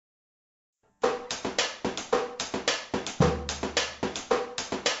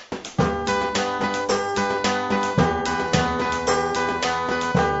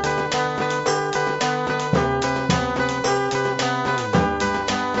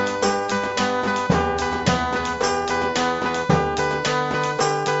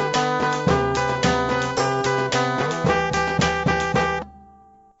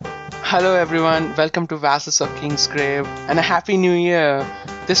Hello everyone, welcome to Vassals of King's Grave and a happy new year.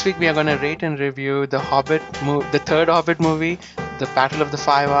 This week we are going to rate and review the third Hobbit movie, the Battle of the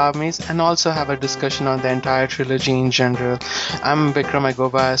Five Armies, and also have a discussion on the entire trilogy in general. I'm Vikram, I go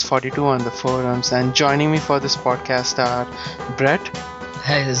by as fortytwo on the forums, and joining me for this podcast are Brett.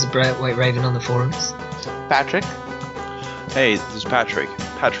 Hey, this is Brett, White Raven on the forums. Patrick. Hey, this is Patrick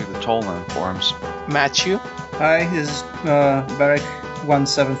the Toll on the forums. Matthew. Hi, this is Barrick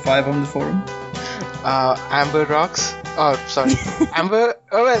 175 on the forum. Amberrocks. Oh, sorry. Amber.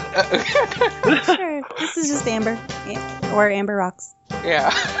 Oh, well. Sure. This is just Amber. Or Amberrocks.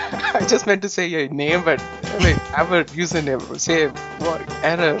 Yeah. I just meant to say your name, but wait, Amber, username. Say what?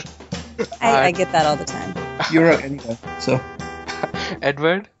 Error. I get that all the time. You're right anyway, so.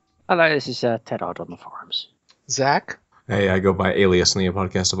 Edward. Hello, this is Teddart on the forums. Zach. Hey, I go by Alias in the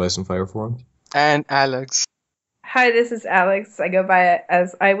podcast of Ice and Fire forums. And Alex. Hi, this is Alex. I go by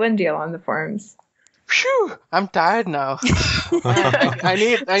as Aiwendil on the forums. Phew! I'm tired now. I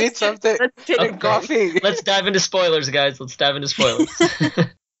need something. Let's take a coffee. Let's dive into spoilers, guys. Let's dive into spoilers.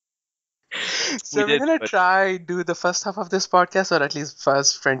 So we're gonna try do the first half of this podcast, or at least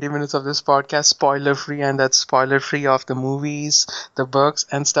first 20 minutes of this podcast, spoiler free, and that's spoiler free of the movies, the books,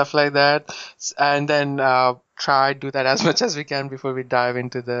 and stuff like that. And then try do that as much as we can before we dive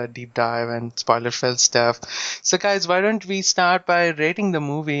into the deep dive and spoiler filled stuff. So guys, why don't we start by rating the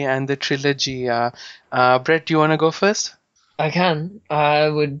movie and the trilogy? Brett, do you want to go first? I can. I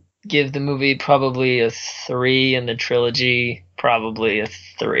would give the movie probably a 3 and the trilogy probably a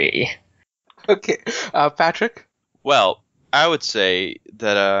 3. Okay. Patrick? Well, I would say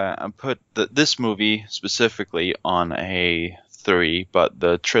that I put this movie specifically on a 3, but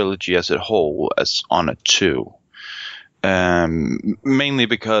the trilogy as a whole as on a 2. Mainly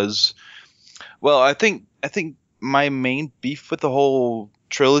because, well, I think my main beef with the whole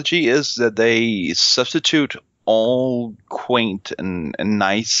trilogy is that they substitute all quaint and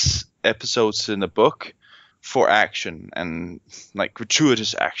nice episodes in the book for action and like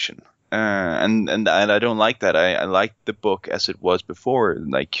gratuitous action. And I don't like that. I like the book as it was before,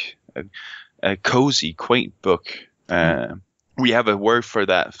 like a cozy, quaint book. We have a word for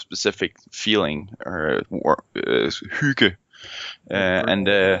that specific feeling, or hygge, and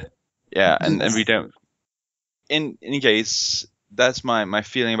we don't. In any case, that's my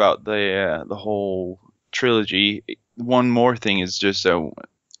feeling about the whole trilogy. One more thing is just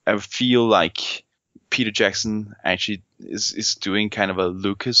I feel like Peter Jackson actually is doing kind of a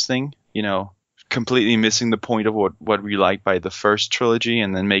Lucas thing, you know, completely missing the point of what we like by the first trilogy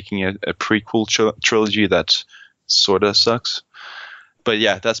and then making a prequel trilogy that sort of sucks. But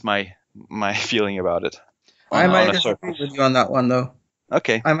yeah, that's my feeling about it. I might disagree with you on that one, though.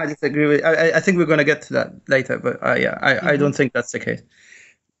 Okay. I might disagree with I think we're going to get to that later, but I don't think that's the case.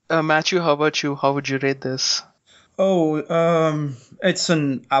 Matthew, how about you? How would you rate this? Oh, it's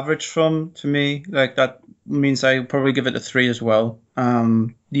an average film to me. Like, that means I probably give it a 3 as well.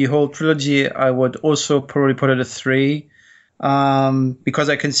 The whole trilogy, I would also probably put it a 3, because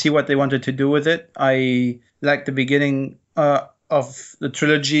I can see what they wanted to do with it. I like the beginning of the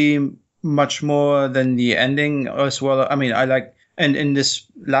trilogy much more than the ending as well. I mean, I like, and in this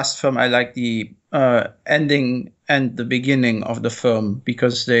last film, I like the ending and the beginning of the film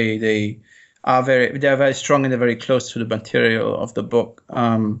because they're very strong and they're very close to the material of the book.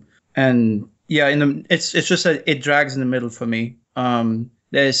 And yeah, it's just that it drags in the middle for me.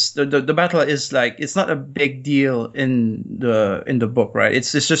 There's the battle is like, it's not a big deal in the book, right?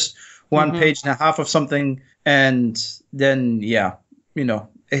 It's just one page and a half of something, and then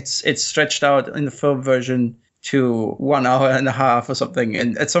it's stretched out in the film version to 1 hour and a half or something,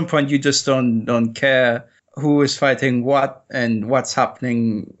 and at some point you just don't care who is fighting what and what's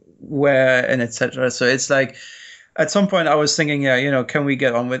happening where and etc. So it's like, at some point I was thinking, can we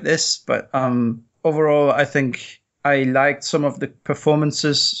get on with this? But overall, I think I liked some of the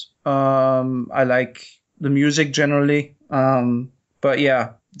performances. I like the music generally. But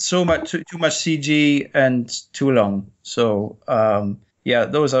yeah, too much CG and too long. So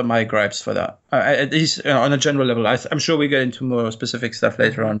those are my gripes for that. At least on a general level. I'm sure we get into more specific stuff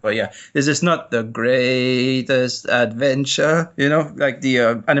later on. But yeah, this is not the greatest adventure, like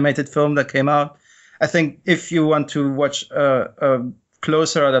the animated film that came out. I think if you want to watch a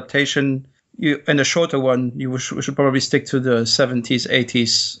closer adaptation, and a shorter one, you should probably stick to the 70s,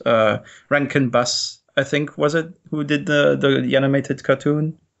 80s Rankin Bass, I think, was it, who did the animated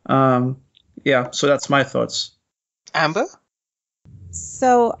cartoon? So that's my thoughts. Amber?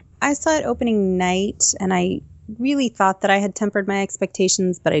 So I saw it opening night, and I really thought that I had tempered my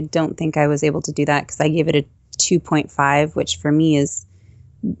expectations, but I don't think I was able to do that because I gave it a 2.5, which for me is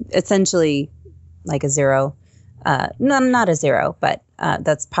essentially like a 0. No, not a 0, but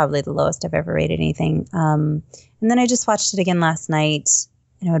that's probably the lowest I've ever rated anything. And then I just watched it again last night,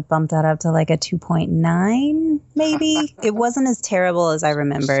 and I would bump that up to like a 2.9, maybe. It wasn't as terrible as I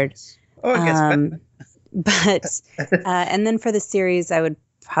remembered. Oh, it gets better. But and then for the series, I would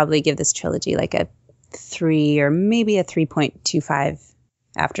probably give this trilogy like a 3 or maybe a 3.25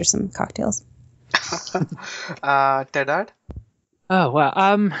 after some cocktails. Teddart? Oh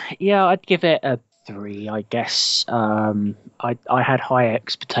well, yeah, I'd give it a 3, I guess. I had high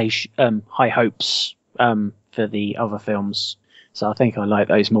hopes for the other films, so I think I like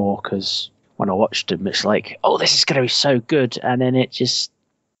those more because when I watched them, it's like, oh, this is going to be so good, and then it just.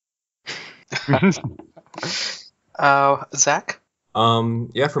 Zach?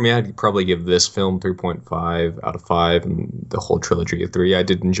 Yeah, for me, I'd probably give this film 3.5 out of 5, and the whole trilogy a 3. I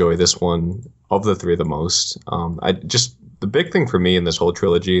did enjoy this one of the 3 the most. The big thing for me in this whole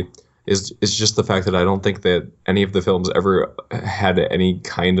trilogy is just the fact that I don't think that any of the films ever had any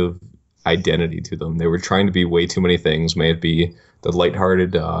kind of identity to them. They were trying to be way too many things. May it be the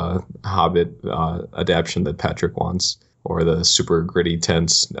lighthearted Hobbit adaptation that Patrick wants, or the super gritty,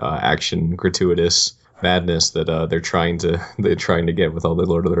 tense action, gratuitous madness that they're trying to get with all the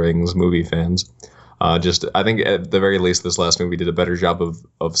Lord of the Rings movie fans. I think at the very least this last movie did a better job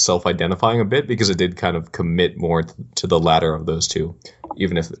of self-identifying a bit, because it did kind of commit more to the latter of those two,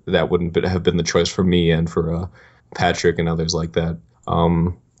 even if that wouldn't have been the choice for me and for Patrick and others like that.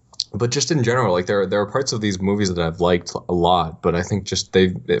 But just in general, like there are parts of these movies that I've liked a lot, but I think just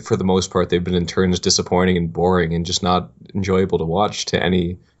for the most part, they've been in turns disappointing and boring and just not enjoyable to watch to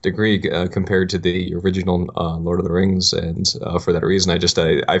any degree compared to the original Lord of the Rings. And for that reason,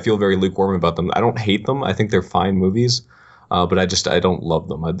 I feel very lukewarm about them. I don't hate them. I think they're fine movies, but I don't love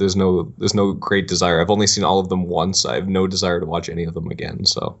them. There's no great desire. I've only seen all of them once. I have no desire to watch any of them again.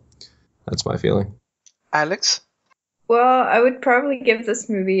 So that's my feeling. Alex? Well, I would probably give this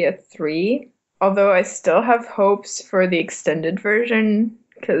movie a 3, although I still have hopes for the extended version,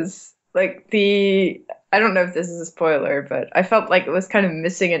 because, like, I don't know if this is a spoiler, but I felt like it was kind of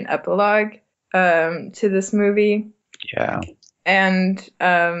missing an epilogue to this movie. Yeah. And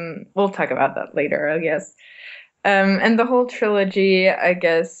we'll talk about that later, I guess. And the whole trilogy, I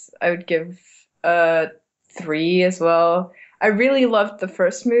guess I would give a 3 as well. I really loved the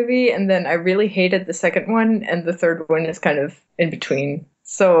first movie, and then I really hated the second one, and the third one is kind of in between.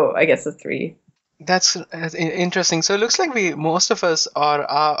 So I guess a 3. That's interesting. So it looks like most of us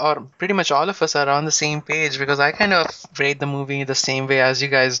or pretty much all of us are on the same page, because I kind of rate the movie the same way as you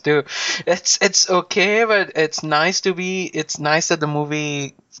guys do. It's okay, but it's nice that the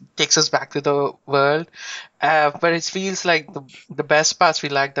movie takes us back to the world. But it feels like the best parts we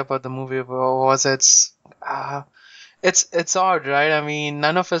liked about the movie was it's odd, right? I mean,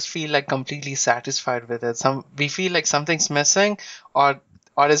 none of us feel like completely satisfied with it. We feel like something's missing, or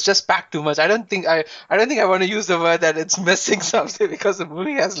it's just packed too much. I don't think I want to use the word that it's missing something, because the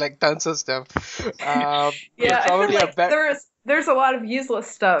movie has like tons of stuff. I feel like there's a lot of useless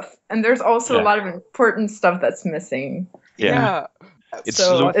stuff, and there's also a lot of important stuff that's missing. Yeah. It's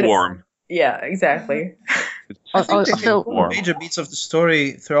lukewarm. Yeah, exactly. I think they did major beats of the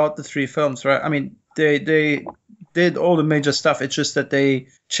story throughout the 3 films, right? I mean, they did all the major stuff. It's just that they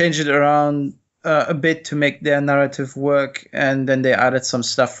changed it around a bit to make their narrative work, and then they added some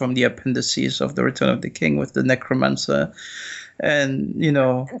stuff from the appendices of the Return of the King with the necromancer, and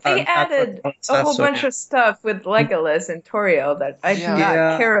they added a whole bunch of stuff with Legolas and Toriel that I do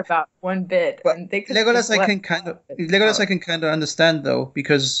not care about one bit. But and they Legolas I can kind of understand though,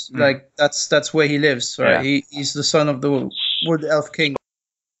 because like that's where he lives, right? Yeah. He's the son of the Wood Elf King.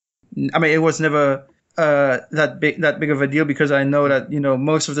 I mean, it was never that big of a deal, because I know that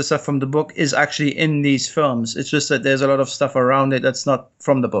most of the stuff from the book is actually in these films. It's just that there's a lot of stuff around it that's not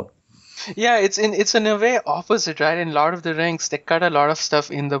from the book. Yeah, it's in a way opposite, right? In Lord of the Rings, they cut a lot of stuff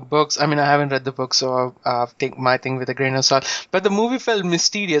in the books. I mean, I haven't read the book, so I'll take my thing with a grain of salt. But the movie felt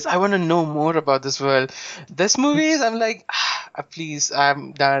mysterious. I want to know more about this world. This movie, I'm like, please,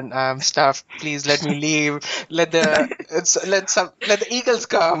 I'm done. I'm stuffed. Please let me leave. Let the eagles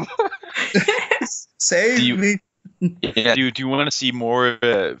come. Save me. Yeah. Do you want to see more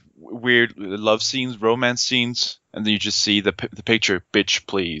weird love scenes, romance scenes, and then you just see the picture, bitch,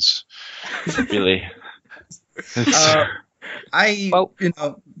 please? Really?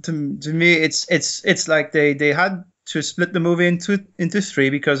 To me, it's like they had to split the movie into 3,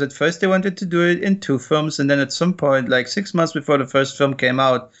 because at first they wanted to do it in 2 films, and then at some point, like 6 months before the first film came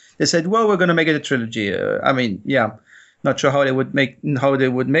out, they said, well, we're going to make it a trilogy. Not sure how they would make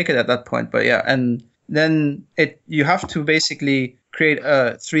it at that point, but yeah. And then you have to basically create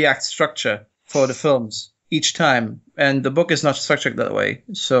a 3-act structure for the films each time, and the book is not structured that way,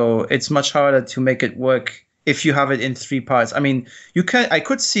 so it's much harder to make it work if you have it in 3 parts. I mean, I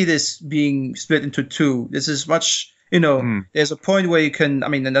could see this being split into 2. This is much, there's a point where you can, I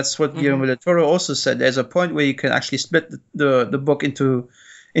mean, and that's what Guillermo del Toro also said, there's a point where you can actually split the book into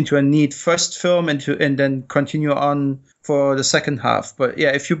a neat first film and then continue on for the second half. But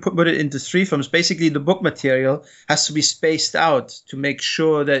yeah, if you put it into 3 films, basically the book material has to be spaced out to make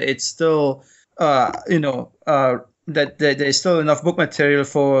sure that it's still, that there's still enough book material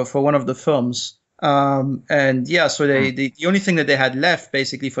for one of the films. And yeah, so the only thing that they had left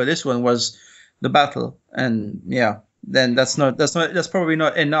basically for this one was the battle. And yeah, then that's probably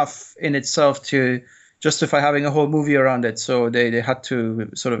not enough in itself to justify having a whole movie around it. So they had to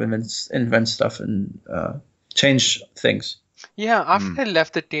sort of invent stuff and change things. Yeah, after I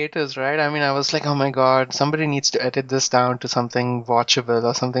left the theaters, right? I mean, I was like, oh my God, somebody needs to edit this down to something watchable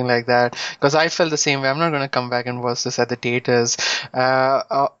or something like that. Because I felt the same way. I'm not going to come back and watch this at the theaters.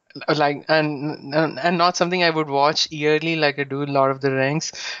 And not something I would watch yearly like I do Lord of the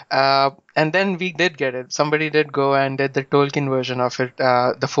Rings. And then we did get it. Somebody did go and did the Tolkien version of it,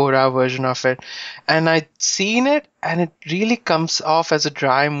 the 4-hour version of it. And I'd seen it, and it really comes off as a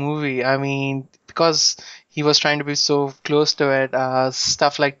dry movie. I mean, because he was trying to be so close to it.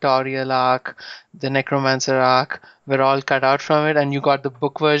 Stuff like Tauriel arc, the Necromancer arc were all cut out from it, and you got the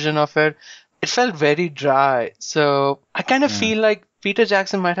book version of it. It felt very dry. So I kind of feel like Peter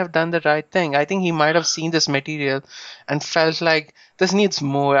Jackson might have done the right thing. I think he might have seen this material and felt like this needs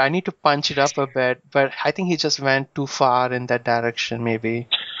more. I need to punch it up a bit. But I think he just went too far in that direction, maybe.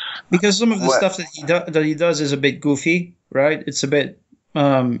 Because some of the stuff that he does is a bit goofy, right? It's a bit.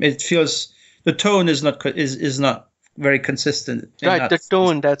 It feels the tone is not very consistent. Right, the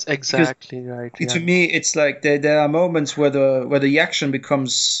tone. That's exactly right. To me, it's like there are moments where the action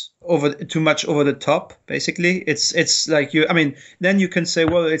becomes too much over the top. Basically, it's like then you can say,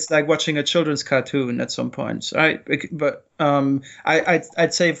 well, it's like watching a children's cartoon at some points, right? But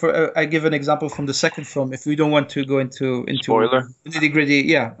I'd say I give an example from the second film if we don't want to go into spoiler nitty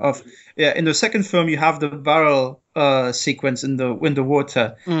gritty. In the second film you have the barrel sequence in the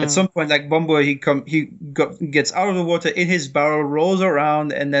water. At some point, like Bombo, he gets out of the water in his barrel, rolls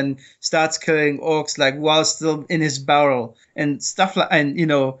around, and then starts killing orcs like while still in his barrel and stuff like, and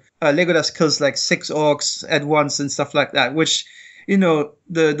Legolas kills like 6 orcs at once and stuff like that, which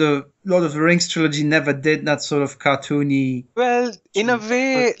the Lord of the Rings trilogy never did that sort of cartoony. Well, in a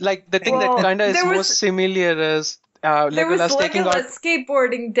way, like the thing that kind of is most similar is Legolas taking out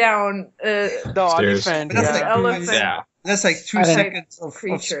skateboarding down the elephant. That's like 2 seconds of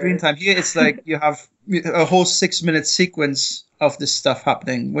screen time. Here it's like you have a whole 6-minute sequence of this stuff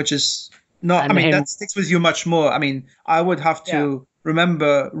happening, which is not. That sticks with you much more. I mean, I would have to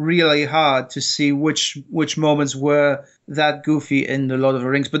remember really hard to see which moments were that goofy in the Lord of the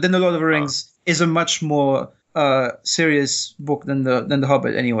Rings. But then the Lord of the Rings is a much more serious book than the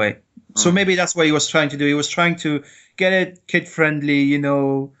Hobbit anyway. So maybe that's what he was trying to do. He was trying to get it kid friendly,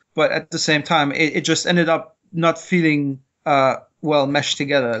 but at the same time, it just ended up not feeling well meshed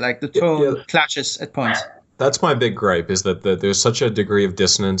together. Like the tone clashes at points. That's my big gripe, is that there's such a degree of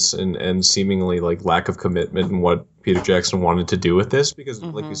dissonance and seemingly like lack of commitment in what Peter Jackson wanted to do with this. Because,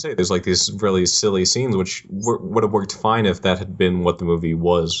 like you say, there's like these really silly scenes which would have worked fine if that had been what the movie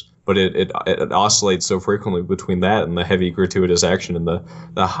was. But it oscillates so frequently between that and the heavy gratuitous action and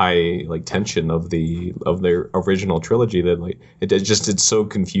the high like tension of their original trilogy that like it's so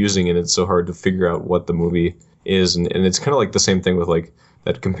confusing, and it's so hard to figure out what the movie is. And it's kind of like the same thing with like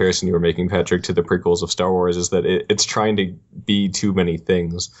that comparison you were making, Patrick, to the prequels of Star Wars, is that it's trying to be too many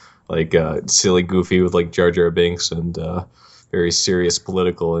things, like silly, goofy with like Jar Jar Binks, and very serious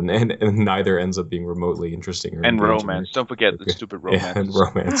political, and neither ends up being remotely interesting. Or and romance. Don't forget the stupid romance. Yeah, and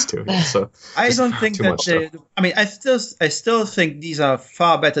romance too. Yeah. So I don't think that I still think these are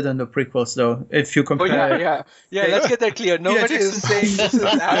far better than the prequels, though. If you compare, yeah. Let's get that clear. Nobody is saying this is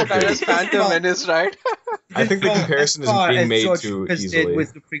Avatar's Phantom Menace, right? I think the comparison isn't being made too easily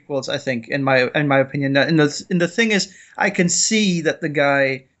with the prequels. I think, in my opinion, and the thing is, I can see that the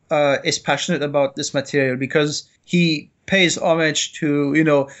guy is passionate about this material because he pays homage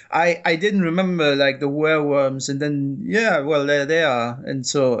to, I didn't remember like the werewolves, and then there they are, and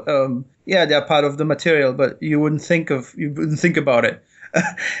so they're part of the material, but you wouldn't think about it.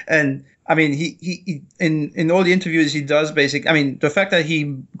 And I mean, he in all the interviews he does, the fact that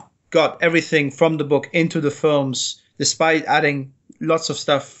he got everything from the book into the films despite adding lots of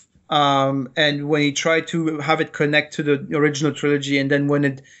stuff, and when he tried to have it connect to the original trilogy, and then when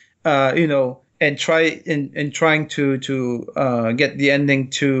it and trying to get the ending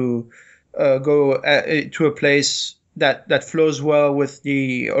to go to a place that flows well with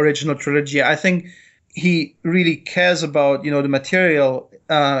the original trilogy. I think he really cares about the material.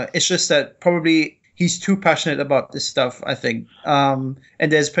 It's just that probably he's too passionate about this stuff, I think. And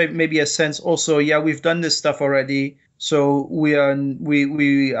there's maybe a sense also, we've done this stuff already, so we are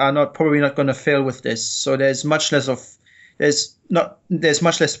probably not going to fail with this. So there's much less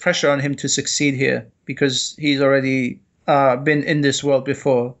pressure on him to succeed here because he's already been in this world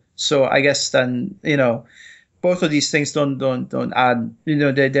before. So I guess then both of these things don't add.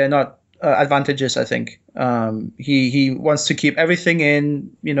 They're not advantages. I think he wants to keep everything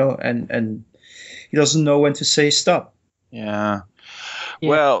in. And he doesn't know when to say stop. Yeah.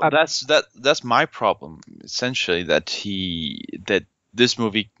 Well, that's my problem essentially. That this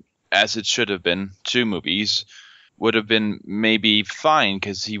movie, as it should have been, 2 movies, would have been maybe fine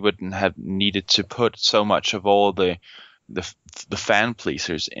because he wouldn't have needed to put so much of all the fan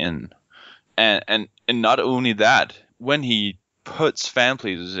pleasers in, and not only that, when he puts fan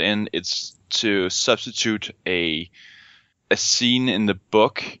pleasers in, it's to substitute a scene in the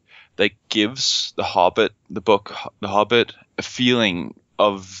book that gives the Hobbit, a feeling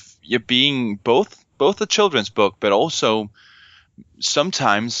of being both a children's book, but also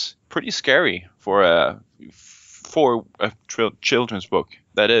sometimes pretty scary for a children's book,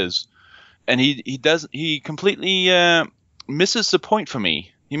 that is. And he completely misses the point for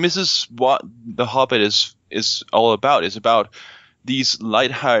me. He misses what the Hobbit is all about. It's about these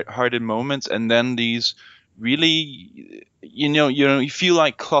light-hearted moments, and then these really, you feel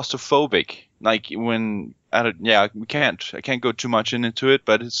like claustrophobic, like when I can't go too much into it,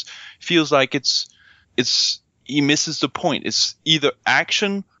 but it feels like he misses the point. It's either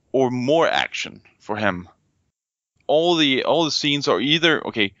action or more action for him. All the scenes are either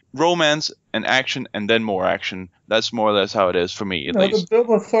romance and action and then more action. That's more or less how it is for me, at least. The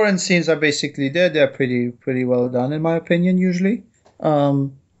Bilbo Thorin scenes are basically they're pretty well done in my opinion. Usually,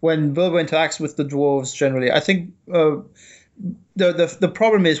 when Bilbo interacts with the dwarves, generally, I think the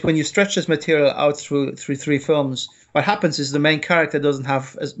problem is when you stretch this material out through 3 films, what happens is the main character doesn't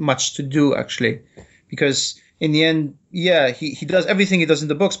have as much to do actually, because in the end, he does everything he does in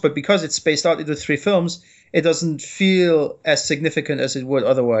the books, but because it's spaced out into 3 films, it doesn't feel as significant as it would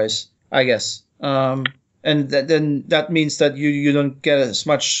otherwise, I guess. And then that means that you don't get as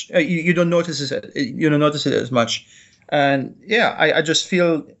much, you don't notice it. You don't notice it as much. And I just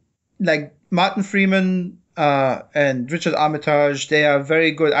feel like Martin Freeman and Richard Armitage, they are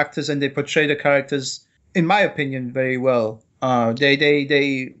very good actors and they portray the characters, in my opinion, very well.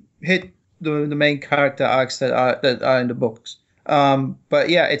 They hit the main character arcs that are in the books. But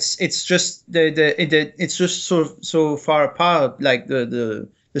it's just it's just so far apart, like the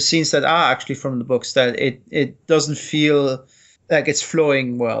scenes that are actually from the books, that it doesn't feel like it's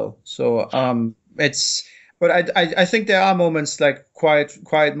flowing well. So but I think there are moments, like quiet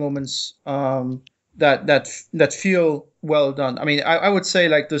moments that feel well done. I mean, I would say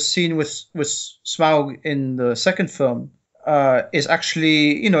like the scene with Smaug in the second film is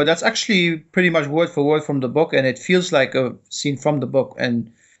actually, that's actually pretty much word for word from the book, and it feels like a scene from the book,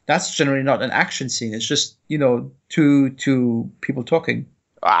 and that's generally not an action scene. It's just, two people talking.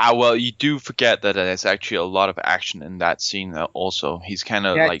 Well, you do forget that there's actually a lot of action in that scene also. He's kind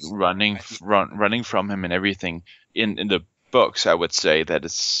of running from him and everything. In the books, I would say that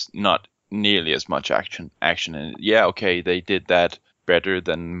it's not nearly as much action. And they did that better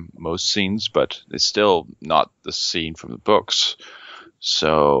than most scenes, but it's still not the scene from the books.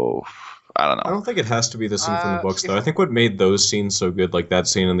 So I don't know. I don't think it has to be the scene from the books, though. I think what made those scenes so good, like that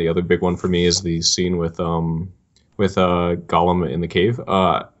scene and the other big one for me, is the scene with Gollum in the cave,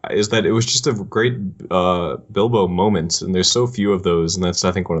 is that it was just a great Bilbo moment, and there's so few of those, and that's,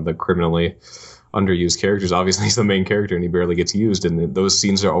 I think, one of the criminally underused characters. Obviously, he's the main character, and he barely gets used, and those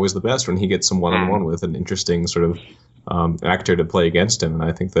scenes are always the best when he gets some one-on-one with an interesting sort of actor to play against him. And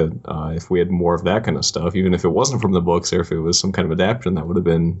I think that if we had more of that kind of stuff, even if it wasn't from the books or if it was some kind of adaptation, that would have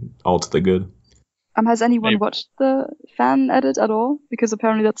been all to the good. Has anyone watched the fan edit at all? Because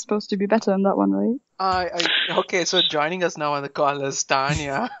apparently that's supposed to be better in that one, right? Okay, so joining us now on the call is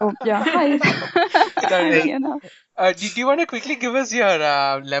Tanya. Oh, yeah. Hi. Do you want to quickly give us your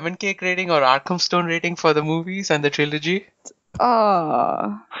lemon cake rating or Arkham Stone rating for the movies and the trilogy?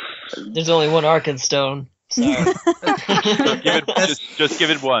 There's only one Arkenstone. Sorry. just give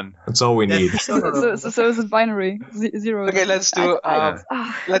it 1. That's all we need. So is it binary? 0. Okay, let's do.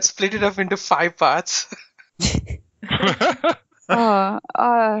 Let's split it up into 5 parts.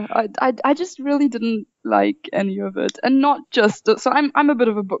 I just really didn't like any of it, and not just so I'm a bit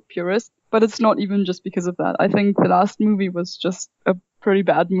of a book purist, but it's not even just because of that. I think the last movie was just a pretty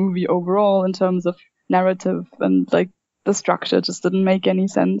bad movie overall in terms of narrative, and like the structure just didn't make any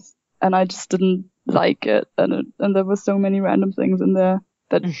sense, and I just didn't like it, and there were so many random things in there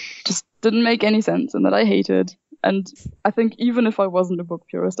that just didn't make any sense and that I hated. And I think even if I wasn't a book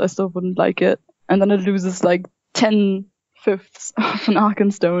purist, I still wouldn't like it. And then it loses like 10/5 of an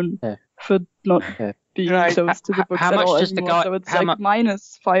Arkenstone for not being close to the books at all anymore. So it's like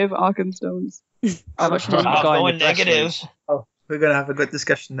 -5 Arkenstones. How much does the guy in the negative? Oh, we're gonna have a good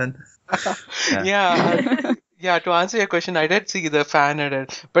discussion then. Yeah, to answer your question, I did see the fan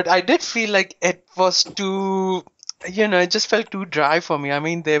edit, but I did feel like it was too, it just felt too dry for me. I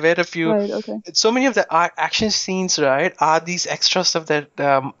mean, there were a few, so many of the action scenes, right, are these extra stuff that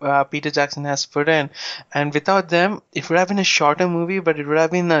Peter Jackson has put in, and without them, it would have been a shorter movie, but it would have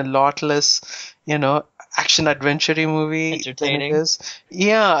been a lot less, action adventure movie. Entertaining. Than it is.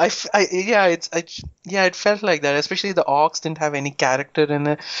 Yeah, it felt like that. Especially the orcs didn't have any character in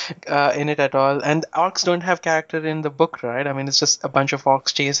it at all, and orcs don't have character in the book, right? I mean, it's just a bunch of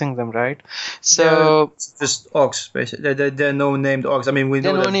orcs chasing them, right? So just orcs, basically. They're no named orcs. I mean, we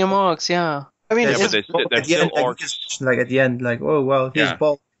know they're no named orcs. Yeah. I mean, but they're still orcs. Like at the end, like, oh well, he's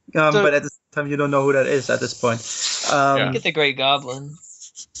bald. But at the same time, you don't know who that is at this point. Get the Grey Goblin.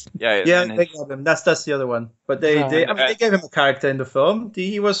 Yeah, Grey Goblin. That's the other one. But they gave him a character in the film.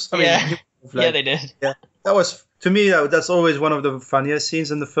 He was. They did. Yeah, that was, to me, that's always one of the funniest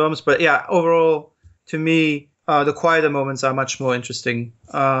scenes in the films. But yeah, overall, to me, the quieter moments are much more interesting.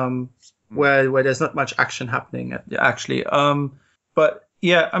 Where there's not much action happening actually. But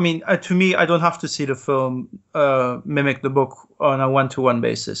yeah, I mean, to me, I don't have to see the film mimic the book on a 1-to-1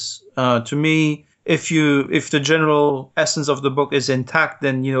 basis. To me, if the general essence of the book is intact,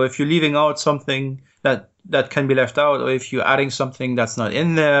 then if you're leaving out something that can be left out, or if you're adding something that's not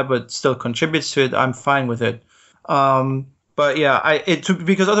in there but still contributes to it, I'm fine with it. But yeah,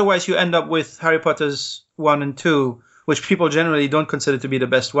 because otherwise you end up with Harry Potter's 1 and 2, which people generally don't consider to be the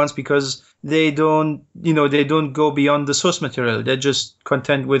best ones because they don't go beyond the source material. They're just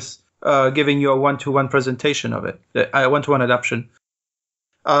content with giving you a 1-to-1 presentation of it, a 1-to-1 adaptation.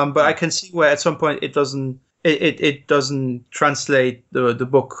 But I can see where at some point it doesn't translate the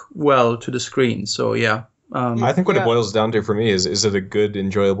book well to the screen. So yeah. I think what it boils down to for me is it a good,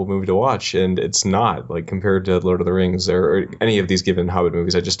 enjoyable movie to watch? And it's not, like, compared to Lord of the Rings or any of these given Hobbit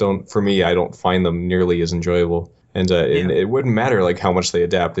movies. I don't find them nearly as enjoyable. And it wouldn't matter like how much they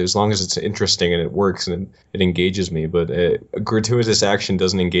adapt as long as it's interesting and it works and it engages me. But gratuitous action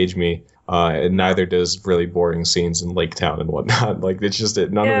doesn't engage me, and neither does really boring scenes in Lake Town and whatnot. Like it's just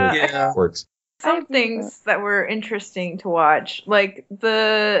none of it works. Some things that were interesting to watch, like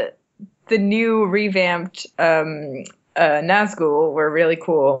the new revamped Nazgul, were really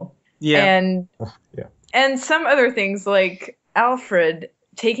cool. Yeah, and some other things like Alfred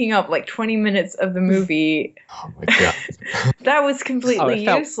taking up like 20 minutes of the movie. Oh my god. That was completely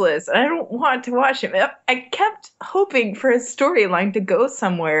useless. I don't want to watch him. I kept hoping for his storyline to go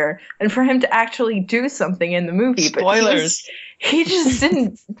somewhere and for him to actually do something in the movie. Spoilers. But he just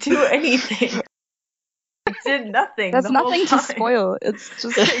didn't do anything. He did nothing. There's nothing to spoil. It's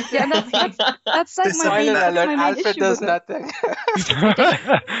just that's like my main Alfred does nothing.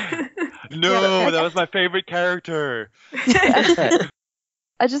 No, that was my favorite character.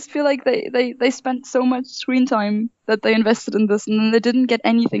 I just feel like they spent so much screen time that they invested in this and then they didn't get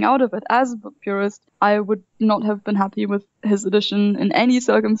anything out of it. As a book purist, I would not have been happy with his edition in any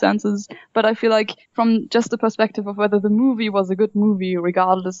circumstances, but I feel like from just the perspective of whether the movie was a good movie,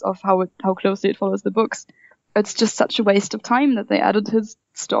 regardless of how closely it follows the books, it's just such a waste of time that they added his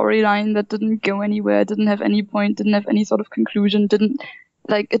storyline that didn't go anywhere, didn't have any point, didn't have any sort of conclusion,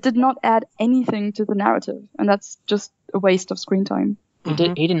 it did not add anything to the narrative, and that's just a waste of screen time. He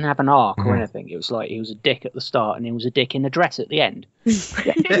didn't have an arc or anything. It was like he was a dick at the start and he was a dick in the dress at the end.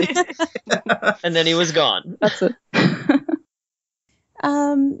 And then he was gone. That's it.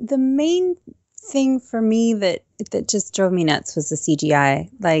 The main thing for me that just drove me nuts was the CGI.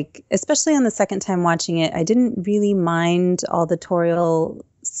 Like, especially on the second time watching it, I didn't really mind all the Toriel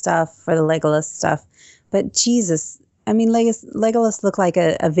stuff or the Legolas stuff. But Jesus, I mean, Legolas looked like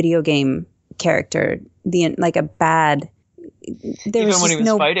a video game character, like a bad... Even when he was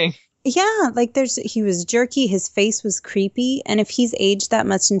fighting. Yeah, like he was jerky, his face was creepy, and if he's aged that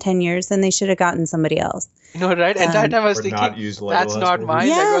much in 10 years, then they should have gotten somebody else. No, right? And that time I was thinking, that's not my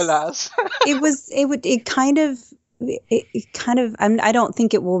Legolas. I don't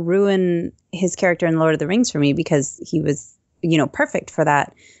think it will ruin his character in Lord of the Rings for me because he was perfect for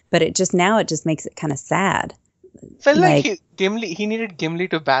that. But it just makes it kind of sad. Felt like he needed Gimli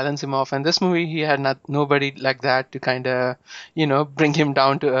to balance him off, and this movie he had nobody like that to kind of bring him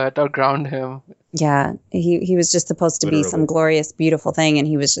down to earth or ground him. Yeah, he was just supposed to be some glorious, beautiful thing, and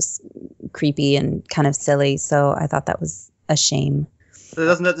he was just creepy and kind of silly. So I thought that was a shame. So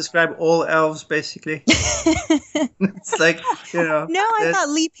doesn't that describe all elves, basically? It's like, No, I thought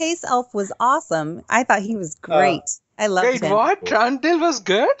Lee Pace elf was awesome. I thought he was great. I loved him. Wait, what? Trandil was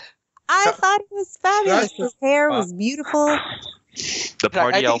good? I thought he was fabulous. His hair was beautiful. The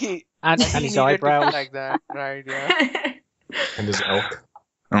party elf. And his eyebrows. Like that, right, yeah. And his elk.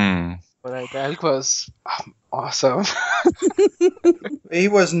 Right, the elk was awesome. He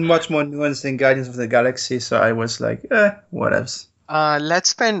was much more nuanced than Guardians of the Galaxy, so I was like, whatevs. Let's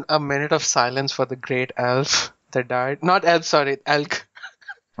spend a minute of silence for the great elf that died. Not elf, sorry, elk.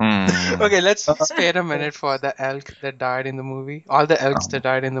 Okay, let's spare a minute for the elk that died in the movie. All the elks that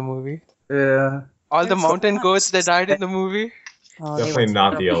died in the movie. Yeah. All the mountain goats that died in the movie. Definitely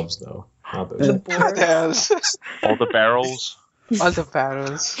not the elves, though. Not those. The elves. All the barrels. All the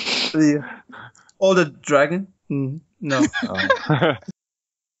barrels. All the dragon? No. Did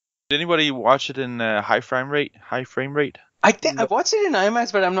anybody watch it in high frame rate? I think I watched it in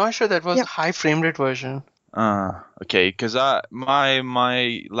IMAX, but I'm not sure that was a high frame rate version. Okay, because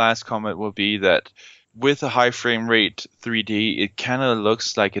my last comment will be that with a high frame rate 3D, it kind of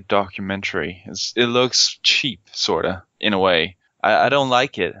looks like a documentary. It looks cheap, sorta, in a way. I don't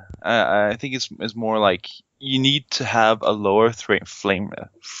like it. I think it's more like you need to have a lower frame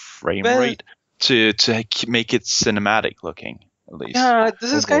rate to make it cinematic looking, at least. Yeah,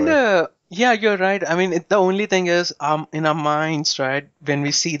 this is kind of. Yeah, you're right. I mean, the only thing is, in our minds, right, when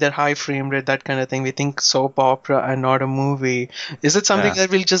we see that high frame rate, that kind of thing, we think soap opera and not a movie. Is it something that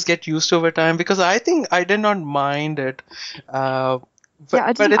we'll just get used to over time? Because I think I did not mind it. I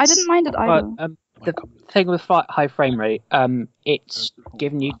didn't mind it either. The thing with high frame rate, it's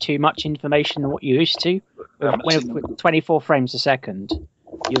giving you too much information than what you're used to. With 24 frames a second,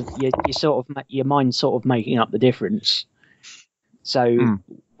 your mind's sort of making up the difference. So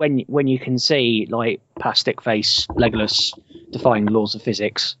when you can see like plastic face Legolas defying the laws of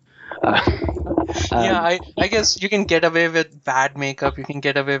physics. I guess you can get away with bad makeup, you can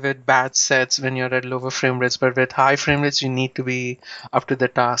get away with bad sets when you're at lower frame rates, but with high frame rates you need to be up to the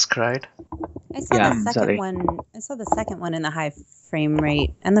task, right? I saw the second one in the high frame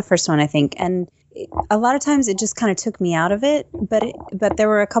rate, and the first one, I think, and a lot of times it just kind of took me out of it, but there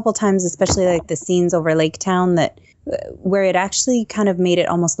were a couple times, especially like the scenes over Lake Town, where it actually kind of made it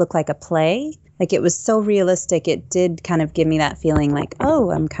almost look like a play. Like it was so realistic, it did kind of give me that feeling like,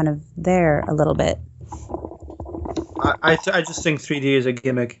 oh, I'm kind of there a little bit. I just think 3D is a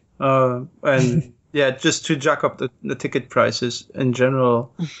gimmick, and just to jack up the ticket prices in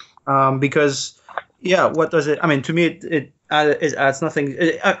general, because what does it? I mean, to me it adds nothing.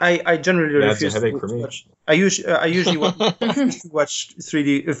 I generally refuse to watch. I usually watch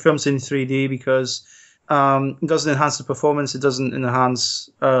 3D films in 3D because it doesn't enhance the performance. It doesn't enhance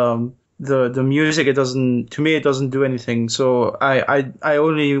the music. It doesn't do anything. So I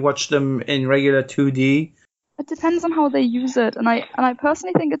only watch them in regular 2D. It depends on how they use it, and I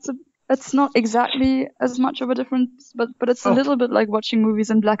personally think it's not exactly as much of a difference, but it's a little bit like watching movies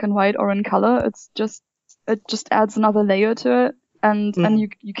in black and white or in color. It just adds another layer to it, and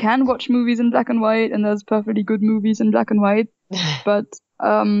you can watch movies in black and white, and there's perfectly good movies in black and white, but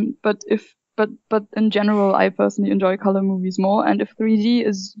in general, I personally enjoy color movies more, and if 3D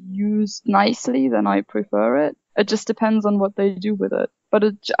is used nicely, then I prefer it. It just depends on what they do with it.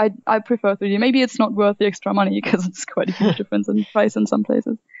 But I prefer 3D. Maybe it's not worth the extra money because it's quite a huge difference in price in some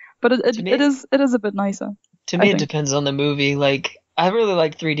places. But it is a bit nicer. To me, it depends on the movie. Like, I really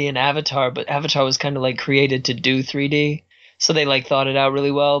like 3D in Avatar, but Avatar was kind of like created to do 3D, so they like thought it out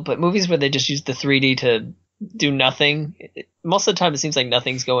really well. But movies where they just use the 3D to do nothing, most of the time it seems like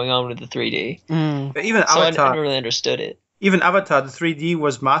nothing's going on with the 3D. But even Avatar, I never really understood it. Even Avatar, the 3D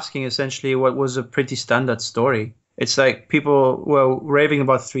was masking essentially what was a pretty standard story. It's like people were raving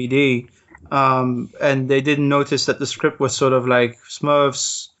about 3D, and they didn't notice that the script was sort of like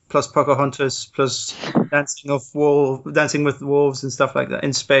Smurfs plus Pocahontas plus dancing with wolves and stuff like that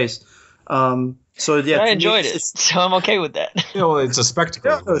in space. So yeah, I enjoyed it, so I'm okay with that. It's a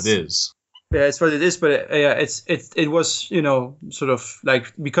spectacle. It is. Yeah, it's what it is, but it was, sort of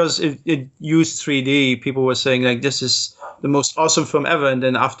like, because it used 3D, people were saying like this is the most awesome film ever, and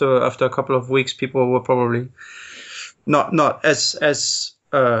then after a couple of weeks, people were probably not as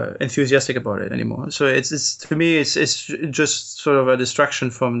enthusiastic about it anymore. So it's to me it's just sort of a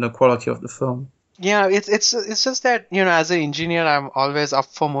distraction from the quality of the film. Yeah, it's just that, as an engineer, I'm always up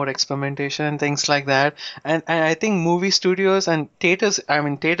for more experimentation and things like that. And I think movie studios and theaters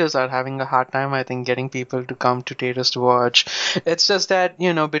are having a hard time, I think, getting people to come to theaters to watch. It's just that,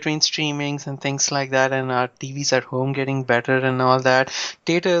 between streamings and things like that and our TVs at home getting better and all that,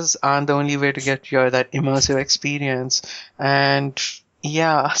 theaters aren't the only way to get that immersive experience. And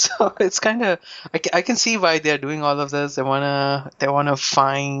yeah, so it's kind of I can see why they're doing all of this. They wanna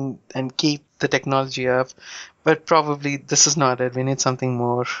find and keep the technology up, but probably this is not it. We need something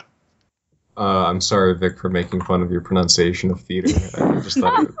more. I'm sorry, Vic, for making fun of your pronunciation of theater. I just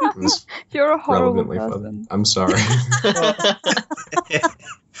thought it was You're a horrible relevantly person. funny. I'm sorry.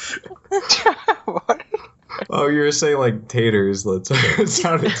 What? Oh, you were saying like taters. It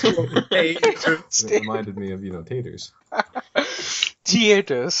sounded Taters. it reminded me of taters.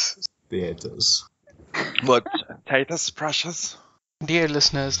 Theaters. Theaters. What? Titus, precious? Dear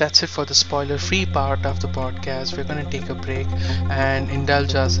listeners, that's it for the spoiler-free part of the podcast. We're going to take a break and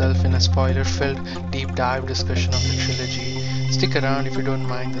indulge ourselves in a spoiler-filled deep dive discussion of the trilogy. Stick around if you don't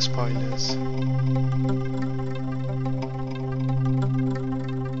mind the spoilers.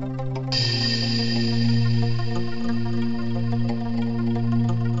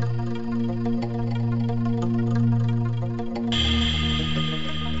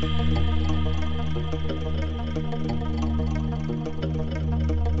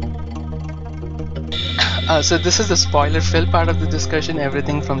 So this is the spoiler-filled part of the discussion.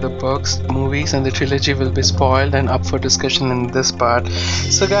 Everything from the books, movies, and the trilogy will be spoiled and up for discussion in this part.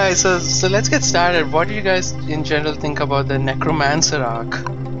 So guys, so let's get started. What do you guys in general think about the Necromancer arc?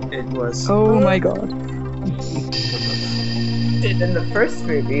 It was. Oh my god. Did in the first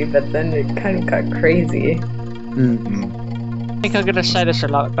movie, but then it kind of got crazy. I think I'm going to say this a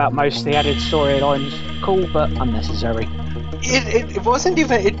lot about most of the added storylines. Cool, but unnecessary. It wasn't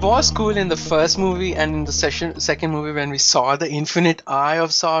even. It was cool in the first movie and in the second movie when we saw the infinite eye of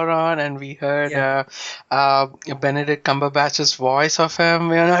Sauron and we heard Benedict Cumberbatch's voice of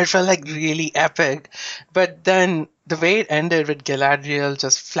him. It felt like really epic. But then the way it ended with Galadriel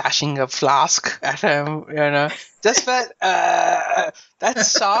just flashing a flask at him, just felt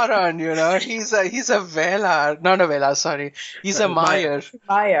that's Sauron. He's a Valar, not a Valar. Sorry, he's a Maiar.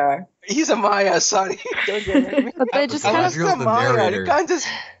 Maya. He's a Maya. Sorry, don't get me. But they just kind of. Galadriel's the narrator. You can't just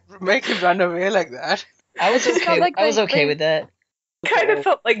make him run away like that. I was okay. like I was they- okay with that. Kind of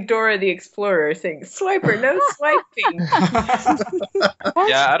felt like Dora the Explorer saying, "Swiper, no swiping."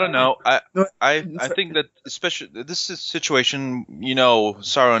 Yeah, I don't know. I think that especially this situation,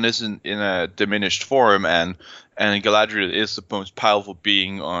 Sauron isn't in a diminished form, and Galadriel is the most powerful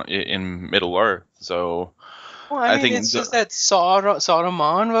being in Middle Earth. So Well, I mean, think it's just that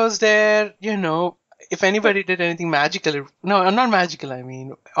Saruman was there. If anybody did anything magical, no, not magical. I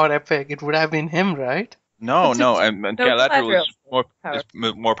mean, or epic, it would have been him, right? no, and Galadriel Galadriel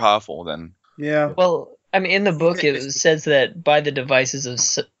is more powerful than. Yeah. Well, I mean, in the book it says that by the devices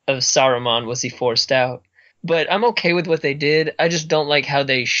of Saruman was he forced out. But I'm okay with what they did. I just don't like how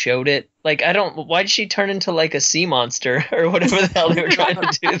they showed it. Like, why did she turn into like a sea monster or whatever the hell they were trying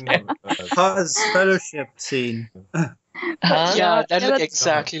to do there? His fellowship scene. Huh? Yeah, that looked that's-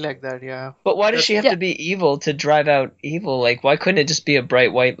 exactly like that. Yeah. But why does she have Yeah. to be evil to drive out evil? Like, why couldn't it just be a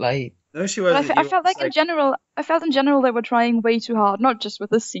bright white light? No, she But wasn't. I felt like in general they were trying way too hard, not just with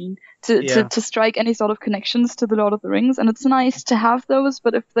this scene, to strike any sort of connections to the Lord of the Rings. And it's nice to have those,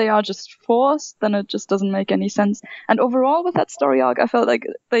 but if they are just forced, then it just doesn't make any sense. And overall, with that story arc, I felt like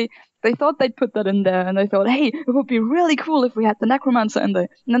they thought they'd put that in there, and they thought, hey, it would be really cool if we had the Necromancer in there.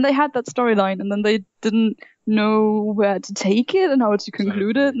 And then they had that storyline, and then they didn't know where to take it and how to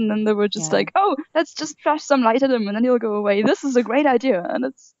conclude it, and then they were just like, oh, let's just flash some light at him, and then he'll go away. This is a great idea, and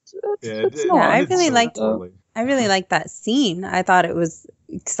it's not. I really liked that scene. I thought it was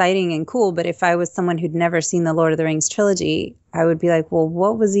exciting and cool, but if I was someone who'd never seen the Lord of the Rings trilogy, I would be like, well,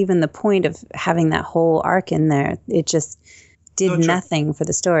 what was even the point of having that whole arc in there? It just did nothing for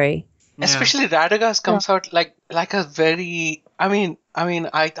the story. Especially Radagast comes out like a very. I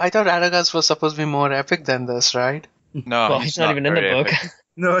thought Radagast was supposed to be more epic than this, right? No, Well, he's not even in the very book. epic.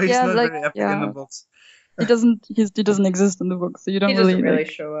 No, he's Yeah, not like, very epic in yeah. the books. He doesn't exist in the book, so you don't He doesn't really. really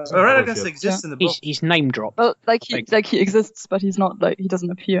Like, show up. So Radagast exists in the book. He's name dropped. well, he exists, but he's not he doesn't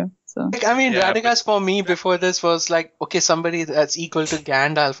appear. So Yeah, Radagast for me before this was like, okay, somebody that's equal to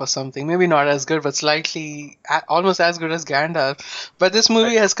Gandalf or something. Maybe not as good, but slightly, almost as good as Gandalf. But this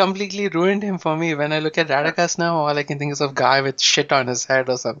movie has completely ruined him for me. When I look at Radagast now, all I can think is of a guy with shit on his head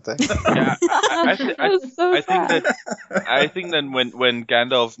or something. Yeah, That was so I think that when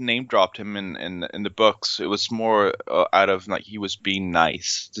Gandalf name dropped him in the books, it was more out of like he was being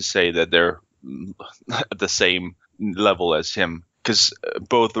nice to say that they're at the same level as him, because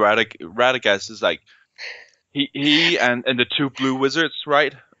both Radagast is like he and the two blue wizards,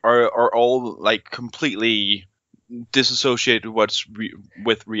 right, are all like completely disassociated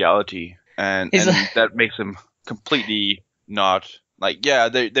with reality, and that makes them completely not like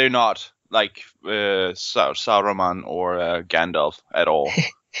they're not like Saruman or Gandalf at all.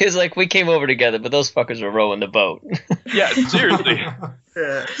 He's like, we came over together, but those fuckers were rowing the boat. Yeah, seriously.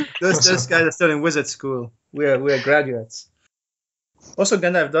 Yeah, those guys are still in wizard school. We're graduates. Also,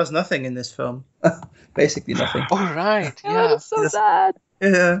 Gandalf does nothing in this film. Basically nothing. Oh, right. Oh, Yeah. that's so sad.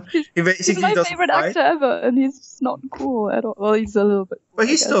 Yeah. He's my favorite actor ever, and he's just not cool at all. Well, he's a little bit. Well,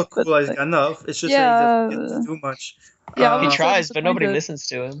 he's still but, cool as like, Gandalf. It's just yeah, that he doesn't do much. Yeah, He I'm tries, so but nobody disappointed. listens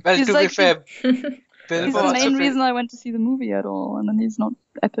to him. Well, He's to like be fair, He's the main reason I went to see the movie at all, and then he's not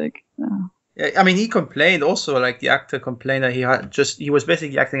epic. Yeah. Yeah, I mean, he complained also, like the actor complained that he was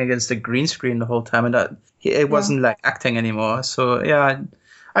basically acting against the green screen the whole time, and that it wasn't like acting anymore. So yeah,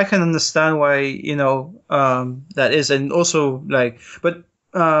 I can understand why that is, and also like, but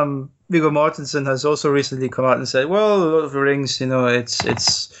Viggo Mortensen has also recently come out and said, well, Lord of the Rings,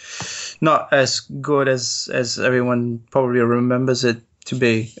 it's not as good as everyone probably remembers it to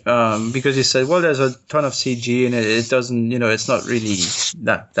be, because he said, well, there's a ton of CG and it doesn't, it's not really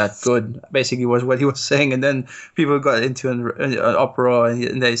that good, basically was what he was saying. And then people got into an uproar,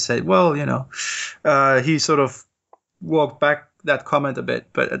 and they said, well, he sort of walked back that comment a bit,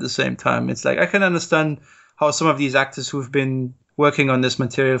 but at the same time, it's like, I can understand how some of these actors who've been working on this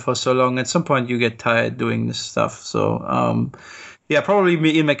material for so long, at some point you get tired doing this stuff. So, probably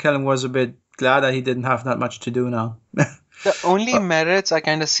Ian McKellen was a bit glad that he didn't have that much to do now. The only merits I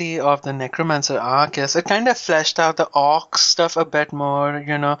kind of see of the Necromancer arc is it kind of fleshed out the orc stuff a bit more,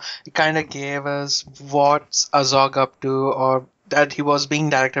 It kind of gave us what's Azog up to, or that he was being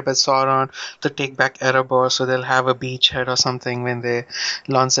directed by Sauron to take back Erebor, so they'll have a beachhead or something when they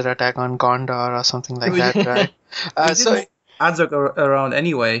launch their attack on Gondor or something like that, right? So Azog around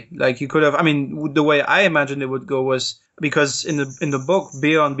anyway. Like you could have. I mean, the way I imagined it would go was because in the book,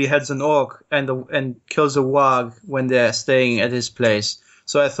 Beorn beheads an orc and kills a warg when they're staying at his place.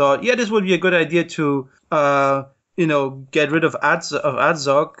 So I thought, this would be a good idea to get rid of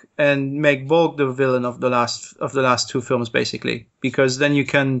Azog and make Bolg the villain of the last two films, basically, because then you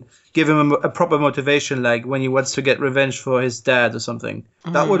can give him a proper motivation, like when he wants to get revenge for his dad or something.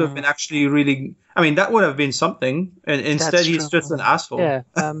 That would have been actually really. I mean, that would have been something. And instead, he's just an asshole. Yeah.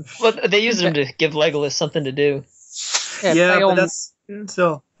 Well, they used him to give Legolas something to do. But that's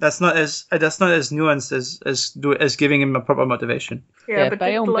still that's not as nuanced as giving him a proper motivation. Yeah, but did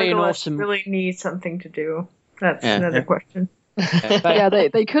Bayon being Legolas awesome. really need something to do? That's another question. Yeah,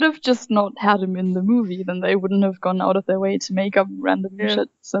 they could have just not had him in the movie, then they wouldn't have gone out of their way to make up random shit,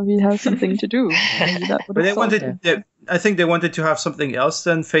 so he has something to do. Maybe that would have solved it. I think they wanted to have something else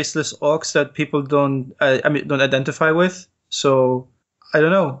than faceless orcs that people don't identify with. So I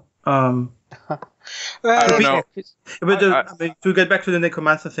don't know. I don't know. But to get back to the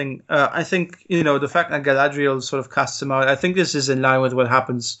Necromancer thing, I think the fact that Galadriel sort of casts him out. I think this is in line with what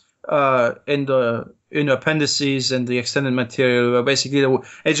happens in the appendices and the extended material, where basically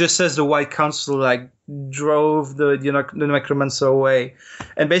it just says the White Council drove the Necromancer away,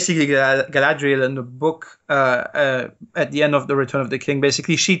 and basically Galadriel in the book at the end of the Return of the King,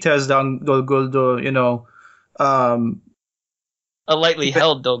 basically she tears down Dol Guldur, A lightly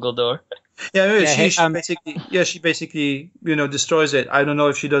held Dol Guldur. She basically destroys it. I don't know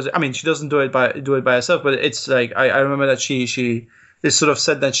if she does it. I mean, she doesn't do it by herself, but it's like I remember that she is sort of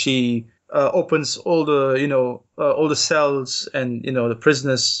said that she opens all the cells, and the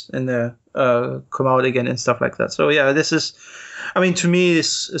prisoners in there come out again and stuff like that. So this is, I mean, to me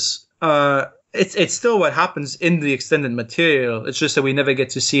this is it's still what happens in the extended material. It's just that we never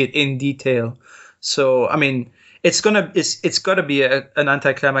get to see it in detail. So I mean, it's got to be an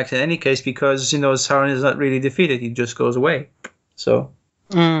anticlimax in any case, because Sauron is not really defeated; he just goes away. So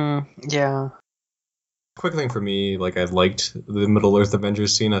yeah. Quick thing for me, I liked the Middle Earth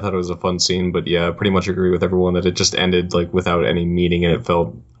Avengers scene. I thought it was a fun scene, but pretty much agree with everyone that it just ended without any meaning, and it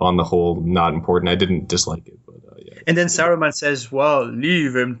felt on the whole not important. I didn't dislike it, but And then Saruman says, "Well,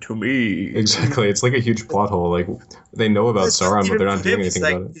 leave him to me." Exactly, it's like a huge plot hole. They know about Sauron, but they're not doing anything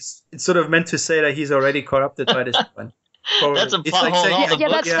about it. It's sort of meant to say that he's already corrupted by this one. That's a plot hole in all the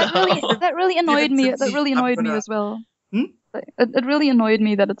books. That really annoyed me. That really annoyed me as well. It really annoyed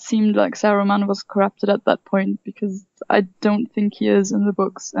me that it seemed like Saruman was corrupted at that point, because I don't think he is in the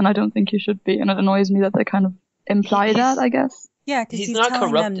books, and I don't think he should be, and it annoys me that they kind of imply that, I guess. Yeah, because He's he's not telling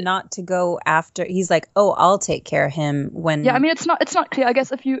corrupted. them not to go after. He's like, "Oh, I'll take care of him." When Yeah, I mean, it's not clear. I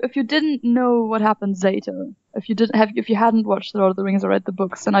guess if you didn't know what happens later, if you hadn't watched the Lord of the Rings or read the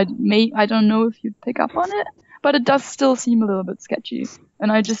books, then I don't know if you'd pick up on it. But it does still seem a little bit sketchy,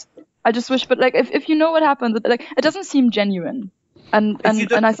 and I just wish. But like, if you know what happens, like, it doesn't seem genuine. And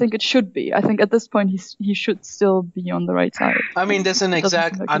I think it should be. I think at this point he should still be on the right side. I mean, there's an It doesn't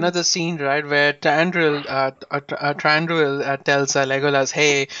exact seem like another scene, right, where Tandril tells Legolas,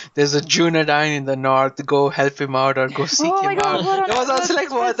 "Hey, there's a Dunedain in the north. Go help him out or go seek Oh my him God, out." what on It was also earth?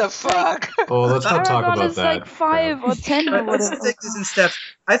 like, what the It's like- fuck? Oh, let's not talk Aragorn about is that. like 5 or 10 or Let's whatever. take this in steps.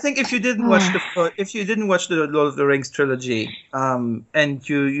 I think if you didn't watch the Lord of the Rings trilogy, and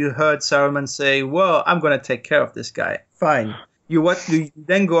you heard Saruman say, "Well, I'm gonna take care of this guy," fine. You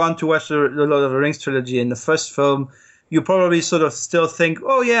then go on to watch the Lord of the Rings trilogy. In the first film, you probably sort of still think,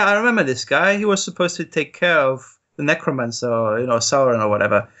 "Oh yeah, I remember this guy. He was supposed to take care of the necromancer, or Sauron or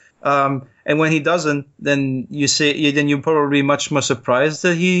whatever." And when he doesn't, then you're probably much more surprised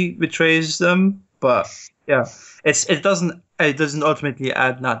that he betrays them. But yeah, it doesn't ultimately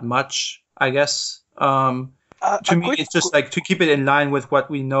add not much, I guess. To me, it's just like to keep it in line with what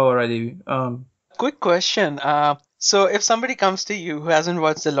we know already. Quick question. So if somebody comes to you who hasn't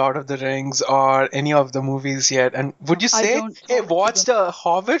watched The Lord of the Rings or any of the movies yet, and would you I say, don't "Hey, talk watch to The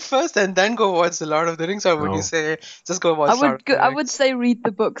Hobbit first and then go watch The Lord of the Rings," or would No. you say, just go watch Lord of the I Rings? would say read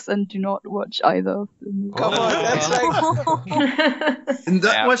the books and do not watch either of them. Come on, that's like... And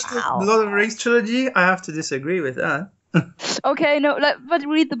Yeah. watch the Lord of the Rings trilogy. I have to disagree with that. Okay, no, but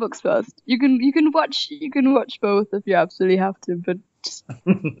read the books first. You can watch both if you absolutely have to, but just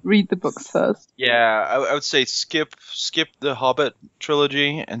read the books first. Yeah, I would say skip the Hobbit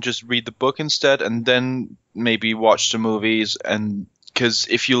trilogy and just read the book instead, and then maybe watch the movies. And because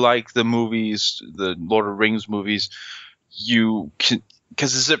if you like the movies, the Lord of the Rings movies, you can,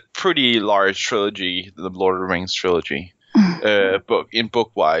 because it's a pretty large trilogy, the Lord of the Rings trilogy,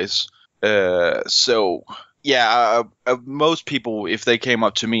 book wise. So yeah, most people, if they came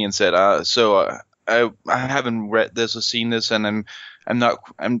up to me and said, I haven't read this or seen this, and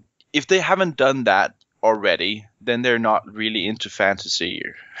I'm if they haven't done that already, then they're not really into fantasy.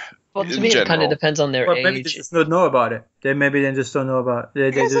 Well, to in me, it kind general. of depends on their Or maybe they age. just don't know about it. Maybe they just don't know about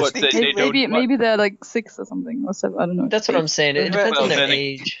it. They Yes, just, it's- They don't- Maybe they're like 6 or something or 7. I don't know. That's what I'm saying. It depends Well, on their then-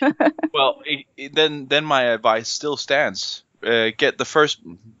 age. Well, then my advice still stands. Get the first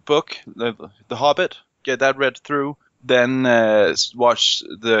book, the Hobbit. Get that read through. Then watch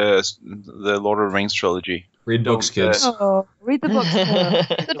the Lord of the Rings trilogy. Read books, Don't, kids. Oh, read the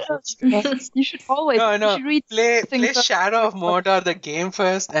books first. You should always. No, You should read play things first. Shadow of Mordor, the game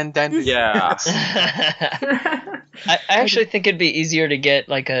first, and then... Yeah. I actually think it'd be easier to get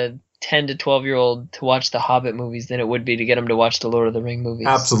like a 10 to 12-year-old to watch the Hobbit movies than it would be to get them to watch the Lord of the Ring movies.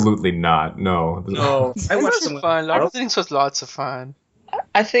 Absolutely not. No. no. I It watched was them with fun. Lord of girls. the Rings was lots of fun.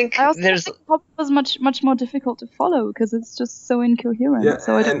 I think I also there's think Hobbit was much more difficult to follow because it's just so incoherent. Yeah,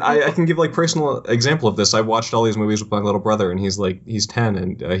 so I don't and I can give like personal example of this. I watched all these movies with my little brother, and he's 10,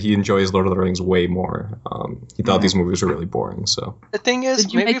 and he enjoys Lord of the Rings way more. He thought these movies were really boring. So The thing is,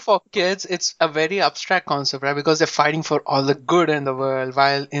 Did you maybe make- for kids, it's a very abstract concept, right? Because they're fighting for all the good in the world,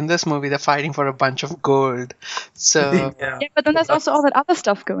 while in this movie, they're fighting for a bunch of gold. So, Yeah. Yeah, but then there's also all that other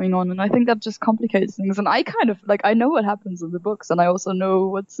stuff going on, and I think that just complicates things. And I kind of I know what happens in the books, and I also know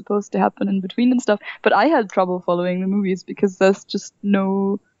what's supposed to happen in between and stuff. But I had trouble following the movies because there's just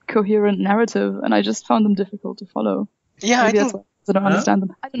no coherent narrative, and I just found them difficult to follow. yeah, I Maybe that's think... why I don't understand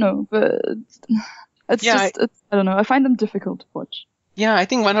them. I don't know, but it's Yeah, I don't know. I find them difficult to watch. Yeah, I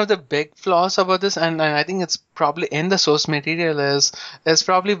think one of the big flaws about this, and I think it's probably in the source material, is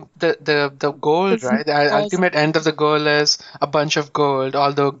probably the goal, It's right? The false. ultimate end of the goal is a bunch of gold,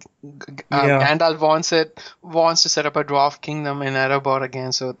 although Yeah. Gandalf wants to set up a dwarf kingdom in Erebor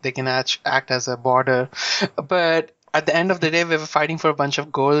again so they can act as a border. But at the end of the day, we were fighting for a bunch of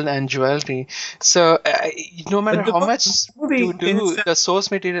gold and jewelry. So no matter But the how book- much movie, you in do, its- the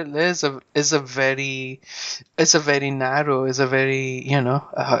source material is a very narrow, is a very No,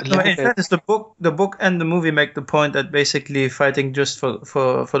 in limited. fairness, the book and the movie make the point that basically fighting just for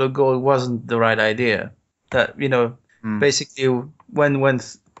the goal wasn't the right idea. That basically when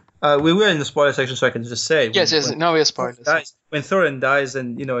we were in the spoiler section, so I can just say Yes, when now we're spoilers. when Thorin dies,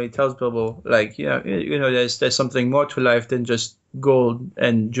 and he tells Bilbo like there's something more to life than just gold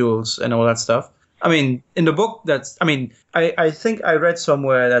and jewels and all that stuff. I mean, in the book, I think I read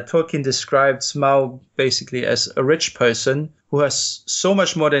somewhere that Tolkien described Smaug basically as a rich person who has so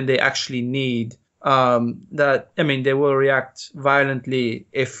much more than they actually need that, I mean, they will react violently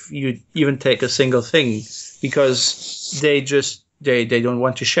if you even take a single thing, because they don't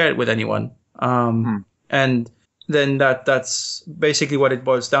want to share it with anyone. And then that's basically what it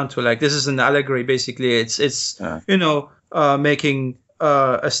boils down to. Like, this is an allegory. Basically, it's making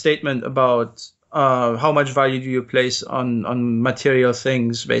a statement about how much value do you place on material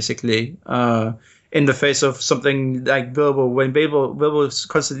things, basically, in the face of something like Bilbo. When Bilbo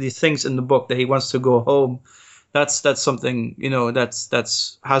constantly thinks in the book that he wants to go home, that's something,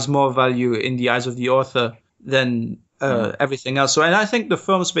 that's has more value in the eyes of the author than everything else. So, and I think the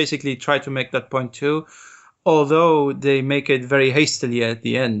films basically try to make that point too, although they make it very hastily at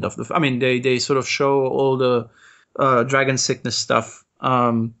the end of the. I mean, they sort of show all the dragon sickness stuff.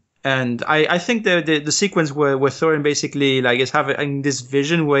 And I think the sequence where Thorin basically like is having this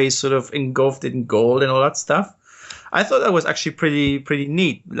vision where he's sort of engulfed in gold and all that stuff, I thought that was actually pretty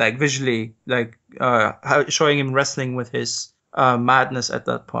neat, like visually, like showing him wrestling with his madness at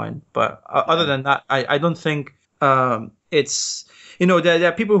that point. But other than that, I don't think it's, there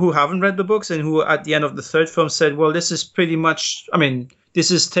are people who haven't read the books and who at the end of the third film said, well, this is pretty much, I mean, this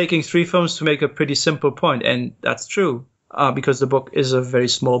is taking 3 films to make a pretty simple point, and that's true. Because the book is a very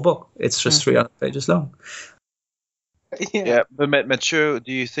small book. It's just 300 pages long. Yeah, but Mathieu,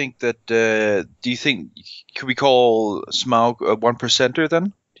 do you think could we call Smaug a 1%er then?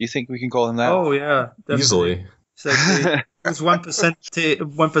 Do you think we can call him that? Oh yeah, definitely. Easily. It's like it's 1%,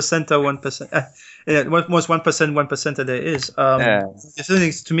 1%. Most 1%, 1% there is. The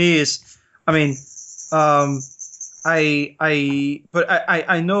thing to me is, I mean, I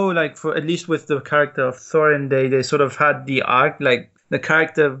know, like, for at least with the character of Thorin, they sort of had the arc. Like, the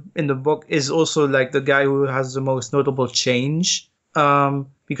character in the book is also like the guy who has the most notable change,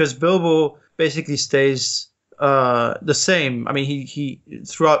 because Bilbo basically stays the same. I mean, he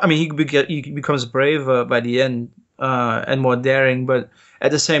becomes braver by the end and more daring, but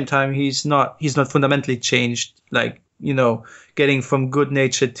at the same time he's not fundamentally changed. Like, getting from good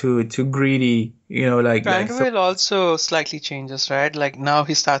natured to greedy, Tranquil also slightly changes, right? Like, now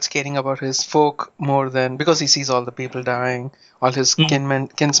he starts caring about his folk more than, because he sees all the people dying, all his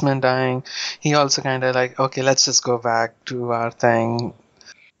kinsmen dying. He also kind of like, okay, let's just go back to our thing.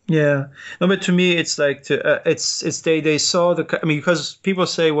 Yeah, no, but to me, it's like they saw because people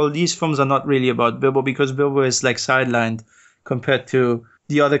say, well, these films are not really about Bilbo because Bilbo is like sidelined compared to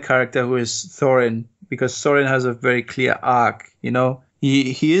the other character who is Thorin, because Thorin has a very clear arc.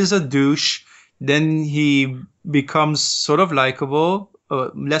 He is a douche, then he becomes sort of likable,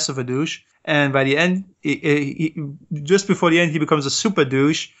 less of a douche, and by the end, just before the end, he becomes a super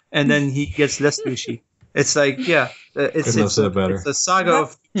douche, and then he gets less douchey. It's like, it's a saga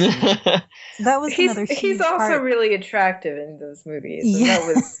of. That was another huge He's also part. really attractive in those movies. Yeah.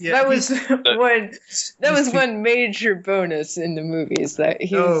 That was one major bonus in the movies, that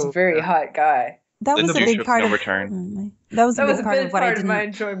he was a very hot guy. That was a big part of return. That was a big a part big of what I part of didn't. my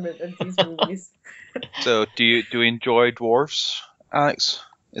enjoyment of these movies. So, do you enjoy dwarves, Alex?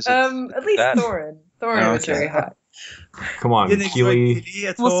 Is it at least that? Thorin. Thorin was very hot. Come on, Didn't enjoy Keely. Keely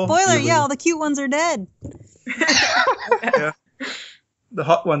at Well, all? spoiler, Really? yeah, all the cute ones are dead. Yeah. The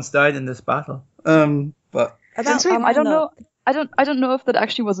hot ones died in this battle. But I don't know. I don't know if that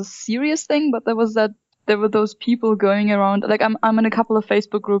actually was a serious thing, but there were those people going around. Like, I'm in a couple of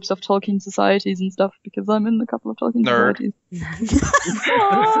Facebook groups of Tolkien societies and stuff, because I'm in a couple of Tolkien Nerd.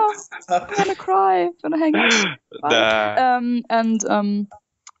 societies. I'm gonna cry. I'm gonna hang out.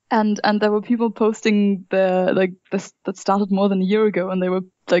 And there were people posting that started more than a year ago, and they were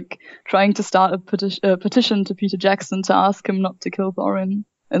like trying to start a petition to Peter Jackson to ask him not to kill Thorin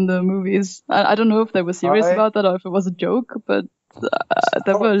in the movies. I don't know if they were serious about that or if it was a joke, but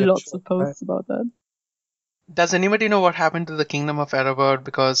there were lots of posts about that. Does anybody know what happened to the kingdom of Erebor?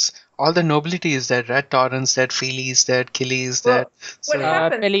 Because all the nobility is dead, right? Torrens dead, Feely's dead, Killy's dead. What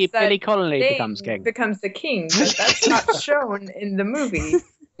happens Billy is that Connolly Dane becomes king. Becomes the king, but that's not shown in the movie.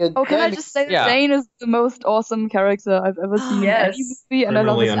 Oh, can I just say that Dane is the most awesome character I've ever seen in any movie, and I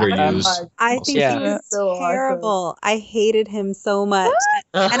love his Criminally accent. underused. I think Yeah. he was So terrible. I hated him so much.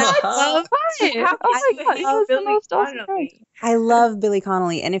 And I love How Oh my god, he was the Billy most awesome Connolly? character. I love Billy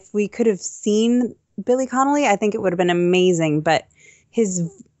Connolly, and if we could have seen Billy Connolly, I think it would have been amazing. But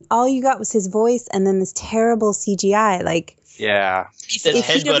all you got was his voice, and then this terrible CGI. Like, Yeah. He's if he'd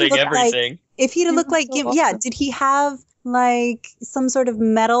have headbutting looked everything. if he'd have looked like so Gimli, awesome. did he have like some sort of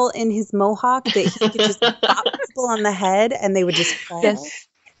metal in his mohawk that he could just pop people on the head and they would just fall? Yes.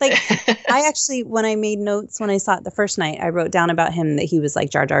 Like, I actually, when I made notes when I saw it the first night, I wrote down about him that he was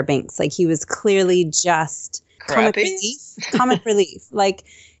like Jar Jar Binks. Like, he was clearly just comic Crappy? relief. Like,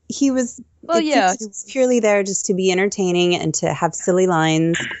 he was. Well, it yeah, seems he was purely there just to be entertaining and to have silly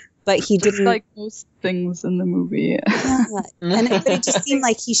lines, but he just didn't. like most things in the movie. Yeah. But it just seemed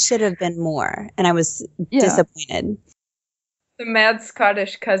like he should have been more, and I was disappointed. The mad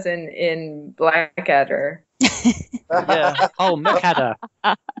Scottish cousin in Blackadder. Yeah. Oh, Macadder.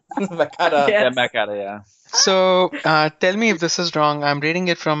 Macada. Yeah. Yeah, Macada, yeah. So, tell me if this is wrong. I'm reading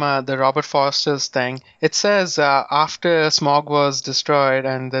it from the Robert Foster's thing. It says after Smog was destroyed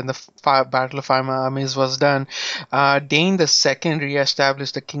and then the Battle of Armies was done, Dane II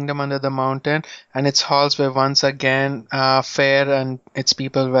re-established the kingdom under the mountain, and its halls were once again fair and its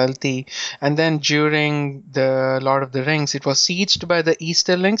people wealthy. And then during the Lord of the Rings, it was sieged by the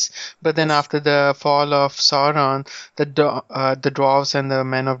Easterlings, but then after the fall of Sauron, the dwarves and the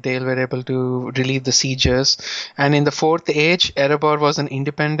men of Dale were able to relieve the sieges. And in the Fourth Age, Erebor was an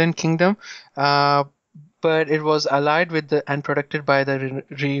independent kingdom, but it was allied with and protected by the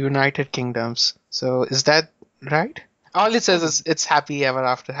reunited kingdoms. So is that right? All it says is it's happily ever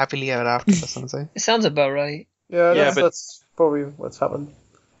after or something. It sounds about right. Yeah, Yeah, that's probably what's happened.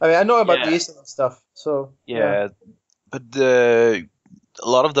 I mean, I know about the Yeah. Eastern stuff, so Yeah, but a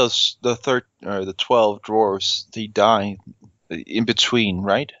lot of the 12 dwarves, they die in between,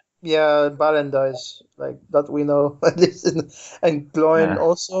 right? Yeah, Balin dies, like that we know at least, and Gloin Yeah.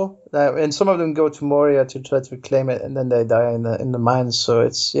 also. And some of them go to Moria to try to reclaim it, and then they die in the mines. So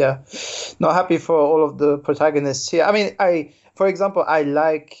it's not happy for all of the protagonists here. I mean, for example, I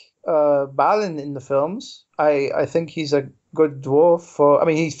like Balin in the films. I think he's a good dwarf. I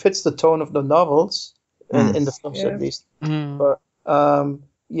mean, he fits the tone of the novels in the films at least. But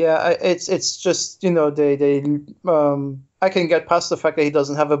it's just I can get past the fact that he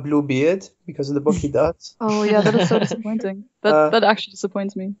doesn't have a blue beard because in the book he does. Oh yeah, that is so disappointing. That actually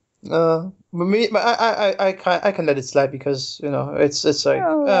disappoints me. I can let it slide because it's like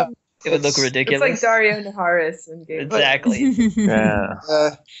It would look It's ridiculous. like Dario Naharis in Game of Exactly. Yeah.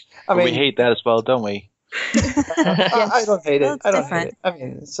 I mean, we hate that as well, don't we? I don't hate Well, it. it's I don't different. hate it. I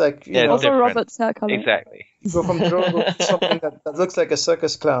mean, it's like Yeah, it's Also, different. Robert's hair color. Exactly. you go from Drogo to something that looks like a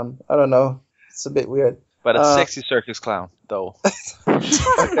circus clown. I don't know. It's a bit weird. But a sexy circus clown, though.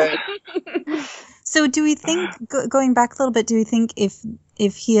 Okay. So do we think, going back a little bit, do we think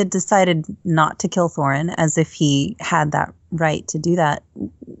if he had decided not to kill Thorin, as if he had that right to do that,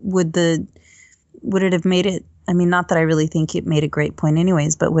 would it have made it? I mean, not that I really think it made a great point,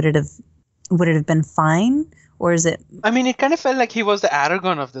 anyways, but would it have been fine, or is it? I mean, it kind of felt like he was the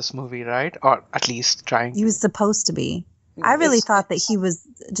Aragorn of this movie, right? Or at least trying. He was supposed to be. I really thought that he was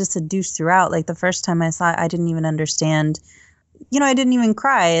just a douche throughout. Like the first time I saw it, I didn't even understand. I didn't even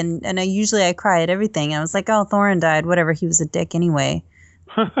cry, and I cry at everything. I was like, oh, Thorin died, whatever. He was a dick anyway.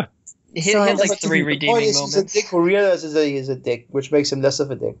 He So has I like was- 3 The point redeeming is moments. he's a dick who realizes that he is a dick, which makes him less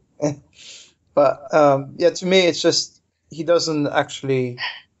of a dick. But to me, it's just he doesn't actually.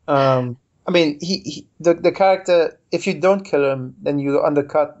 I mean, the character. If you don't kill him, then you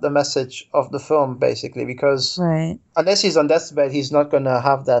undercut the message of the film, basically, because Right. unless he's on deathbed, he's not gonna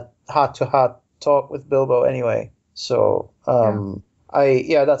have that heart-to-heart talk with Bilbo anyway. So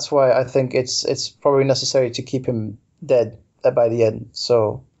that's why I think it's probably necessary to keep him dead by the end.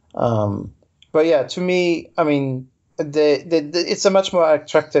 So, but yeah, to me, I mean, it's a much more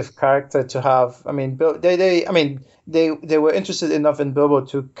attractive character to have. I mean, they were interested enough in Bilbo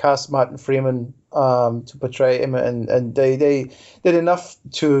to cast Martin Freeman to portray him, and they did enough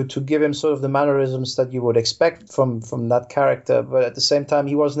to give him sort of the mannerisms that you would expect from that character. But at the same time,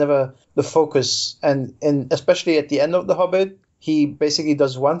 he was never the focus, and especially at the end of The Hobbit, he basically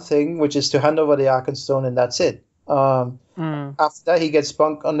does one thing, which is to hand over the Arkenstone, and that's it. After that, he gets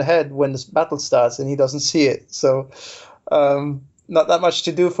bonked on the head when the battle starts, and he doesn't see it. So, not that much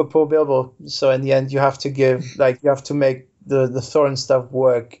to do for poor Bilbo. So in the end, you have to make the Thorin stuff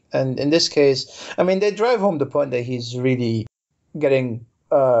work. And in this case, I mean, they drive home the point that he's really getting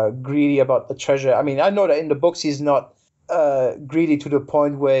greedy about the treasure. I mean, I know that in the books he's not greedy to the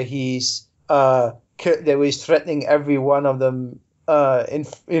point where he's threatening every one of them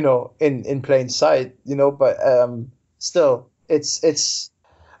in plain sight, but still it's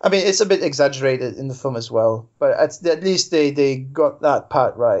I mean, it's a bit exaggerated in the film as well, but at least they got that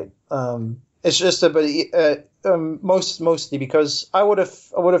part right. It's just a bit mostly because I would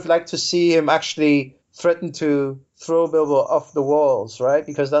have liked to see him actually threaten to throw Bilbo off the walls, right?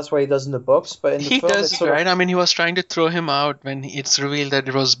 Because that's what he does in the books. But in the He film, does, it's sort of- right? I mean, he was trying to throw him out when it's revealed that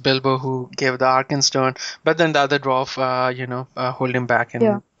it was Bilbo who gave the Arkenstone, but then the other dwarf, hold him back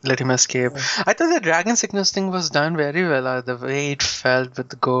and let him escape. I thought the dragon sickness thing was done very well. The way it felt with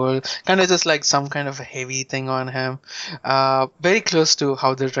the gold, kind of just like some kind of a heavy thing on him. Very close to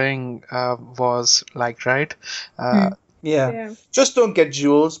how the ring was like, right? Yeah. Just don't get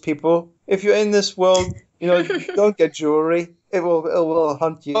jewels, people. If you're in this world, don't get jewelry. It will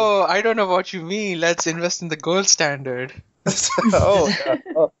hunt you. Oh, I don't know what you mean. Let's invest in the gold standard.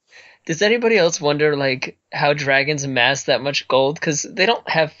 Does anybody else wonder, like, how dragons amass that much gold? Because they don't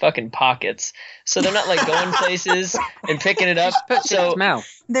have fucking pockets. So they're not, like, going places and picking it up. So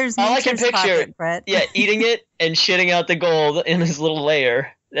There's all I can nature's picture, pocket, Brett. eating it and shitting out the gold in his little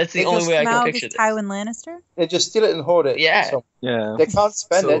lair. That's the only way I can Smaug picture is this. Tywin Lannister? They just steal it and hoard it. Yeah. So Yeah. they can't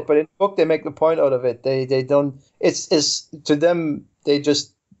spend it, but in the book they make the point out of it. They don't. It's to them. They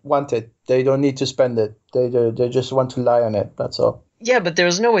just want it. They don't need to spend it. They just want to lie on it. That's all. Yeah, but there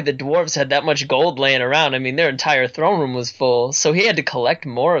was no way the dwarves had that much gold laying around. I mean, their entire throne room was full, so he had to collect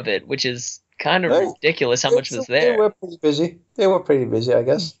more of it, which is kind of ridiculous how much was They there. were pretty busy. I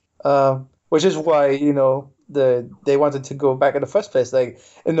guess. Which is why they wanted to go back in the first place. Like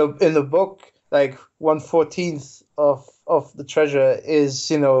in the book, like 1/14 of the treasure is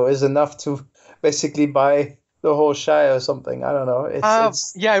enough to basically buy the whole Shire or something. I don't know.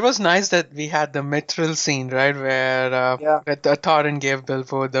 Yeah, it was nice that we had the mithril scene, right, where Thorin gave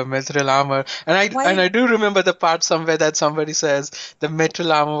Bilbo the mithril armor, and I do remember the part somewhere that somebody says the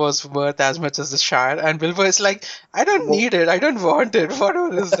mithril armor was worth as much as the Shire, and Bilbo is like, I don't need it, I don't want it. What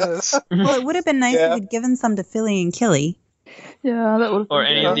is this? Well, it would have been nice if he'd given some to Philly and Killy. Yeah, that would. Or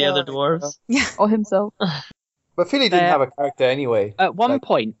any of the other dwarves. Yeah. Or himself. But Philly didn't have a character anyway. At one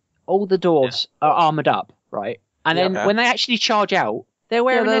point, all the dwarves are armored up, right? And then when they actually charge out, they're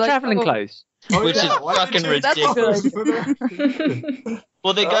wearing they're their like, traveling oh. clothes. Which is fucking ridiculous.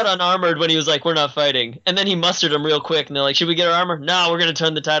 Well, they got unarmored when he was like, we're not fighting. And then he mustered them real quick, and they're like, should we get our armor? No, we're going to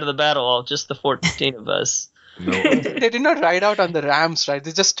turn the tide of the battle, all just the 14 of us. They did not ride out on the rams, right?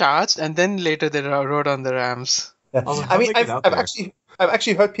 They just charged, and then later they rode on the rams. Yeah. I mean, I've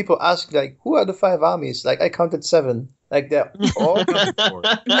actually heard people ask, like, who are the 5 armies? Like, I counted 7. Like, they're all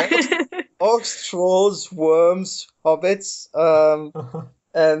orcs, trolls, worms, hobbits, and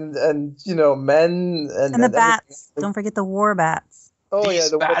men And the bats. Don't forget the war bats. Oh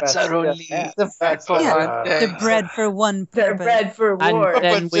These the bats are only the bats for Yeah. hunting. They're bred for one They're purpose. bred for war. And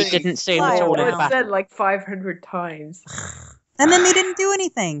then we didn't see them at all in the It's battle. said like 500 times. And then they didn't do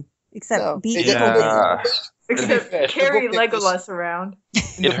anything except beat people. Except Yeah. carry The book Legolas around.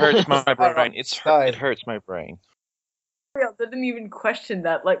 It hurts my brain. It hurts my brain. Ariel didn't even question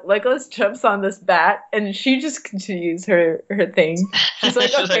that. Like Legolas jumps on this bat, and she just continues her thing. She's like,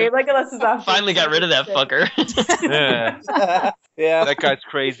 She's okay, like, Legolas is off. Finally got rid of that fucker. Yeah. Yeah. That guy's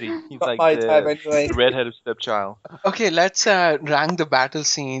crazy. He's Not like my the time anyway. redheaded stepchild. Okay, let's rank the battle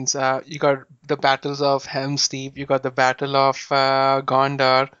scenes. You got the battles of Helm's Deep, you got the battle of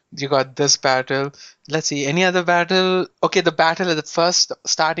Gondor, you got this battle. Let's see, any other battle? Okay, the battle at the first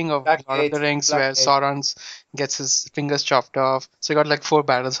starting of Lord of the Rings where Sauron gets his fingers chopped off. So you got like 4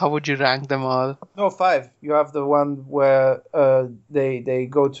 battles. How would you rank them all? No, 5. You have the one where they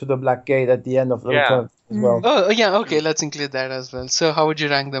go to the Black Gate at the end of the return as well. Oh, yeah, okay, let's include that as well. So how would you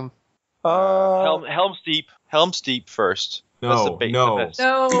rank them? Helm's Deep first. That's the base. No. The best.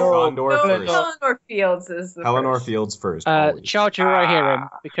 No, Gondor first. Pelennor Fields is the Pelennor first. Fields first. always. Charge you right here, him,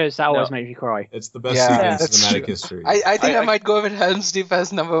 because that always makes me cry. It's the best Yeah, scene in that's cinematic true. history. I think I might go with Helm's Deep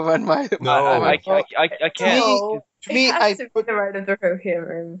as number 1. I can't. No, To me, it has I to be put the right of the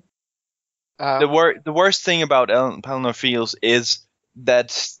Rohirrim. The worst thing about Pelennor Fields is that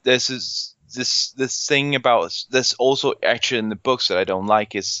this thing about there's also actually in the books that I don't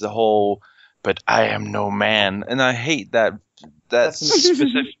like is the whole but I am no man, and I hate that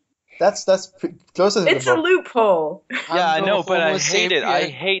specific. That's closer to It's the a book. loophole. Yeah, I know, but I hate it. I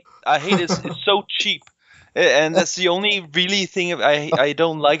hate it's so cheap. And that's the only really thing I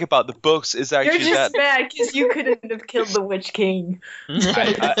don't like about the books is You're actually just that. mad because you couldn't have killed the Witch King.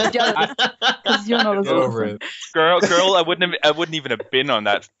 Because you're not as Get over it. Girl, I wouldn't even have been on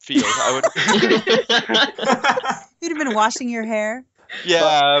that field. I would. You'd have been washing your hair.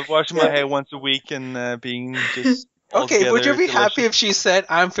 Yeah, washing my hair once a week and being just. Okay, would you be altogether happy if she said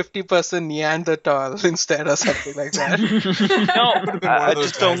I'm 50% Neanderthal instead or something like that? No, I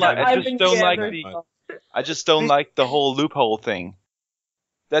just don't like. I just don't like the whole loophole thing.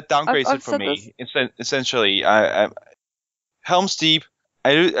 That downgrades I've it for said me. Essentially, Helm's Deep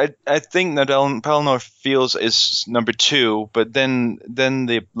I think that Pelennor Fields is number 2, but then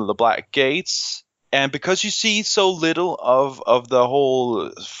the Black Gates, and because you see so little of the whole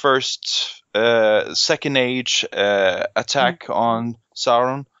first Second Age attack on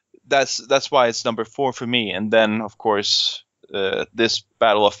Sauron, that's why it's number 4 for me. And then of course this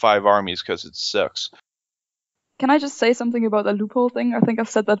Battle of Five Armies, because it sucks. Can I just say something about the loophole thing? I think I've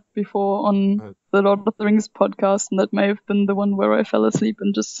said that before on the Lord of the Rings podcast, and that may have been the one where I fell asleep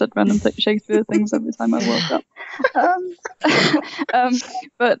and just said random Shakespeare things every time I woke up.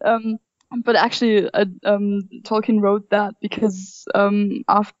 But actually, Tolkien wrote that because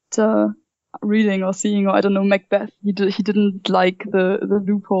after reading or seeing, or I don't know, Macbeth, he didn't like the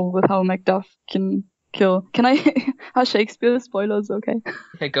loophole with how Macduff can kill. Can I? Are Shakespeare spoilers okay?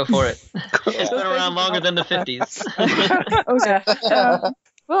 Okay, go for it. It's been around longer than the 50s. Okay.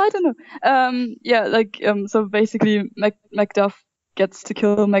 Well, I don't know. So basically, Macduff gets to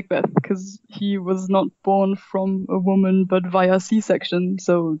kill Macbeth because he was not born from a woman but via C-section.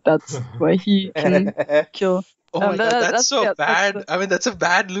 So that's why he can kill. Oh my god, that's so bad. I mean, that's a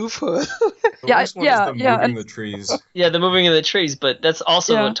bad loophole. Moving the trees. Yeah, the moving of the trees, but that's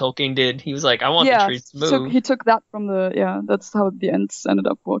also what Tolkien did. He was like, I want the trees to move. So he took that from that's how the Ents ended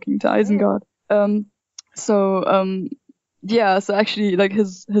up walking to Isengard. So actually, like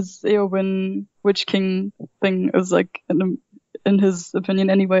his Eowyn Witch King thing is like, in his opinion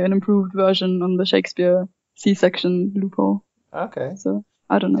anyway, an improved version on the Shakespeare C-section loophole. Okay. So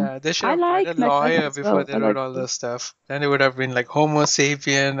I don't know. Yeah, they should have hired a lawyer before they wrote all this stuff. Then it would have been like Homo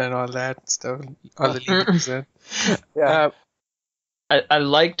sapien and all that stuff. All the legals in. Yeah. I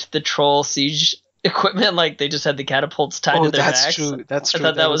liked the troll siege equipment. Like they just had the catapults tied to their backs. True. That's true. I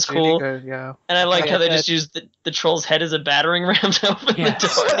thought that was cool. Really good, yeah. And I liked how they just used the troll's head as a battering ram to open the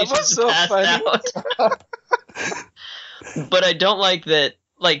door. And he just passed out. But I don't like that.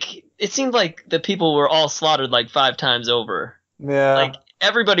 Like it seemed like the people were all slaughtered like 5 times over. Yeah. Like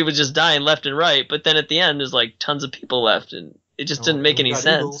everybody was just dying left and right, but then at the end there's like tons of people left, and it just didn't make any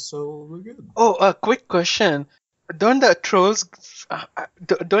sense. So we're good. Oh, a quick question. Don't the trolls,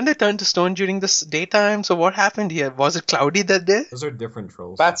 don't they turn to stone during the daytime? So what happened here? Was it cloudy that day? Those are different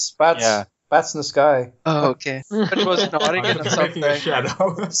trolls. Bats in the sky. Oh, okay. But it was in Oregon or something. A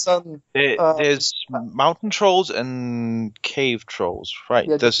shadow. Sun. There's mountain trolls and cave trolls, right?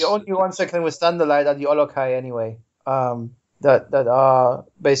 Yeah, the only ones that can withstand the light are the Olokai anyway. That are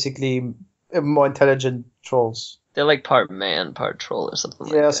basically more intelligent trolls. They're like part man, part troll or something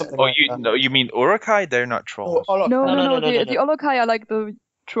like that. Yeah, something like that. No, you mean Urukai? They're not trolls. Oh, No. The Olokai are like the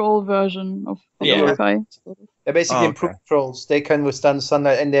troll version of the Olokai. They're basically improved trolls. They can withstand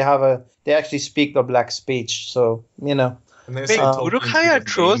sunlight, and they actually speak the black speech. So And wait, Urukai are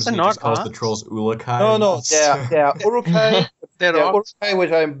trolls and not calls the trolls Ulakai. No, they are Urukai. They're Urukai,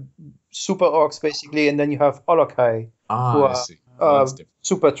 which are super orcs basically, and then you have Olokai, who are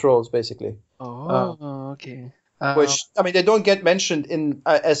super trolls basically. Oh, okay. Which they don't get mentioned in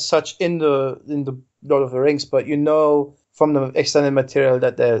as such in the Lord of the Rings, but you know from the extended material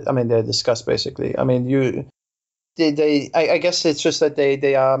that they're discussed basically. I mean, I guess it's just that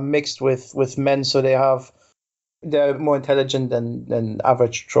they are mixed with men, so they're more intelligent than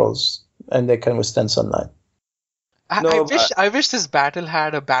average trolls, and they can withstand sunlight. I wish this battle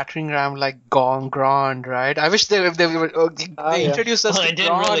had a battering ram like Grond, right? I wish they introduced us to I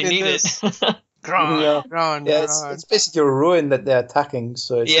didn't really need it. Grond. Yeah, it's basically a ruin that they're attacking.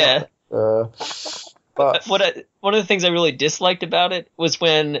 So it's but one of the things I really disliked about it was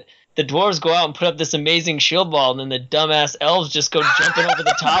when the dwarves go out and put up this amazing shield wall, and then the dumbass elves just go jumping over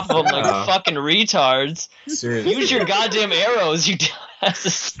the top of them like fucking retards. Seriously. Use your goddamn arrows, you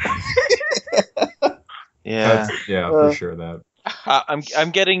dumbasses. Yeah, for sure that.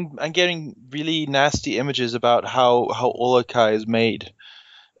 I'm getting really nasty images about how Olokai is made.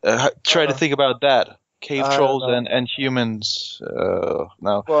 Try to think about that. Cave trolls and humans.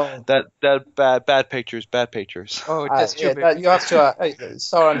 No, that bad pictures. Oh, just you have to.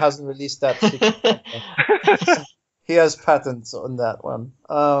 Sauron hasn't released that. He has patents on that one.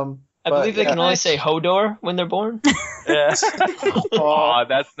 I believe they can only say Hodor when they're born. Yeah. Oh,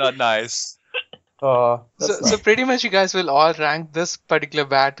 that's not nice. So pretty much you guys will all rank this particular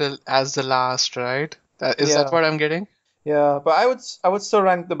battle as the last, right? Is that what I'm getting? Yeah, but I would still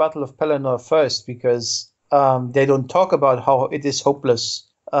rank the Battle of Pelennor first because they don't talk about how it is hopeless.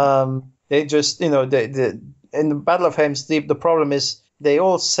 They just, in the Battle of Helm's Deep, the problem is they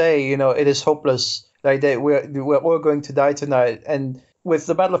all say, it is hopeless. Like we're all going to die tonight. And with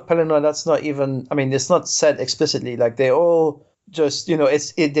the Battle of Pelennor, that's not even. I mean, it's not said explicitly. Like they all just,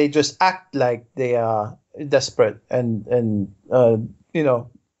 they just act like they are desperate and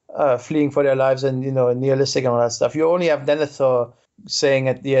fleeing for their lives and nihilistic and all that stuff. You only have Denethor saying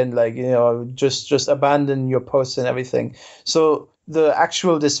at the end, like, just abandon your posts and everything. So the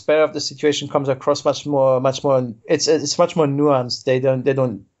actual despair of the situation comes across much more. It's much more nuanced. They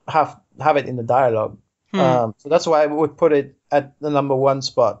don't have it in the dialogue. So that's why I would put it at the number 1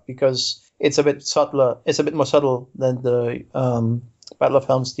 spot, because it's a bit subtler. It's a bit more subtle than the Battle of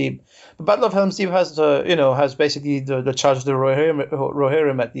Helm's Deep. The Battle of Helm's Deep has has basically the charge of the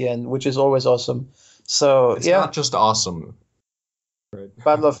Rohirrim at the end, which is always awesome. So it's not just awesome. Right.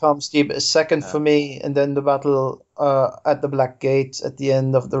 Battle of Helm's Deep is second for me, and then the battle at the Black Gate at the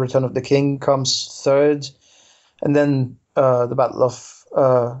end of the Return of the King comes third, and then the Battle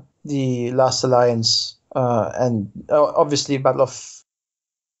of the Last Alliance, and obviously Battle of.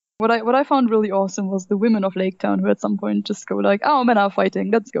 What I found really awesome was the women of Lake Town, who at some point just go like, "Oh, men are fighting,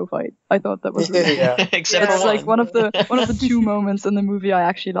 let's go fight." I thought that was really Except it's like one of the 2 moments in the movie I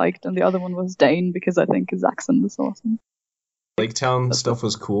actually liked, and the other one was Dane, because I think his accent is awesome. Lake Town stuff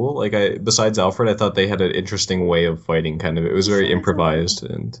was cool. Like, besides Alfred, I thought they had an interesting way of fighting. Kind of, it was very improvised,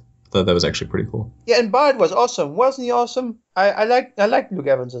 and I thought that was actually pretty cool. Yeah, and Bard was awesome, wasn't he? Awesome. I like Luke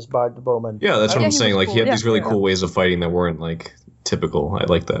Evans as Bard the Bowman. Yeah, that's what I'm saying. Like, cool. he had Yeah, these really yeah. cool ways of fighting that weren't like typical. I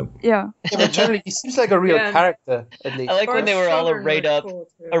like that. Yeah. But generally, he seems like a real Yeah. character, at least. I like when they were all Children arrayed were up, cool,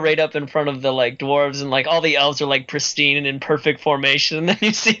 too. arrayed up in front of the like dwarves, and like all the elves are like pristine and in perfect formation, and then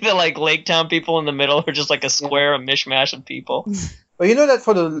you see the like Lake Town people in the middle who are just like a square, a mishmash of people. Well, you know that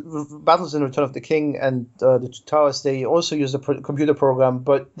for the battles in Return of the King and the Two Towers, they also use a computer program,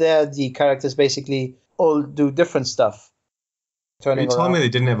 but there the characters basically all do different stuff. Are you telling around. me they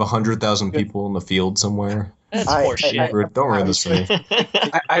didn't have 100,000 people in the field somewhere? That's I- horseshit. Don't ruin this for me.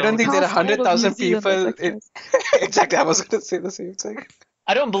 I don't think there are Half all of 100,000 New Zealand people. is Exactly, I was going to say the same thing.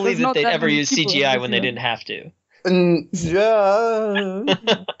 I don't believe There's that not they'd that ever many use people in CGI New when they Zealand. didn't have to. Yeah.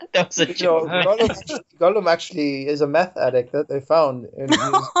 That was a joke. Gollum actually is a meth addict that they found.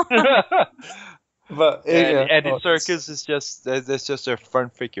 But Eddie Serkis is just that's just a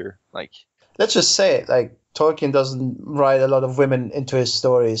front figure. Like, let's just say it, like, Tolkien doesn't write a lot of women into his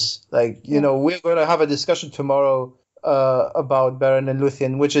stories. Like, we're going to have a discussion tomorrow about Beren and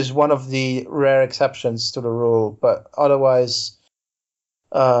Luthien, which is one of the rare exceptions to the rule. But otherwise,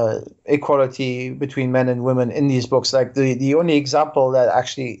 equality between men and women in these books. Like, the only example that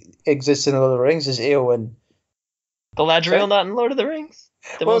actually exists in Lord of the Rings is Eowyn. Galadriel not in Lord of the Rings?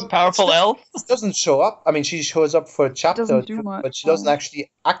 The Well, most powerful elf? She doesn't show up. I mean, she shows up for a chapter, doesn't do much. but she doesn't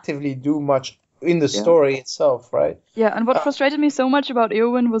actually actively do much in the story itself, right? Yeah, and what frustrated me so much about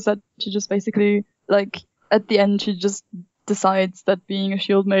Eowyn was that she just basically, like, at the end, she just decides that being a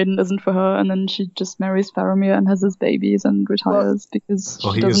shield maiden isn't for her, and then she just marries Faramir and has his babies and retires because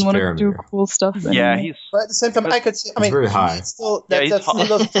Well, she he is doesn't want to do Faramir. cool stuff. yeah, anymore. he's But at the same time, I could say, I mean, very high. Still, Yeah, that still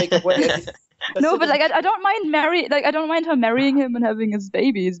doesn't take away anything. No, but like I don't mind I don't mind her marrying him and having his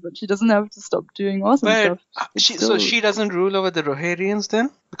babies, but she doesn't have to stop doing awesome But stuff. so she doesn't rule over the Rohirrians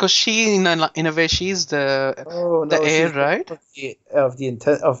then? Because she, in a way, she's the heir, she's right? Of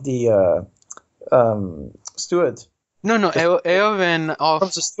the steward. No, Eowyn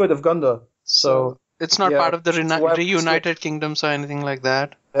Becomes the steward of Gondor. So it's not yeah, part of the she's wife- reunited kingdoms or anything like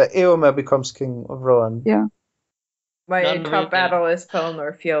that. Eomer becomes king of Rohan. Yeah. My None top really. battle is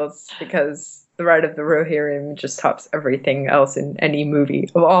Pelennor Fields because the Ride of the Rohirrim just tops everything else in any movie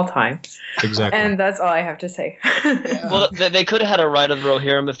of all time. Exactly. And that's all I have to say. Well, they could have had a ride of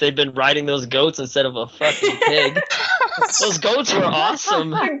Rohirrim if they'd been riding those goats instead of a fucking pig. Those goats were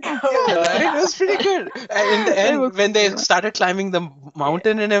awesome. Yeah, right? It was pretty good. And in the end, when they started climbing the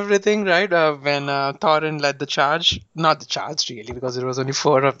mountain and everything, right? When Thorin led the charge, not the charge really, because there was only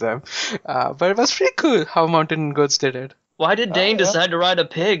 4 of them. But it was pretty cool how Mountain Goats did it. Why did Dane decide to ride a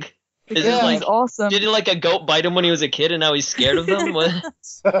pig? Is it like He's awesome. did it like a goat bite him when he was a kid and now he's scared of them?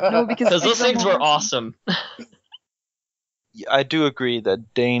 No, because Because those pigs are things were more- awesome. I do agree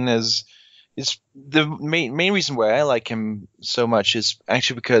that Dane is the main reason why I like him so much is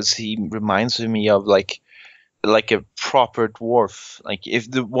actually because he reminds me of like a proper dwarf. Like,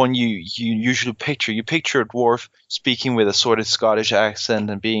 if the one you usually picture a dwarf speaking with a sort of Scottish accent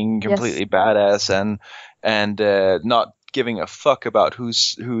and being completely badass and not giving a fuck about who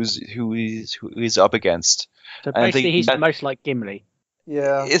he's up against. So I think basically, he's that- the most like Gimli.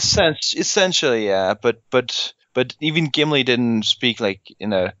 Yeah. Essentially, yeah. But even Gimli didn't speak like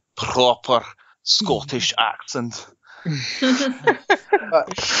in a proper Scottish accent.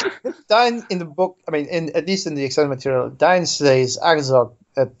 Dain in the book, I mean, at least in the extended material, Dain slays Agzog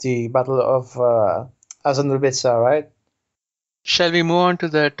at the Battle of Azanulbitsa, right? Shall we move on to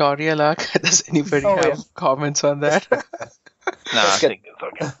the Toriel arc? Does anybody have comments on that? Nah, I think it's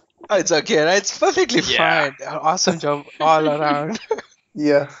okay. Oh, it's okay, right? It's perfectly Yeah. fine. Awesome job all around.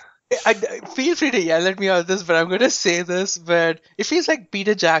 Yeah. I feel free to yell at me on this, but I'm going to say this. But it feels like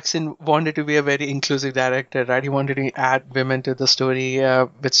Peter Jackson wanted to be a very inclusive director, right? He wanted to add women to the story,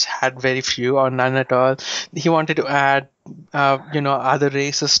 which had very few or none at all. He wanted to add, other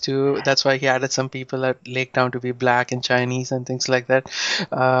races too. That's why he added some people at Lake Town to be black and Chinese and things like that.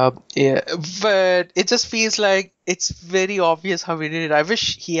 Yeah, but it just feels like it's very obvious how he did it. I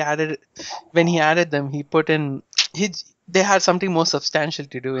wish when he added them, he put in they had something more substantial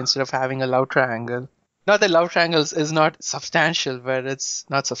to do instead of having a love triangle. Not that love triangles is not substantial, but it's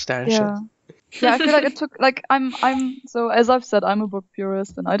not substantial. Yeah, I feel like it took I'm so, as I've said, I'm a book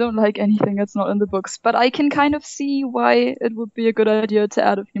purist and I don't like anything that's not in the books, but I can kind of see why it would be a good idea to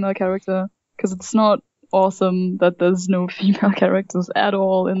add a female character, because it's not awesome that there's no female characters at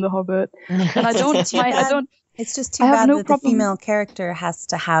all in The Hobbit. And I don't It's just too I have bad no that problem- the female character has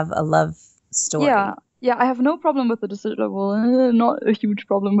to have a love story. Yeah, I have no problem with the decision. Well, not a huge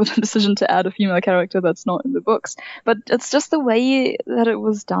problem with the decision to add a female character that's not in the books. But it's just the way that it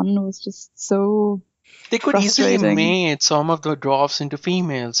was done was just so. They could easily frustrating. made some of the dwarves into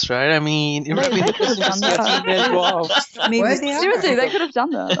females, right? I mean, it would have been the person to see a female dwarf. Maybe What? they are. Seriously, they could have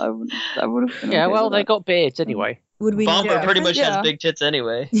done that. I would have. Been Yeah, okay well, with they that. got beards anyway. Would we? Bomber Yeah. pretty much Yeah. has big tits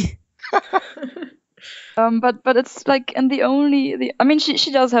anyway. But it's like, and I mean,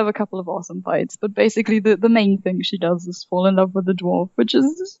 she does have a couple of awesome fights, but basically the main thing she does is fall in love with the dwarf, which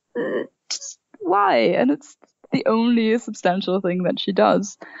is just why, and it's the only substantial thing that she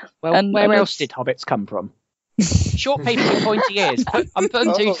does. Well, And where else it's- did hobbits come from? Short people with pointy ears. I'm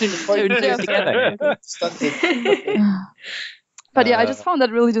putting two and two together. Stunted. But yeah, I just found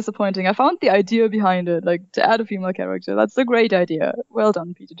that really disappointing. I found the idea behind it, like to add a female character. That's a great idea. Well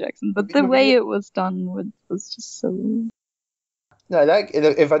done, Peter Jackson. But the way it was done was just so. No, I like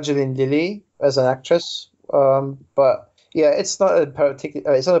Evangeline Lilly as an actress, but yeah, it's not a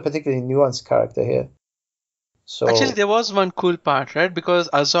particularly nuanced character here. So Actually, there was one cool part, right? Because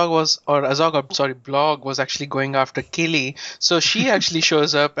Blog was actually going after Killy. So she actually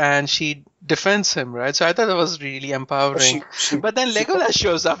shows up and she defends him, right? So I thought that was really empowering. But then Legolas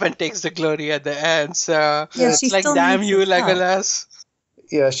shows up and takes the glory at the end. So Yeah, she it's like, still damn needs you, his help. Legolas.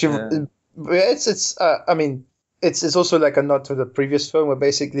 It's also like a nod to the previous film where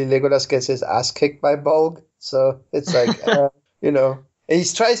basically Legolas gets his ass kicked by Bolg. So it's like and he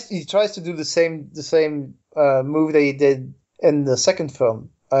tries to do the same move that he did in the second film,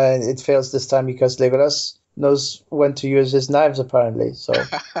 and it fails this time because Legolas knows when to use his knives apparently. So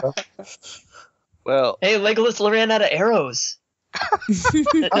Well, Hey, Legolas ran out of arrows.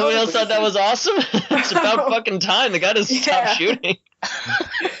 Nobody else thought that was awesome? It's about fucking time. The guy doesn't stop Yeah. shooting.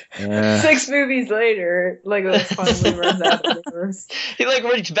 6 movies later, Legolas finally runs out of arrows. He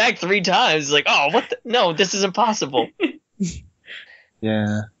reached back 3 times. He's like, oh, what the? No, this is impossible.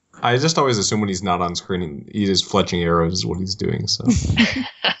 yeah. I just always assume when he's not on screen, he is fletching arrows is what he's doing. So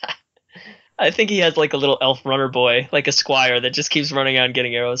I think he has like a little elf runner boy, like a squire that just keeps running out and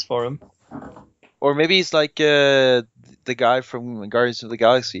getting arrows for him. Or maybe he's like the guy from Guardians of the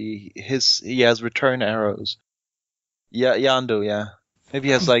Galaxy. He has return arrows. Yeah, Yondu, yeah. Maybe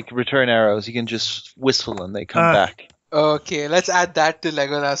he has like return arrows. He can just whistle and they come back. Okay, let's add that to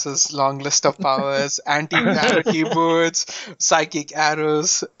Legolas's long list of powers. Anti-gravity boots, psychic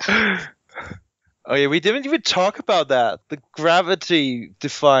arrows. Oh yeah, we didn't even talk about that. The gravity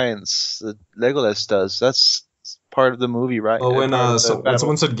defiance that Legolas does. That's part of the movie, right? well, when Part of the when battle.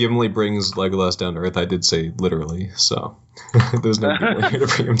 someone said Gimli brings Legolas down to Earth, I did say literally. So there's no Gimli here to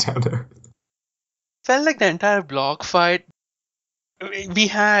bring him down to Earth. Felt like the entire block fight.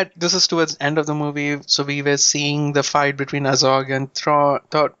 This is towards the end of the movie, so we were seeing the fight between Azog and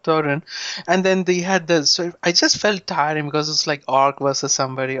Thorin, and then they had so I just felt tiring because it's like Orc versus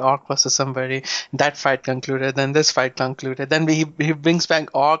somebody. That fight concluded, then this fight concluded, then he brings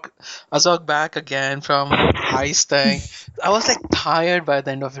back Azog back again from ice thing. I was like tired by the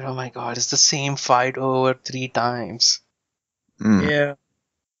end of it. Oh my god, it's the same fight over 3 times. yeah.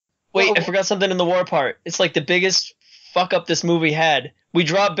 Wait, I forgot something in the war part. It's like the biggest fuck up this movie had. We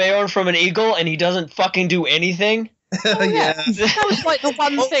drop Beorn from an eagle and he doesn't fucking do anything. Yeah. That was like the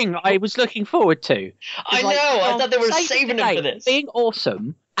one thing I was looking forward to. I know. I thought they were saving him for this. Being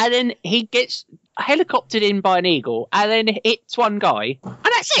awesome, and then he gets helicoptered in by an eagle, and then hits one guy, and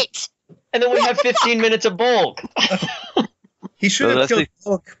that's it. And then we have 15 minutes of bulk. He should So have that's killed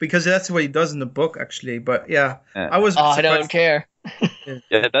Hulk because that's what he does in the book, actually. But yeah, Yeah. I was. Oh, I don't surprised- care.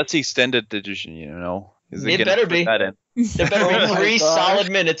 Yeah, that's the extended edition, you know. Is It gonna better put be. that in? There better be Oh my 3 God.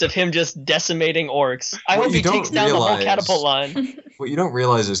 solid minutes of him just decimating orcs. I What hope you he takes don't down the whole realize- catapult line. What you don't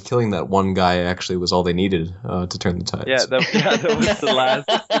realize is killing that one guy actually was all they needed to turn the tides. Yeah, that was the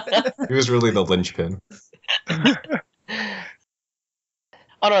last. He was really the linchpin.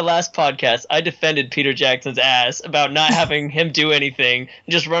 On our last podcast, I defended Peter Jackson's ass about not having him do anything,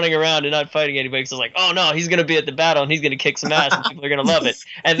 just running around and not fighting anybody. Because I was like, oh no, he's going to be at the battle and he's going to kick some ass and people are going to love it.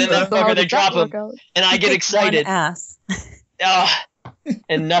 And then that So how fucker, they did drop that him, work out? and I get One excited. ass.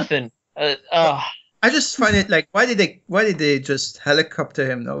 And nothing. I just find it like, why did they just helicopter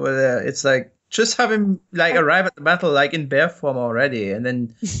him over there? It's like, just have him like arrive at the battle like in bear form already, and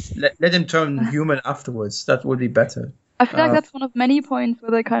then let him turn human afterwards. That would be better. I feel like that's one of many points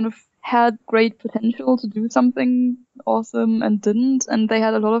where they kind of had great potential to do something awesome and didn't, and they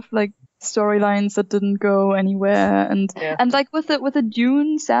had a lot of like storylines that didn't go anywhere, and like with the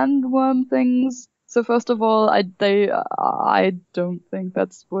Dune sandworm things. So first of all, I don't think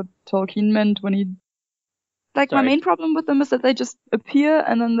that's what Tolkien meant when he. Like, Sorry. my main problem with them is that they just appear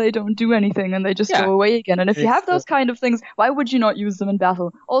and then they don't do anything and they just Yeah. go away again. And if you It's have those kind of things, why would you not use them in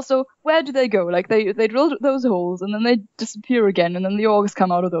battle? Also, where do they go? Like, they drill those holes and then they disappear again and then the orcs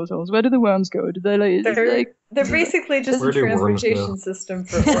come out of those holes. Where do the worms go? Do they They're basically just Where a do worms transportation go? system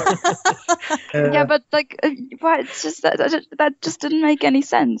for orcs. yeah, but like, why? It's just that just didn't make any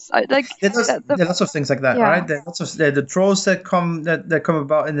sense. There are lots of things like that, Yeah. right? There are lots of the trolls that come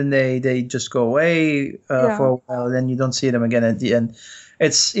about, and then they just go away for a while. Then you don't see them again at the end.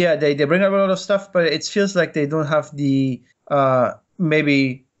 It's they bring up a lot of stuff, but it feels like they don't have the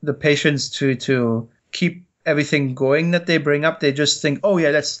maybe the patience to keep everything going that they bring up. They just think, oh yeah,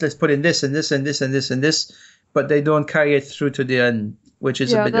 let's put in this and this and this and this and this, but they don't carry it through to the end, which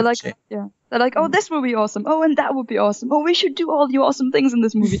is a bit of a shame. They're like, oh, this would be awesome. Oh, and that would be awesome. Oh, we should do all the awesome things in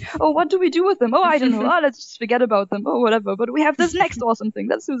this movie. Oh, what do we do with them? Oh, I don't know. Oh, let's just forget about them. Oh, whatever. But we have this next awesome thing.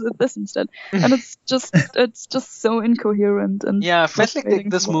 Let's do this instead. And it's just so incoherent and Yeah, I felt like frustrating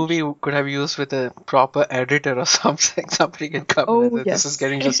this to watch. movie could have used with a proper editor or something. Somebody can come Oh, in. This yes. is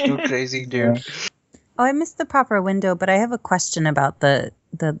getting just too crazy, dude. Oh, I missed the proper window, but I have a question about the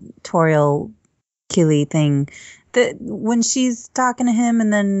Toriel Keely thing. When she's talking to him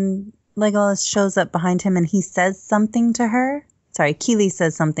and then Legolas shows up behind him and he says something to her. Sorry, Keely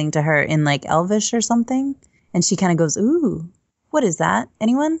says something to her in like Elvish or something. And she kind of goes, ooh, what is that?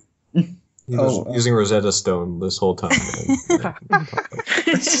 Anyone? He was using Rosetta Stone this whole time.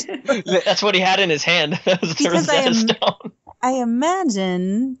 That's what he had in his hand. That was the Because Rosetta Stone. I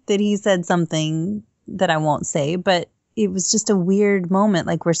imagine that he said something that I won't say, but it was just a weird moment.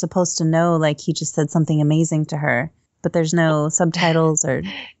 Like, we're supposed to know, like, he just said something amazing to her, but there's no subtitles or...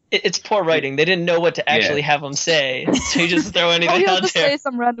 It's poor writing. They didn't know what to actually have him say, so you just throw Oh, anything he'll out just there. say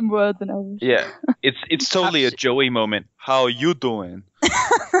some random words in Elvish. Yeah, it's totally a Joey moment. How you doing?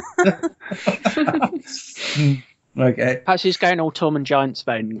 Okay. Perhaps he's going all Tom and Giant's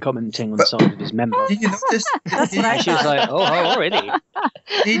vein and commenting on the side of his member. Did you notice? That's what I And she was thought. like, oh, already?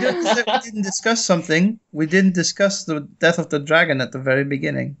 We didn't discuss something. We didn't discuss the death of the dragon at the very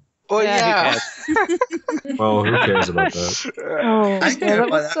beginning. Oh Yeah, yeah. Well, who cares about that? Oh, I care that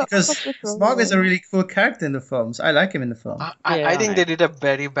about was that so- because such a Smaug throwaway. is a really cool character in the films. I like him in the film. I think they did a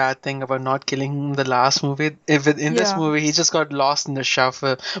very bad thing about not killing him in the last movie. If in this Yeah. movie he just got lost in the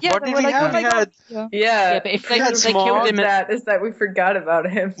shuffle. Yeah, What they did were we like, have? oh my We had God. Yeah. Yeah, Yeah, but if they, Yeah, if they killed him at... that is that we forgot about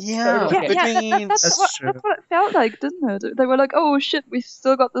him. Yeah, Totally. between That's true. what it felt like, didn't it? They were like, oh shit, we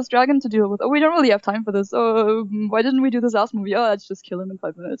still got this dragon to deal with. Oh, we don't really have time for this. Oh, why didn't we do this last movie? Oh, let's just kill him in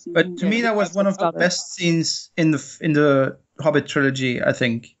 5 minutes. But to me, that was one of the best scenes in the Hobbit trilogy. I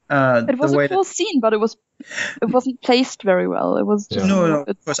think. It was the way a cool scene, but it wasn't placed very well. It was just No,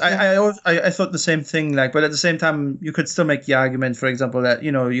 of course. I thought the same thing. Like, but at the same time, you could still make the argument, for example, that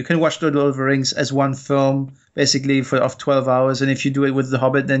you can watch The Lord of the Rings as one film, basically of 12 hours, and if you do it with The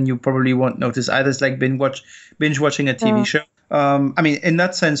Hobbit, then you probably won't notice either. It's like binge watching a TV show. I mean, in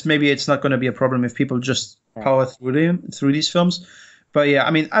that sense, maybe it's not going to be a problem if people just power through these films. But yeah,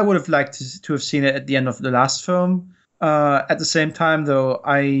 I mean, I would have liked to have seen it at the end of the last film. At the same time, though,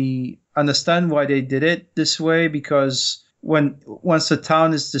 I understand why they did it this way, because once the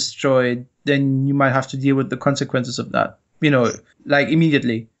town is destroyed, then you might have to deal with the consequences of that, like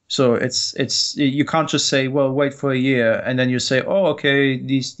immediately. So it's you can't just say, well, wait for a year, and then you say, oh, okay,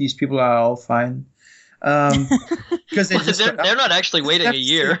 these people are all fine. Because They're not actually waiting a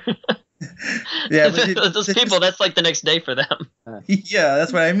year. Yeah, but Those people, that's like the next day for them. yeah,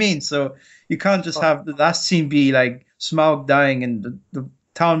 that's what I mean. So you can't just have the last scene be like Smaug dying and the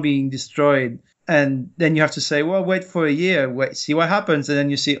town being destroyed, and then you have to say, well, wait for a year, see what happens, and then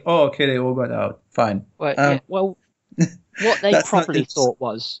you see, oh, okay, they all got out, fine. Well, What they That's not- probably it's- thought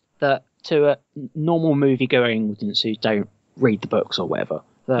was that to a normal movie-going audience who don't read the books or whatever,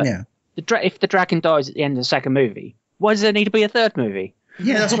 that Yeah. if the dragon dies at the end of the second movie, why does there need to be a third movie?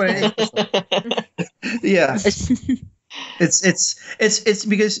 Yeah, that's what it is. Yeah. It's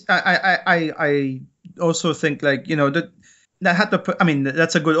because I also think, like, you know, that had to put, I mean,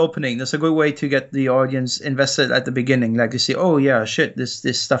 that's a good opening. That's a good way to get the audience invested at the beginning, like to see, oh yeah, shit, this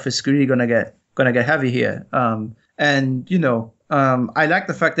stuff is really gonna get heavy here. And you know, I like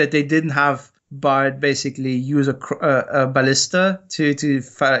the fact that they didn't have Bard basically use a ballista to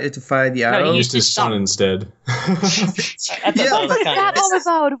fire the arrow. No, He used his son instead. I thought Yeah, that was What's kind that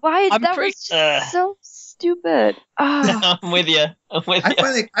all about? Why? I'm That pretty- was so stupid. Ah. I'm with you. I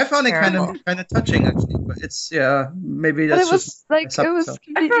found it Terrible. kind of touching, actually, but it's maybe But that's it was just like messed up, it was so. I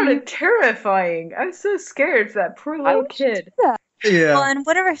found completely. it terrifying. I was so scared for that poor Why little would you kid. do that? Yeah. Well, and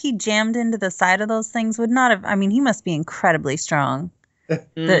whatever he jammed into the side of those things would not have. I mean, he must be incredibly strong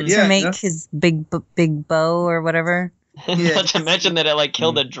Mm. Yeah, to make yeah. his big bow or whatever. Yeah. Not to mention that it like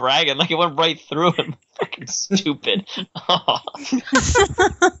killed a dragon. Like it went right through him. Fucking stupid.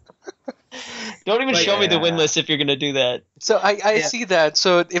 Don't even Like, show me the yeah. windlass if you're gonna do that. So I Yeah. see that.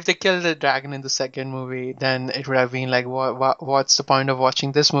 So if they killed the dragon in the second movie, then it would have been like, what's the point of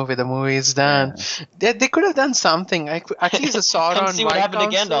watching this movie? The movie is done. They could have done something. At least a Sauron. Come see what White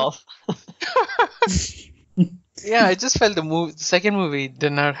happened to Council. Gandalf. Yeah, I just felt the second movie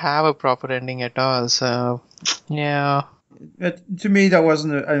did not have a proper ending at all. So yeah. But to me, that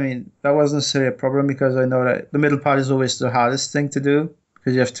wasn't necessarily a problem, because I know that the middle part is always the hardest thing to do,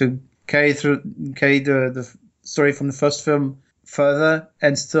 because you have to carry the story from the first film further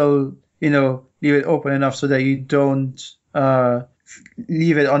and still, you know, leave it open enough so that you don't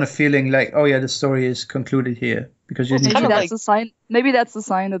leave it on a feeling like, oh yeah, the story is concluded here, because you Well, need it's Maybe to. kinda that's a sign. Maybe that's a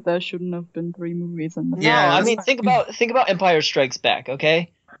sign that there shouldn't have been 3 movies in the No, Yeah, I that's mean think about Empire Strikes Back.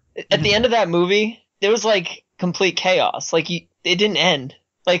 Okay, at the end of that movie, there was like complete chaos. Like it didn't end.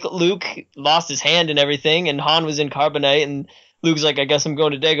 Like Luke lost his hand and everything, and Han was in carbonite, and Luke's like, I guess I'm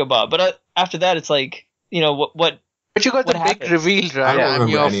going to Dagobah. But after that, it's like, you know what? But you got What the happened? big reveal, right? don't I'm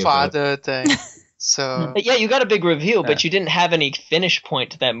remember your any of father thing. So Yeah, you got a big reveal, Yeah. but you didn't have any finish point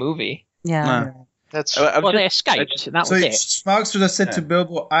to that movie. Yeah. Nah. that's Well, they escaped, and that So was it. Smarks would have said to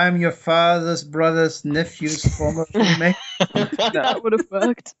Bilbo, "I'm your father's brother's nephew's former roommate." That would have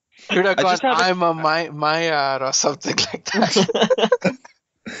worked. should have I gone. just have a- I'm a Maiar or something like that.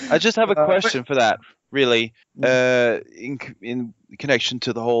 I just have a Uh, question for that, really, in connection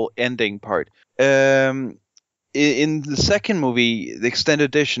to the whole ending part. In the second movie, the extended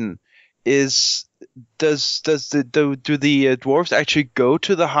edition, do the dwarves actually go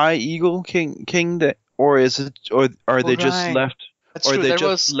to the High Eagle King, or is it, or are they just Right. left, That's or true. they There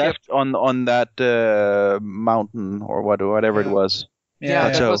just was left on that mountain or whatever it Yeah. was? Yeah,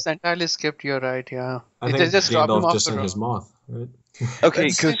 that So- was entirely skipped. You're right. Yeah. I They think just drop him Gandalf off just the sent road. his moth, right? Okay,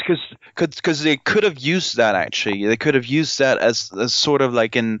 That's- because they could have used that actually. They could have used that as sort of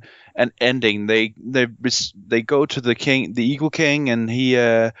like an ending. They go to the king, the Eagle King, and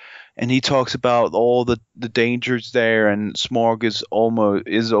he talks about all the dangers there, and Smaug is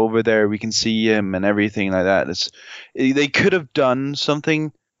over there. We can see him and everything like that. They could have done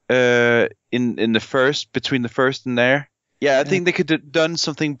something in the first, between the first and there. Yeah, I think they could have done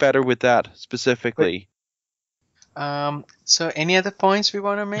something better with that specifically. So any other points we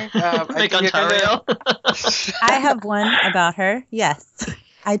want to make? I Like think we're gonna- Ontario. I have one about her. Yes.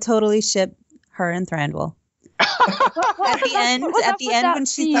 I totally ship her and Thranduil. At the end, when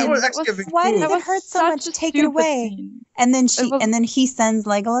she That was thinks, actually a big why cool. does That it was hurt so such much? a Take it stupid away. scene. And then was- and then he sends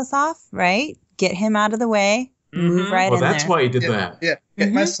Legolas off, right? Get him out of the way. Move Mhm. right Well, in that's there. why he did Yeah, that. yeah,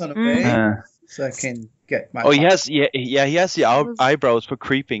 get my Mhm, son away, Uh, so I can get my. oh, he son. has he has the was- eyebrows for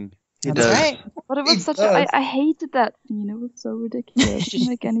creeping. He That's does. right. But it It was such does. I hated that scene. It was so ridiculous. It didn't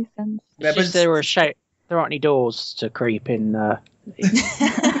make any sense. Yeah, It's but just there aren't any doors to creep in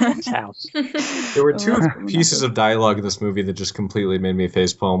his house. There were Oh, two that's really pieces of dialogue in this movie that just completely made me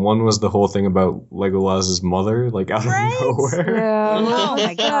facepalm. One was the whole thing about Legolas's mother, like out Right? of nowhere. Yeah. Oh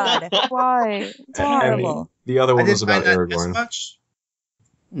my god. Why? It's horrible. The other I one was didn't about find that as Aragorn. much.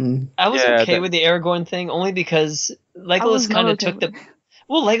 I was Yeah, okay that- with the Aragorn thing only because I Legolas was not kind of okay took with the it.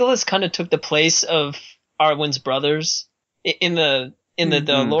 Legolas kind of took the place of Arwen's brothers in the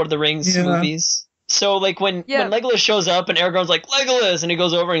Mhm. Lord of the Rings Yeah. movies. So like when Yeah. Legolas shows up and Aragorn's like Legolas and he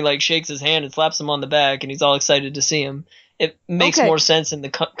goes over and he like shakes his hand and slaps him on the back and he's all excited to see him. It makes Okay. more sense in the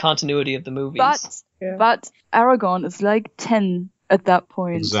continuity of the movies. But Aragorn is like 10 at that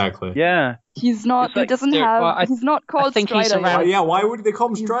point. Exactly. Yeah. He's not. It's like he doesn't they're- have. well, he's not called think he's Strider around- yet. Yeah, why would they call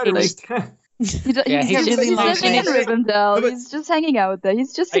him He's Strider? like- He's 10. He's Yeah, he's just really lost living in it. Rivendell. but- He's just hanging out there.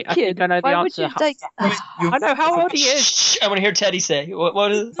 He's just a I kid. think I know the Why would answer. you like? I know how old he is. Shh, I want to hear Teddy say.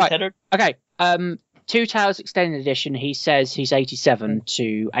 What is it? Right. Teddart? Okay. Two Towers Extended Edition. He says he's 87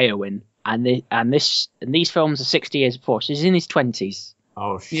 to Eowyn, and these films are 60 years before. So he's in his 20s.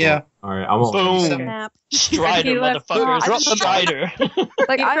 Oh, shit. Yeah. All right, I'm all. Boom. Snap. Strider, He left- motherfuckers. Drop the Strider.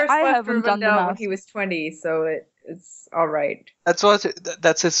 Like He first I left haven't done the Rivendell when math. he was 20, so it's all right.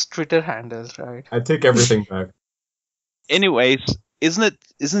 That's his Twitter handle, right? I take everything back. Anyways, isn't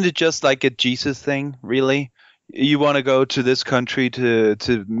it just like a Jesus thing, really? You want to go to this country to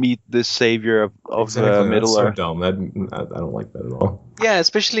meet this savior of Exactly, Middle that's so Earth. dumb. I don't like that at all. Yeah,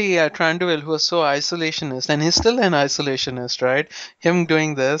 especially Tranduil, who was so isolationist, and he's still an isolationist, right? Him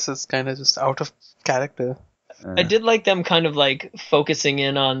doing this is kind of just out of character. I did like them kind of like focusing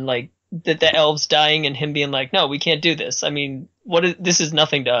in on like the elves dying and him being like, no, we can't do this. I mean, this is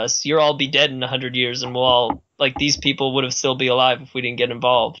nothing to us. You'll all be dead in 100 years, and we'll all like these people would have still be alive if we didn't get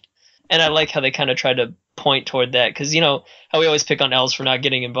involved. And I like how they kind of try to point toward that, because you know how we always pick on elves for not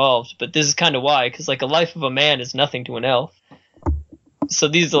getting involved, but this is kind of why, because like a life of a man is nothing to an elf. So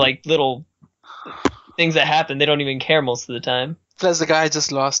these are like little things that happen. They don't even care most of the time. Plus, the guy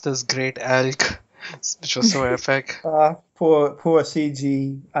just lost his great elk, which was so epic. Poor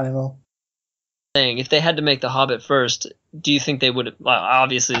CG animal. Thing. If they had to make The Hobbit first, do you think they would have, well,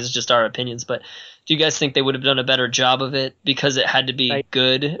 obviously this is just our opinions, but do you guys think they would have done a better job of it because it had to be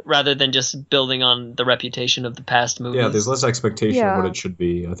good rather than just building on the reputation of the past movies? Yeah, there's less expectation of what it should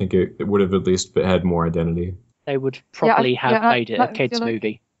be. I think it would have at least had more identity. They would probably have made it a kids' feel like-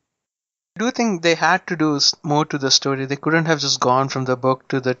 movie. I do think they had to do more to the story. They couldn't have just gone from the book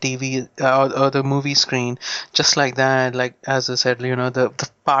to the TV or the movie screen just like that. Like as I said, you know, the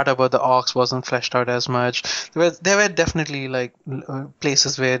part about the orcs wasn't fleshed out as much. There were definitely like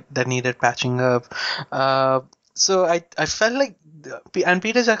places where that needed patching up. So I felt like, and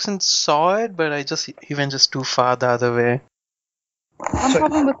Peter Jackson saw it, but he went just too far the other way. One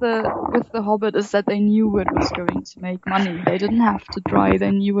problem with the Hobbit is that they knew it was going to make money. They didn't have to try.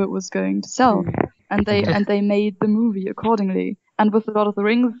 They knew it was going to sell, and they made the movie accordingly. And with The Lord of the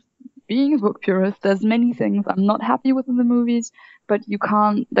Rings, being a book purist, there's many things I'm not happy with in the movies, but you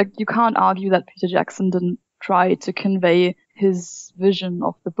can't argue that Peter Jackson didn't try to convey his vision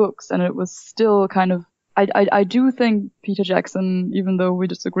of the books, and it was still kind of. I do think Peter Jackson, even though we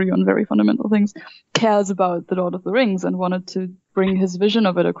disagree on very fundamental things, cares about The Lord of the Rings and wanted to bring his vision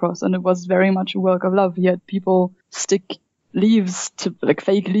of it across, and it was very much a work of love. Yet people stick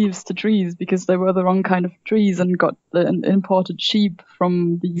fake leaves to trees because they were the wrong kind of trees, and got imported sheep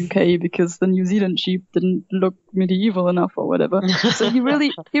from the UK because the New Zealand sheep didn't look medieval enough or whatever. So he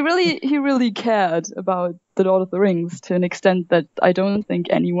really cared about The Lord of the Rings to an extent that I don't think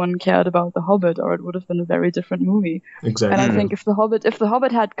anyone cared about The Hobbit, or it would have been a very different movie. Exactly. And I think if The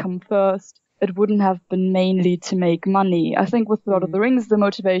Hobbit had come first, it wouldn't have been mainly to make money. I think with The Lord of the Rings, the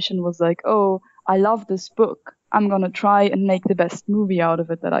motivation was like, oh, I love this book. I'm going to try and make the best movie out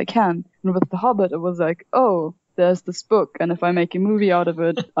of it that I can. And with The Hobbit, it was like, oh, there's this book, and if I make a movie out of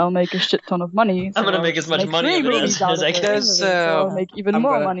it, I'll make a shit ton of money. I'm going to make as much money of it as I can. So I'll make even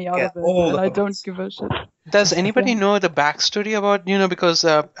more money out of it, and I don't give a shit. Does anybody know the backstory about, because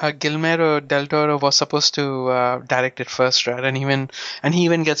Guillermo del Toro was supposed to direct it first, right? And he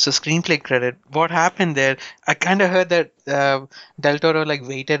even gets the screenplay credit. What happened there? I kind of heard that del Toro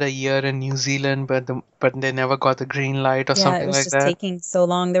waited a year in New Zealand, but they never got the green light or something like that. Yeah, it was just taking so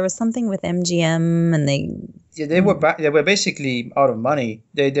long. There was something with MGM, and they were basically out of money.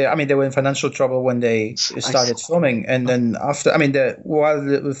 They were in financial trouble when they started filming, and then after, while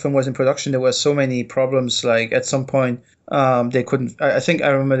the film was in production, there were so many problems. Like at some point, they couldn't. I think I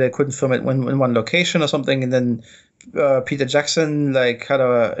remember they couldn't film it in one location or something, and then Peter Jackson had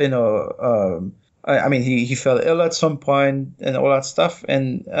a he fell ill at some point and all that stuff,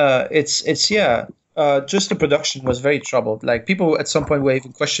 and just the production was very troubled. Like people at some point were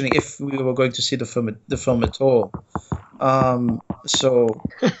even questioning if we were going to see the film at all. So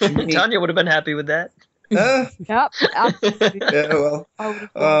Tanya would have been happy with that. Yep, absolutely. Yeah,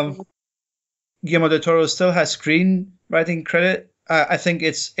 well, Guillermo del Toro still has screenwriting credit. I think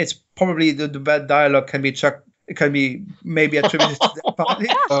it's probably the bad dialogue can be chucked. It can be maybe attributed to that partly.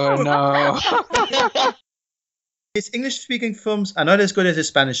 Oh no! His English-speaking films are not as good as his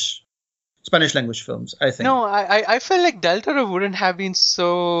Spanish language films, I think. No, I feel like Del Toro wouldn't have been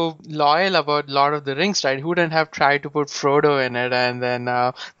so loyal about Lord of the Rings, right? He wouldn't have tried to put Frodo in it, and then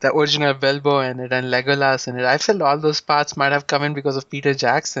the original Bilbo in it, and Legolas in it. I feel all those parts might have come in because of Peter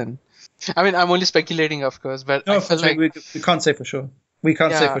Jackson. I'm only speculating, of course, but No, I feel like we can't say for sure. We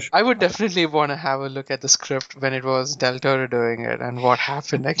can't say Yeah, for sure. I would definitely want to have a look at the script when it was Del Toro doing it and what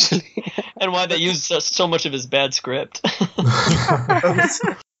happened actually. And why they used so much of his bad script.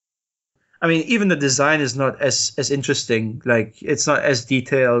 I mean, even the design is not as interesting. Like, it's not as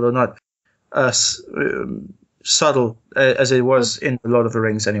detailed or not as subtle as it was in The Lord of the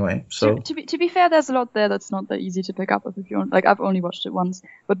Rings anyway. So To be fair, there's a lot there that's not that easy to pick up if you want. Like, I've only watched it once,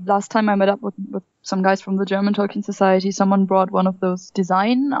 but last time I met up with some guys from the German Tolkien Society, someone brought one of those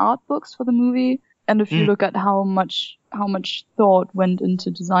design art books for the movie. And if you look at how much thought went into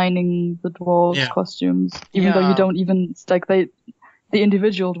designing the dwarves' costumes, even though you don't even like the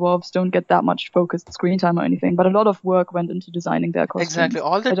individual dwarves don't get that much focused screen time or anything, but a lot of work went into designing their costumes. Exactly.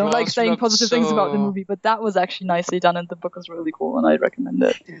 All the I don't like dwarves saying looked positive things about the so- movie, but that was actually nicely done, and the book is really cool, and I recommend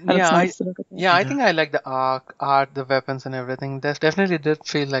it. And Yeah, it's nice to look at that. Yeah, I think I like the art, the weapons and everything. That definitely did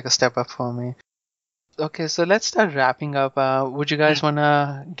feel like a step up for me. Okay, so let's start wrapping up. Would you guys want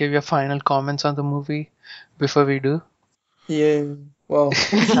to give your final comments on the movie before we do? yeah, well,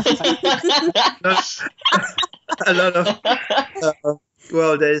 a lot of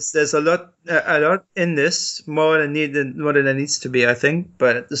well, there's a lot in this, more than there needs to be, I think.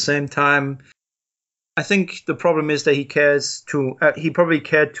 But at the same time, I think the problem is that he probably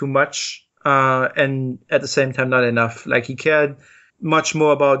cared too much, and at the same time not enough. Like, he cared much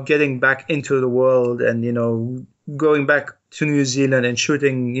more about getting back into the world and, going back to New Zealand and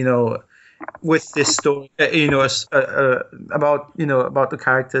shooting, with this story, about the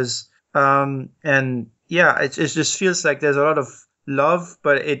characters, and yeah, it just feels like there's a lot of love,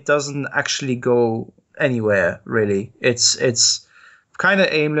 but it doesn't actually go anywhere really. It's kind of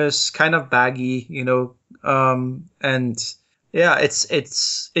aimless, kind of baggy, and yeah,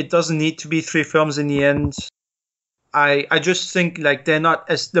 it doesn't need to be 3 films in the end. I just think like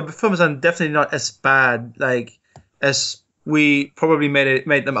the films are definitely not as bad like as we probably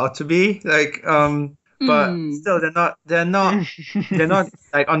made them out to be, like but still they're not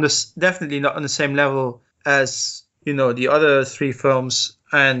like definitely not on the same level as the other 3 films,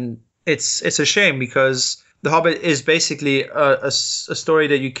 and it's a shame because The Hobbit is basically a story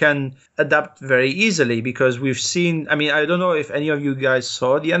that you can adapt very easily, because we've seen, I mean, I don't know if any of you guys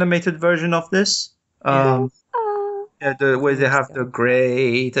saw the animated version of this. Where they have the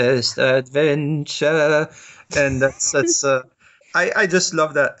greatest adventure, and that's I just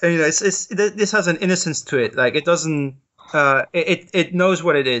love that. This has an innocence to it. Like, it doesn't it knows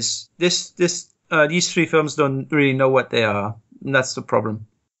what it is. These 3 films don't really know what they are, and that's the problem.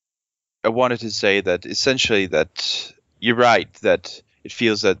 I wanted to say that essentially that you're right, that it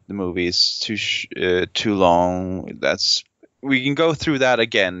feels that the movie is too long. We can go through that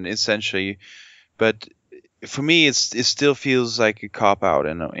again essentially, but for me it still feels like a cop out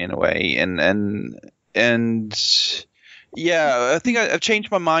in a way, and yeah, I think I've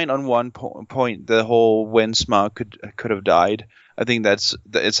changed my mind on one point. The whole when Smaug could have died. I think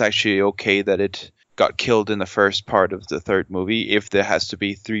it's actually okay that it got killed in the first part of the 3rd movie. If there has to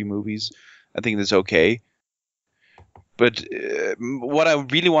be 3 movies, I think that's okay. But what I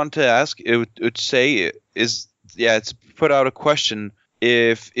really want to ask, would say is, it's put out a question.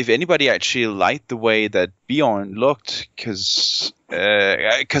 If anybody actually liked the way that Bjorn looked, because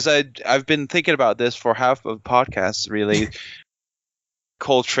I've been thinking about this for half of the podcast, really.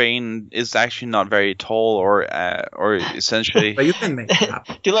 Coltrane is actually not very tall, or essentially. But you can make it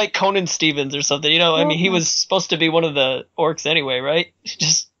happen. Do you like Conan Stevens or something? I mean, he was supposed to be one of the orcs anyway, right?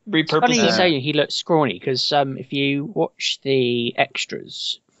 Just repurposed Funny you him. say he looks scrawny, because if you watch the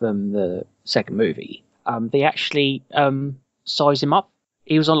extras from the 2nd movie, they actually size him up.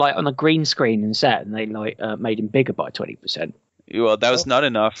 He was on a green screen and set, and they made him bigger by 20%. Well, that was not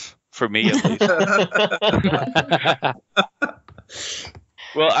enough for me, at least.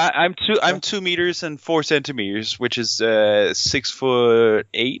 Well, I'm 2 meters and 4 centimeters, which is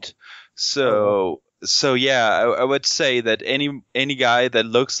 6'8". So yeah, I would say that any guy that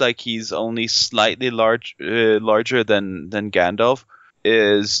looks like he's only slightly larger than Gandalf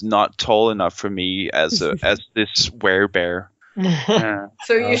is not tall enough for me as this werebear.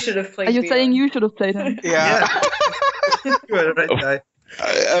 So you should have played. Are you Bjorn. saying you should have played him? Yeah. You are the right guy.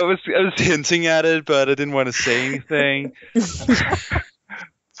 I was hinting at it, but I didn't want to say anything.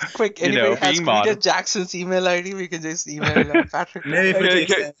 Quick, anybody has being modern. Peter Jackson's email ID? We can just email Patrick. Maybe for the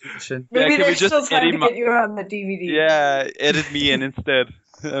Okay. extension. Maybe can we there's just still time edit to get you on the DVD. Yeah, edit me in instead.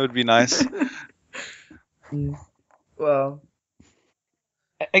 That would be nice. Well,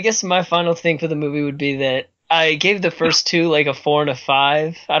 I guess my final thing for the movie would be that I gave the first 2 like a 4 and a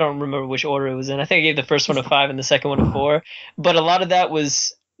 5. I don't remember which order it was in. I think I gave the first one a 5 and the second one a 4. But a lot of that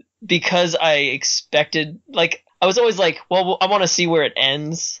was because I expected, like, I was always like, well, I want to see where it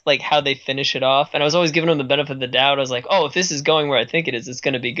ends, like how they finish it off. And I was always giving them the benefit of the doubt. I was like, oh, if this is going where I think it is, it's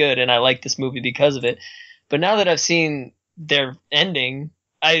going to be good. And I like this movie because of it. But now that I've seen their ending,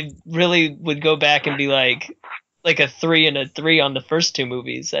 I really would go back and be like a 3 and a 3 on the first two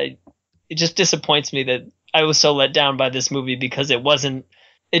movies. It just disappoints me that I was so let down by this movie because it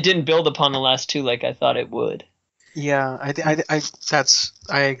didn't build upon the last two like I thought it would. Yeah,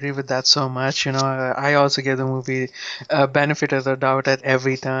 I agree with that so much. I also give the movie a benefit of the doubt at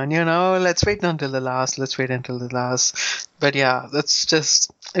every turn. Let's wait until the last. But yeah, that's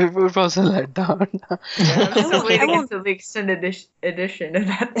just it was a letdown. I'm still waiting until the extended edition of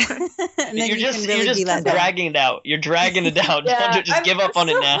that one. And then You're you just can really be let down. dragging it out. You're dragging it out. Just give up on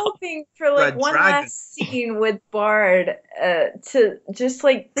it now. I'm hoping for like Red one Dragon. last scene with Bard to just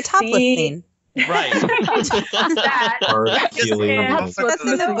like The topless see scene. Right. that. Bard Just feeling can't- That's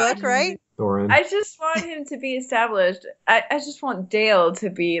in the book, right? Thorin. I just want him to be established. I just want Dale to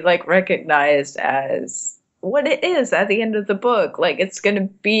be like recognized as what it is at the end of the book. Like it's gonna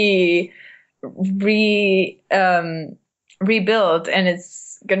be rebuilt and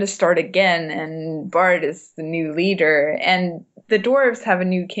it's gonna start again, and Bard is the new leader, and the dwarves have a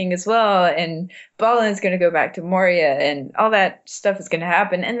new king as well, and Balin's gonna go back to Moria, and all that stuff is gonna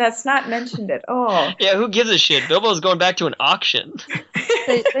happen, and that's not mentioned at all. Yeah, who gives a shit? Bilbo's going back to an auction.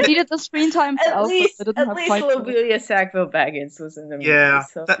 They needed the screen time to At Alpha. least They didn't have time for it. Lobelia Sackville-Baggins was in the movie. Yeah,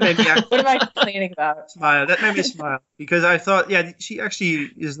 So that made me what am I complaining about? smile. That made me smile because I thought, yeah, she actually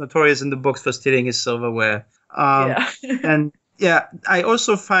is notorious in the books for stealing his silverware. Yeah. And yeah, I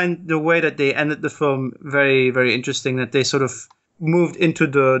also find the way that they ended the film very, very interesting. That they sort of moved into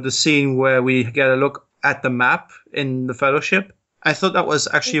the scene where we get a look at the map in the Fellowship. I thought that was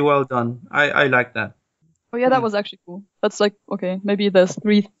actually well done. I like that. Oh yeah, that was actually cool. That's like, okay, maybe there's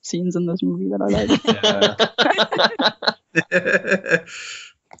 3 scenes in this movie that I like.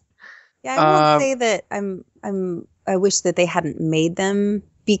 Yeah, I will say that I wish that they hadn't made them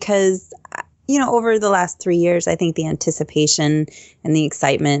because over the last 3 years, I think the anticipation and the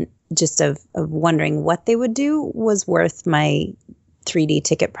excitement just of wondering what they would do was worth my 3D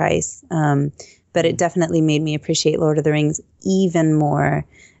ticket price. But it definitely made me appreciate Lord of the Rings even more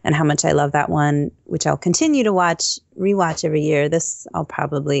and how much I love that one, which I'll continue to rewatch every year.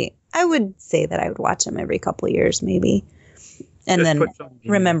 I would say that I would watch them every couple of years maybe. And then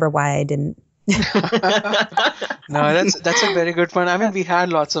remember why I didn't. No, that's a very good point. I mean, we had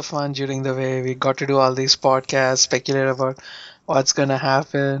lots of fun during the way. We got to do all these podcasts, speculate about what's gonna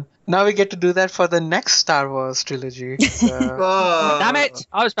happen. Now we get to do that for the next Star Wars trilogy. Damn it!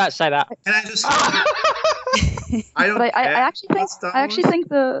 I was about to say that. Can I just? I don't. But I care actually think about Star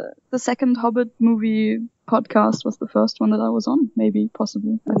Wars. the second Hobbit movie podcast was the first one that I was on. Maybe,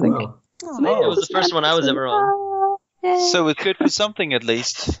 possibly. I think. Wow. It was the first one I was ever on. So it's good for something at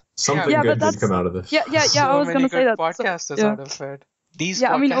least. Something Yeah, good but did come out of this. Yeah. So I was many gonna say good that. So, podcasters yeah. out of it. These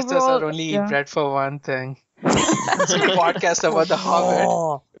Yeah, I mean, podcasters overall, are only yeah. bred for one thing. It's a podcast about the Hobbit.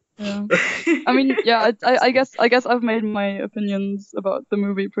 Oh. Yeah. I mean, yeah. I guess I've made my opinions about the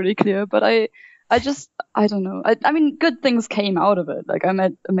movie pretty clear, but I don't know. I mean, good things came out of it. Like I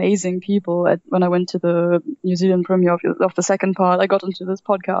met amazing people when I went to the New Zealand premiere of the second part. I got into this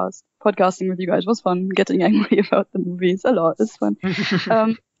podcasting with you guys was fun. Getting angry about the movies a lot is fun.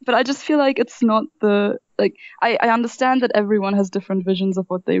 But I just feel like it's not I understand that everyone has different visions of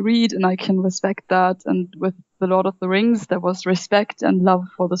what they read, and I can respect that. And with The Lord of the Rings, there was respect and love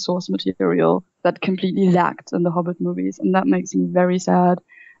for the source material that completely lacked in the Hobbit movies, and that makes me very sad.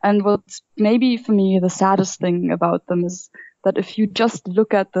 And what's maybe for me the saddest thing about them is that if you just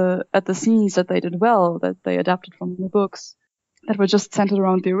look at the scenes that they did well, that they adapted from the books, that were just centered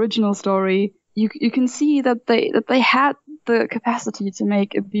around the original story, you can see that they had the capacity to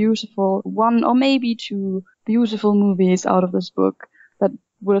make a beautiful one or maybe 2 beautiful movies out of this book that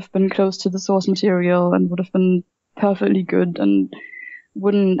would have been close to the source material and would have been perfectly good and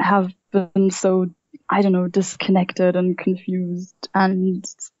wouldn't have been so, I don't know, disconnected and confused, and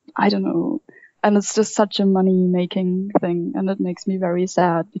I don't know. And it's just such a money-making thing, and it makes me very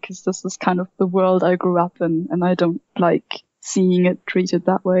sad because this is kind of the world I grew up in, and I don't like seeing it treated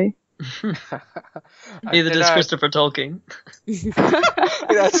that way. Neither does Christopher Tolkien.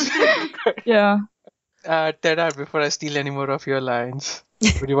 That's Yeah. Teddart, before I steal any more of your lines,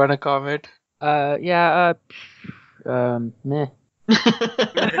 would you want to comment? Meh.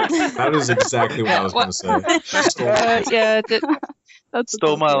 That is exactly what I was going to say. Yeah, That's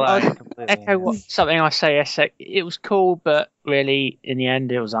Stole my line completely. echo something I say. It was cool, but really, in the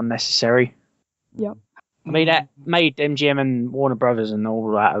end, it was unnecessary. Yep. I mean, that made MGM and Warner Brothers and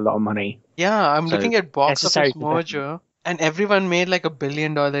all that a lot of money. Yeah, I'm So, looking at Box necessary Office for them. Mojo, and everyone made like $1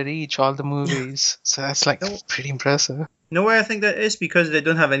 billion each, all the movies. So that's like pretty impressive. You know why I think that is? Because they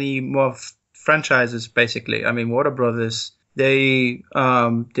don't have any more franchises, basically. I mean, Warner Brothers, they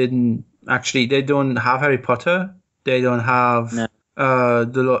they don't have Harry Potter. They don't have No.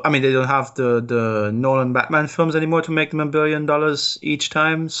 they don't have the Nolan Batman films anymore to make them $1 billion each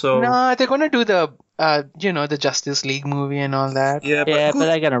time. So No, they're gonna do the the Justice League movie and all that. yeah, But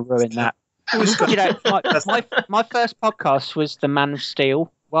they're going to ruin that. who's You know, my first podcast was the Man of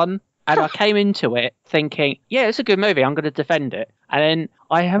Steel one, and I came into it thinking, yeah, it's a good movie. I'm going to defend it, and then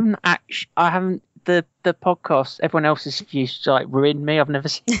I haven't the podcast. Everyone else's views like ruined me. I've never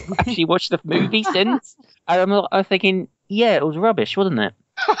actually watched the movie since, and I'm thinking, yeah, it was rubbish, wasn't it?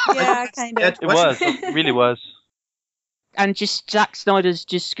 Yeah, kind of. It was. It really was. And just Zack Snyder's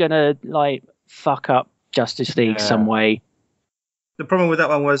just gonna like fuck up Justice League some way. The problem with that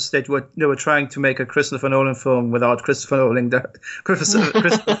one was they were trying to make a Christopher Nolan film without Christopher Nolan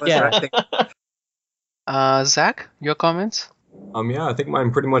directing. Zach, your comments? Yeah, I think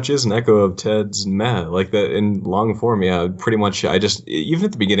mine pretty much is an echo of Ted's meh. Like that in long form, yeah, pretty much. I just, even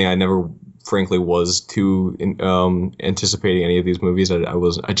at the beginning, I never, frankly, was too anticipating any of these movies.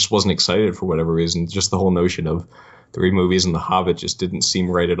 I just wasn't excited for whatever reason. Just the whole notion of 3 movies and The Hobbit just didn't seem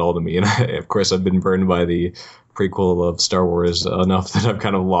right at all to me. And of course, I've been burned by the prequel of Star Wars enough that I've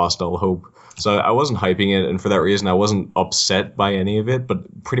kind of lost all hope. So I wasn't hyping it, and for that reason, I wasn't upset by any of it.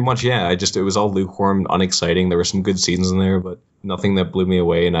 But pretty much, yeah, it was all lukewarm, unexciting. There were some good scenes in there, but nothing that blew me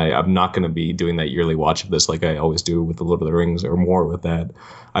away. And I'm not going to be doing that yearly watch of this like I always do with The Lord of the Rings, or more with that.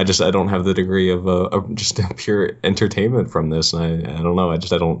 I don't have the degree of just pure entertainment from this. And I don't know. It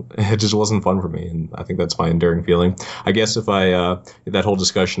just wasn't fun for me. And I think that's my enduring feeling. I guess if that whole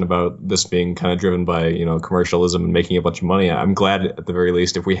discussion about this being kind of driven by, commercialism and making a bunch of money, I'm glad at the very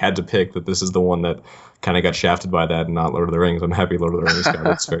least, if we had to pick, that this is the one that kind of got shafted by that and not Lord of the Rings. I'm happy Lord of the Rings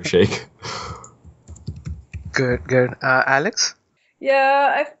got its fair shake. Good. Alex?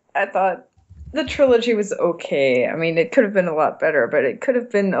 Yeah, I thought the trilogy was okay. I mean, it could have been a lot better, but it could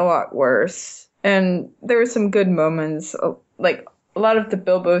have been a lot worse. And there were some good moments, like a lot of the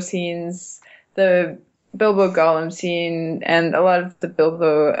Bilbo scenes, the Bilbo Gollum scene, and a lot of the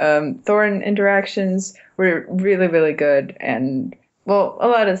Bilbo Thorin interactions were really, really good. And, well, a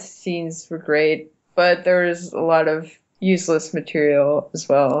lot of scenes were great, but there was a lot of useless material as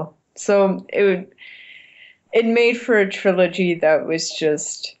well. So it made for a trilogy that was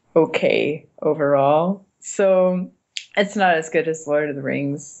just okay overall. So it's not as good as Lord of the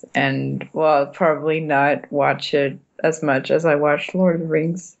Rings, and I'll probably not watch it as much as I watched Lord of the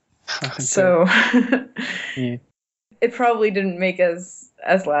Rings. So Yeah. It probably didn't make as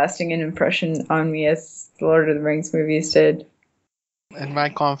lasting an impression on me as the Lord of the Rings movies did. In my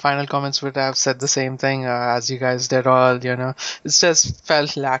final comments would have said the same thing as you guys did all, it just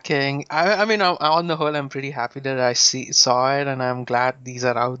felt lacking. I mean, on the whole, I'm pretty happy that I saw it, and I'm glad these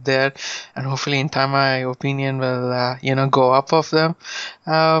are out there, and hopefully in time my opinion will, go up of them.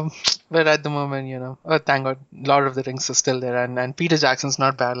 But at the moment, thank God, Lord of the Rings is still there, and Peter Jackson's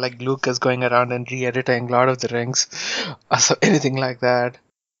not bad, like Luke is going around and re-editing Lord of the Rings, so anything like that.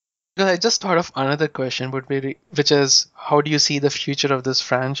 I just thought of another question, which is, how do you see the future of this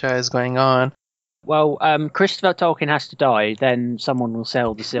franchise going on? Well, Christopher Tolkien has to die, then someone will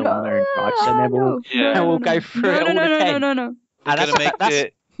sell the Silmarillion rights, and then we'll go through it all again. No.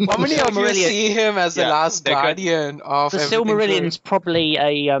 How many of you see him as the last guardian of the everything Silmarillion's probably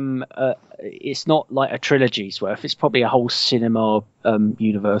it's not like a trilogy's worth. It's probably a whole cinema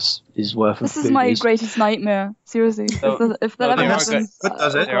universe is worth. This is my greatest nightmare. Seriously, if that ever happens,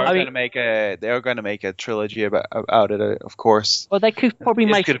 they are going to make a trilogy about it, of course. Well, they could probably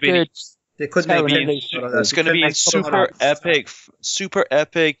make a good. They could make it's going to be super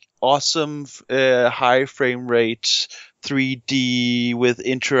epic, awesome, high frame rate, 3D with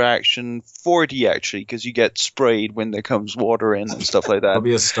interaction, 4D actually, because you get sprayed when there comes water in and stuff like that. That'll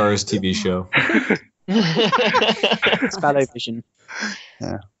be a Stars TV show. It's Vision.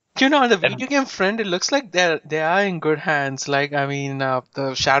 Yeah. On the video game front, it looks like they are in good hands. Like, I mean,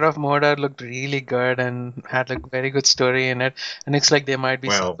 the Shadow of Mordor looked really good and had a very good story in it. And it's like there might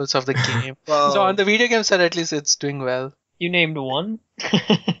be sequels of the game. So on the video game side, at least it's doing well. You named one?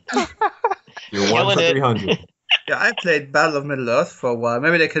 You're 1 for 300. Yeah, I played Battle of Middle-earth for a while.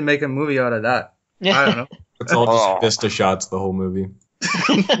 Maybe they can make a movie out of that. I don't know. It's all just Vista shots, the whole movie.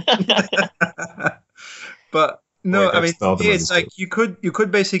 But no, I mean, it's like you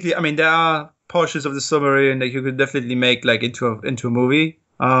could basically. I mean, there are portions of the Silmarillion that you could definitely make like into a movie.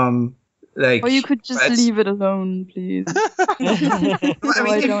 Like, Or you could just but- leave it alone, please. I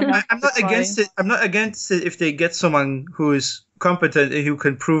mean, I'm not to against try. it. I'm not against it if they get someone who is competent and who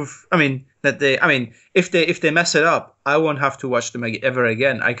can prove. I mean, that they. I mean, if they mess it up, I won't have to watch them ever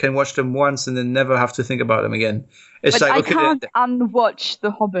again. I can watch them once and then never have to think about them again. It's But like I okay, can't unwatch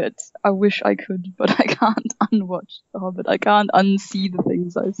The Hobbit. I wish I could, but I can't unwatch The Hobbit. I can't unsee the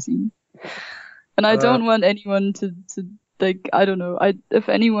things I've seen. And I don't want anyone to like, I don't know. If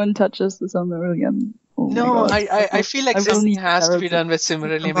anyone touches the Silmarillion, oh my No, God. I feel like I will something need has to be therapy. done with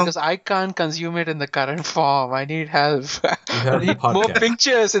Silmarillion because I can't consume it in the current form. I need help. You have I the need more podcast.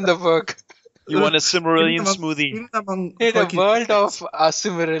 pictures in the book. You want a Silmarillion Even among- smoothie? Even among In a Tolkien world fans- of a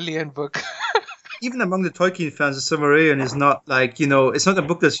Silmarillion book. even among the Tolkien fans, the Silmarillion is not like, it's not a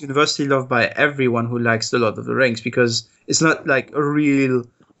book that's universally loved by everyone who likes The Lord of the Rings, because it's not like a real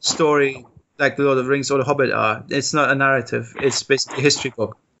story like The Lord of the Rings or The Hobbit are. It's not a narrative. It's basically a history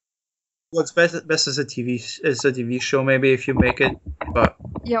book. What's best as a TV show, maybe, if you make it, but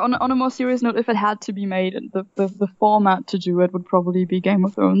Yeah, on a more serious note, if it had to be made, the format to do it would probably be Game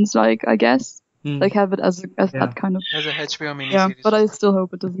of Thrones, like, I guess. Like, have it as that kind of... As a HBO miniseries. Yeah, but I still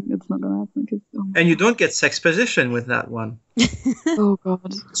hope it's not gonna happen. 'Cause, and you don't get sexposition with that one. oh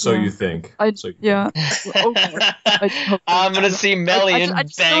God. So yeah. you think? Yeah. Oh, God. I hope I'm gonna see Melian I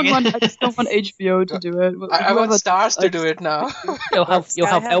just don't want HBO to do it. I want Whoever- Stars to do it now. You'll have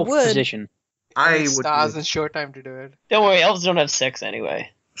have elf wood. position. I would. Stars do and it. Showtime to do it. Don't worry, elves don't have sex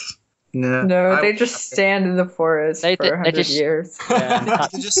anyway. No, I- they just stand in the forest They- for they 100 just- years. Yeah.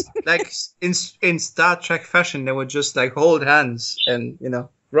 They just like in Star Trek fashion, they would just like hold hands and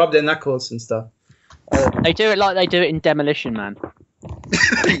rub their knuckles and stuff. They do it like they do it in Demolition Man.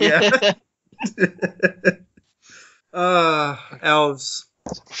 Yeah. Elves,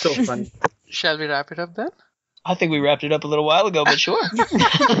 so funny. Shall we wrap it up then? I think we wrapped it up a little while ago, but sure.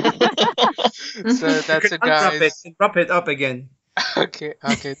 So that's it, guys. Wrap it up again. Okay.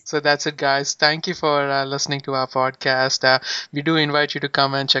 So that's it, guys. Thank you for listening to our podcast. We do invite you to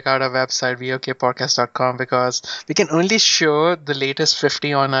come and check out our website, vokpodcast.com, because we can only show the latest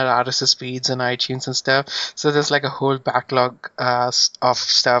 50 on our RSS feeds and iTunes and stuff. So there's like a whole backlog of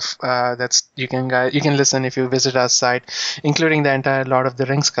stuff that's you can listen if you visit our site, including the entire Lord of the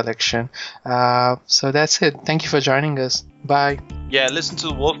Rings collection. So that's it. Thank you for joining us. Bye. Yeah, listen to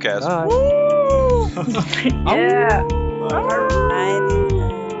the Wolfcast. Yeah.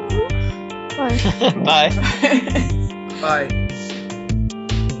 Bye. Bye.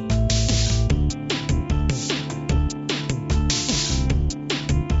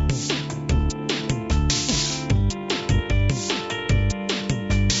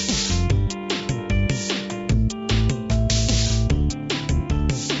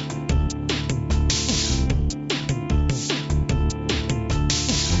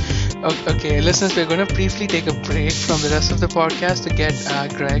 Okay, listeners, we're going to briefly take a break from the rest of the podcast to get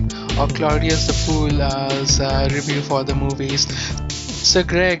Greg or Claudiuthefools review for the movies. So,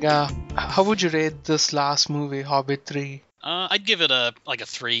 Greg, how would you rate this last movie, Hobbit 3? I'd give it a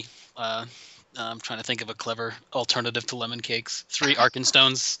 3. I'm trying to think of a clever alternative to lemon cakes. 3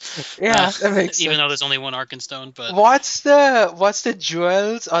 Arkenstones. Yeah, that makes Even sense. though there's only 1 Arkenstone, but What's the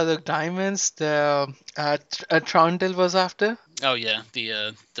jewels or the diamonds the Trondil was after? oh yeah,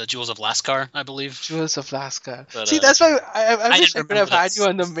 the Jewels of Lascar, I believe. Jewels of Lascar. But, See, that's why I wish didn't I could have remember had that. you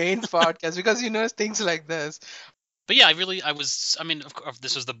on the main podcast because you know things like this. But yeah, I mean, of course,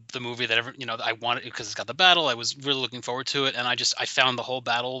 this was the movie that I wanted because it's got the battle. I was really looking forward to it, and I found the whole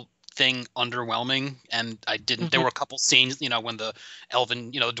battle thing underwhelming, and I didn't. There were a couple scenes, when the elven,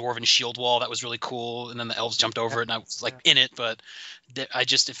 the dwarven shield wall, that was really cool, and then the elves jumped over it, and I was like in it, but it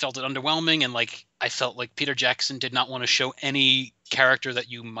felt it underwhelming, and like I felt like Peter Jackson did not want to show any character that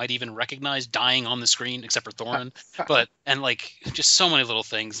you might even recognize dying on the screen except for Thorin, and like just so many little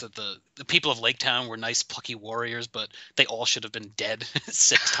things that the people of Lake Town were nice plucky warriors, but they all should have been dead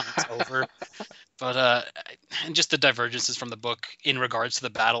 6 times over. But and just the divergences from the book in regards to the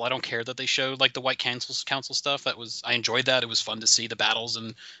battle. I don't care that they showed like the White Council stuff. I enjoyed that. It was fun to see the battles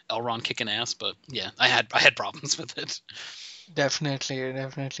and Elrond kicking ass. But yeah, I had problems with it. Definitely.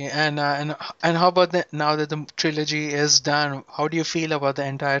 And how about now that the trilogy is done? How do you feel about the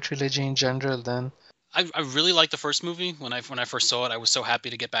entire trilogy in general then? I really liked the first movie. When I first saw it, I was so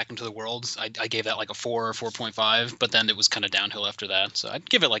happy to get back into the world. I gave that like a 4 or 4.5, but then it was kind of downhill after that. So I'd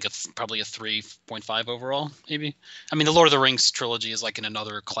give it like probably a 3.5 overall, maybe. I mean, the Lord of the Rings trilogy is like in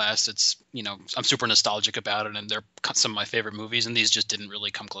another class. It's I'm super nostalgic about it, and they're some of my favorite movies, and these just didn't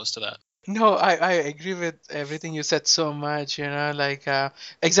really come close to that. No, I agree with everything you said so much, like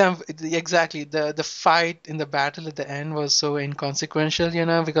exactly the fight in the battle at the end was so inconsequential,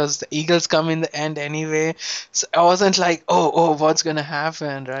 because the eagles come in the end anyway. So I wasn't like, oh, what's gonna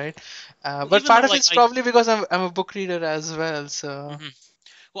happen, right? Well, But even part though of like it's I. probably because I'm a book reader as well, so. Mhm.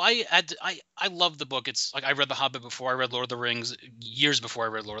 Well, I love the book. It's like I read The Hobbit before I read Lord of the Rings, years before I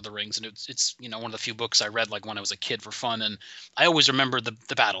read Lord of the Rings, and it's one of the few books I read like when I was a kid for fun, and I always remember the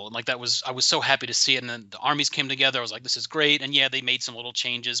battle, and like I was so happy to see it, and then the armies came together. I was like, this is great, and yeah, they made some little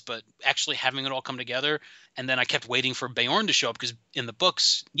changes, but actually having it all come together, and then I kept waiting for Beorn to show up because in the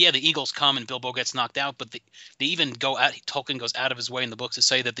books, yeah, the Eagles come and Bilbo gets knocked out, but they even Tolkien goes out of his way in the books to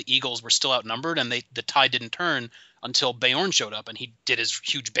say that the Eagles were still outnumbered and the tide didn't turn until Beorn showed up and he did his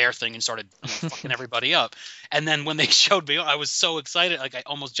huge bear thing and started fucking everybody up. And then when they showed Beorn, I was so excited, like I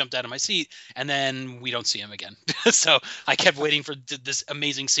almost jumped out of my seat. And then we don't see him again. So I kept waiting for this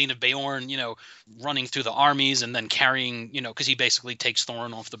amazing scene of Beorn, running through the armies and then carrying, because he basically takes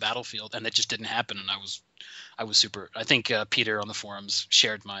Thorin off the battlefield, and that just didn't happen. And I was super. I think Peter on the forums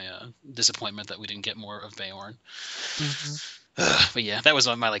shared my disappointment that we didn't get more of Beorn. But yeah, that was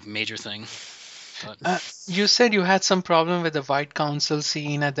my like major thing. You said you had some problem with the White Council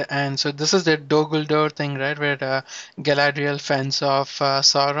scene at the end. So this is the Dol Guldur thing, right? Where Galadriel fends off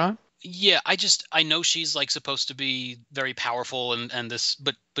Sauron. Yeah, I know she's like supposed to be very powerful and this,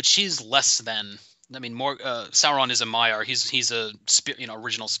 but she's less than. I mean, more Sauron is a Maiar. He's a spirit,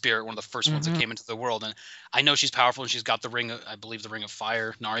 original spirit, one of the first ones that came into the world. And I know she's powerful and she's got the ring. I believe the Ring of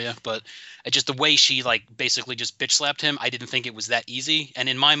Fire, Narya. But just the way she like basically just bitch slapped him, I didn't think it was that easy. And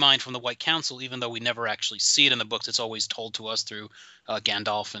in my mind, from the White Council, even though we never actually see it in the books, it's always told to us through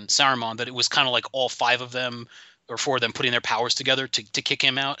Gandalf and Saruman that it was kind of like all five of them or four of them putting their powers together to kick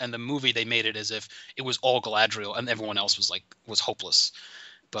him out. And the movie, they made it as if it was all Galadriel and everyone else was hopeless.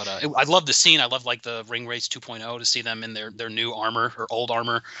 But I love the scene. I love like the Ring Race 2.0 to see them in their new armor or old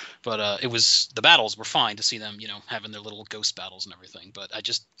armor. But it was the battles were fine to see them, having their little ghost battles and everything. But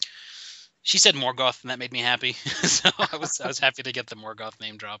she said Morgoth, and that made me happy. So I was happy to get the Morgoth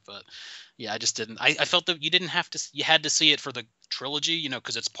name drop. But yeah, I just didn't. I felt that you had to see it for the trilogy,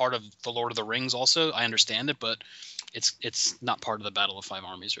 because it's part of the Lord of the Rings. Also, I understand it, but it's not part of the Battle of Five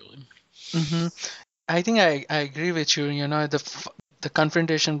Armies really. I think I agree with you. The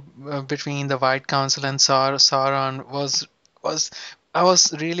confrontation between the White Council and Sauron was I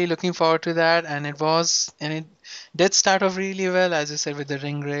was really looking forward to that, and it did start off really well, as you said, with the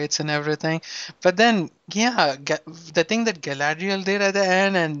ring rates and everything. But then, yeah, the thing that Galadriel did at the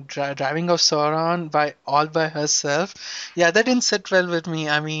end and driving off Sauron all by herself, yeah, that didn't sit well with me.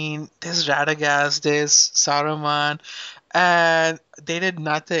 I mean, there's Radagast, there's Saruman, and they did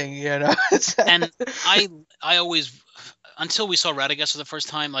nothing. And I always, until we saw Radagast for the first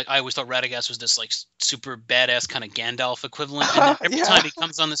time, like I always thought Radagast was this like super badass kind of Gandalf equivalent. And then every time he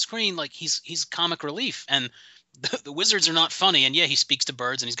comes on the screen, like he's comic relief, and the wizards are not funny. And yeah, he speaks to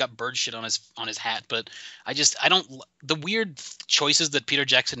birds and he's got bird shit on his hat. But I don't the weird choices that Peter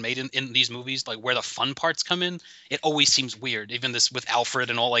Jackson made in these movies, like where the fun parts come in. It always seems weird. Even this with Alfred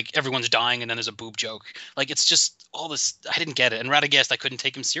and all, like everyone's dying and then there's a boob joke. Like it's just all this. I didn't get it. And Radagast, I couldn't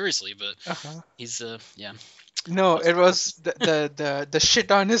take him seriously, but he's yeah. No, it was the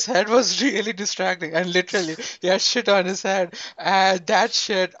shit on his head was really distracting, and literally he had shit on his head, and that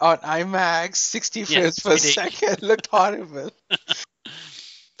shit on IMAX 60 frames per second looked horrible.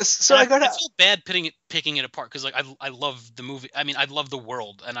 So I feel bad picking it apart because like I love the movie. I mean, I love the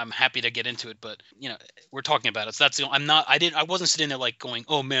world, and I'm happy to get into it. But we're talking about it. So that's I wasn't sitting there like going,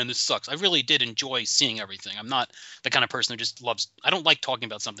 oh man, this sucks. I really did enjoy seeing everything. I'm not the kind of person who just loves. I don't like talking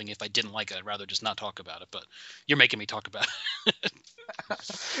about something if I didn't like it. I'd rather just not talk about it. But you're making me talk about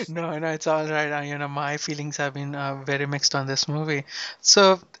it. No, it's all right. My feelings have been very mixed on this movie.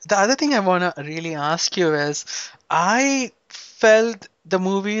 So the other thing I want to really ask you is, I felt the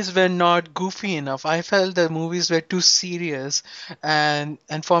movies were not goofy enough. I felt the movies were too serious, and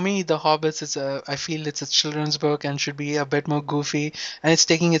for me, The Hobbits I feel it's a children's book and should be a bit more goofy, and it's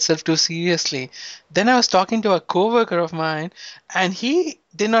taking itself too seriously. Then I was talking to a coworker of mine, and he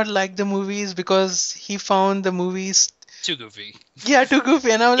did not like the movies because he found the movies too goofy. Yeah, too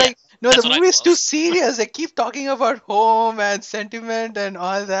goofy, and I was like, no, the movie is too serious. They keep talking about home and sentiment and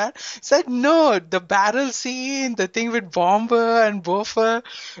all that. Said no, the battle scene, the thing with Bomber and Bofa,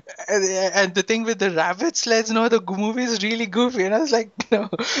 and the thing with the rabbit sleds. No, the movie is really goofy, and I was like, no.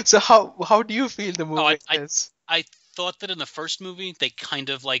 So how do you feel the movie is? I thought that in the first movie he kind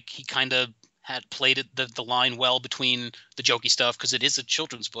of had played it, the line well between the jokey stuff, because it is a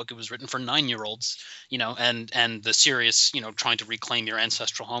children's book. It was written for 9-year-olds, and the serious, trying to reclaim your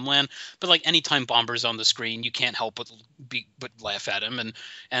ancestral homeland. But like anytime Bomber's on the screen, you can't help but laugh at him.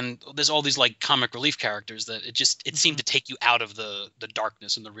 And there's all these like comic relief characters that it seemed to take you out of the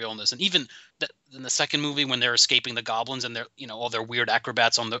darkness and the realness. And even in the second movie, when they're escaping the goblins and they're all their weird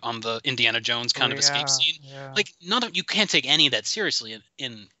acrobats on the Indiana Jones kind of escape scene, like you can't take any of that seriously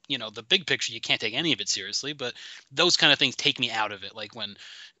in the big picture. You can't take any of it seriously, but those kind of things take me out of it. Like when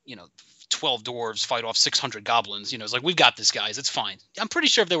 12 dwarves fight off 600 goblins, it's like, we've got this, guys, it's fine. I'm pretty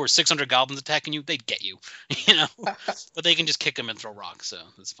sure if there were 600 goblins attacking you, they'd get you, but they can just kick them and throw rocks, so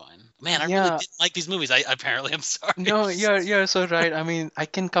that's fine. Man, I really didn't like these movies. I'm sorry. No, you're so right. I mean, I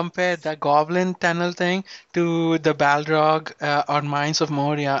can compare the Goblin Tunnel thing to the Balrog on Mines of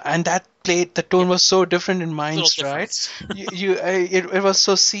Moria, and the tone was so different in Mines, right? It was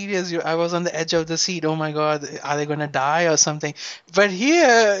so serious. I was on the edge of the seat. Oh my God, are they gonna die or something? But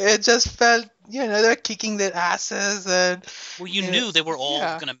here, it just felt, they're kicking their asses, and you knew they were all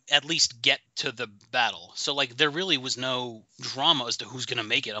gonna at least get to the battle. So like, there really was no drama as to who's gonna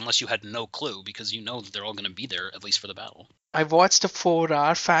make it, unless you had no clue, because that they're all gonna be there at least for the battle. I watched a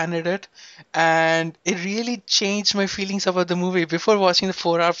 4-hour fan edit, and it really changed my feelings about the movie. Before watching the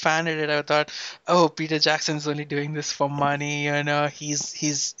 4-hour fan edit, I thought, oh, Peter Jackson's only doing this for money. He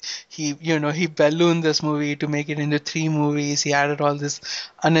ballooned this movie to make it into 3 movies. He added all this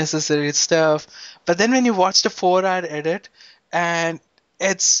unnecessary stuff. But then when you watch the 4-hour edit, and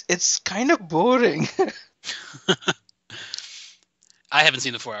it's kind of boring. I haven't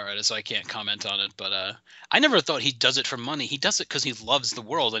seen the 4-hour edit, so I can't comment on it. But I never thought he does it for money. He does it because he loves the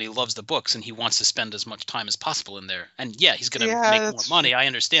world and he loves the books, and he wants to spend as much time as possible in there. And he's going to make more money. I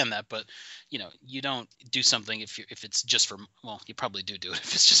understand that, but you don't do something if it's just for. Well, you probably do it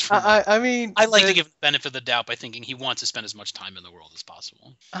if it's just for. I mean, I like to give the benefit of the doubt by thinking he wants to spend as much time in the world as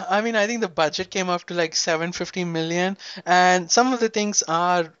possible. I mean, I think the budget came up to like $750 million, and some of the things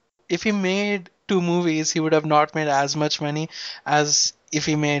are, if he made 2 movies, he would have not made as much money as if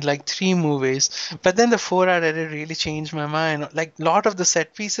he made like 3 movies. But then the 4-hour edit really changed my mind. Like, a lot of the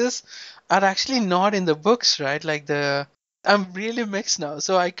set pieces are actually not in the books, right? Like I'm really mixed now.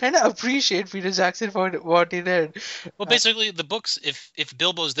 So I kind of appreciate Peter Jackson for what he did. Well, basically, the books, if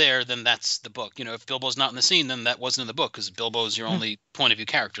Bilbo's there, then that's the book. If Bilbo's not in the scene, then that wasn't in the book, because Bilbo's your only point of view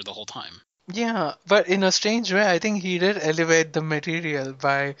character the whole time. Yeah, but in a strange way, I think he did elevate the material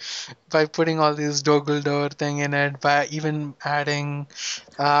by putting all this Dumbledore thing in it, by even adding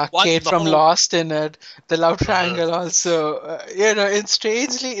Kate from Lost in it, the love triangle also. And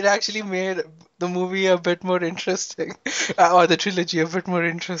strangely, it actually made the movie a bit more interesting, or the trilogy a bit more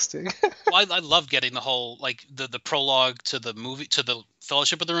interesting. Well, I love getting the whole, like, the prologue to the movie, to the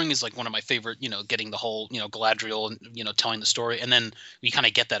Fellowship of the Ring is like one of my favorite, getting the whole, Galadriel and, telling the story. And then we kind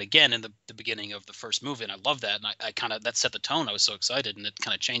of get that again in the beginning of the first movie. And I love that. And I kind of, that set the tone. I was so excited, and it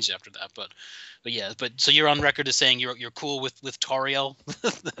kind of changed after that. But so you're on record as saying you're cool with Toriel.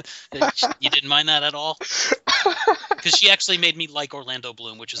 You didn't mind that at all? Because she actually made me like Orlando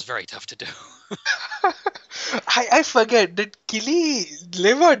Bloom, which is very tough to do. I forget, did Killy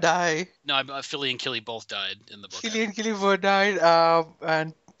live or die? No, Philly and Killy both died in the book. Killy and Killy both died,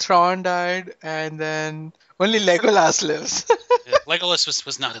 and Thrawn died, and then only Legolas lives. Legolas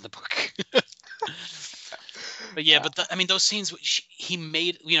was not in the book. But those scenes he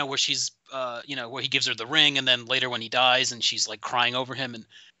made, where she's, where he gives her the ring, and then later when he dies and she's like crying over him, and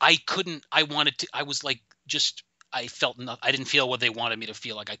I didn't feel what they wanted me to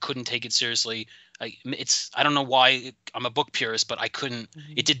feel. Like, I couldn't take it seriously. I don't know why. I'm a book purist, but I couldn't.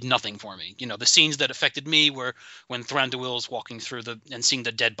 It did nothing for me. The scenes that affected me were when Thranduil's walking through and seeing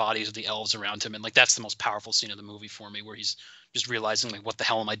the dead bodies of the elves around him, and like, that's the most powerful scene of the movie for me, where he's just realizing, like, what the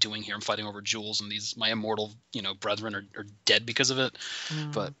hell am I doing here? I'm fighting over jewels, and my immortal brethren are dead because of it.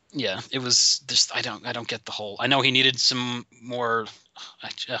 But yeah, it was just, I don't get the whole. I know he needed some more.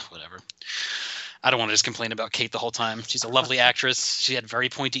 Whatever. I don't want to just complain about Kate the whole time. She's a lovely actress. She had very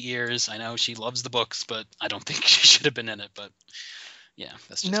pointy ears. I know she loves the books, but I don't think she should have been in it. But yeah,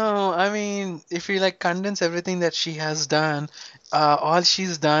 that's just no. I mean, if you like condense everything that she has done, all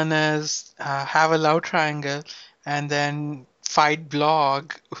she's done is have a love triangle, and then fight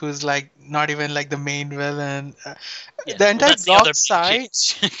Blog, who's like not even like the main villain. The entire Blog side,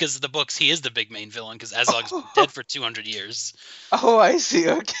 because the books, he is the big main villain, because Azog's been dead for 200 years. Oh, I see.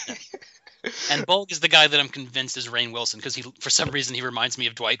 Okay. And Bulg is the guy that I'm convinced is Rainn Wilson because for some reason, he reminds me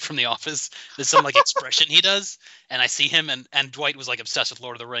of Dwight from The Office. There's some like expression he does, and I see him, and Dwight was like obsessed with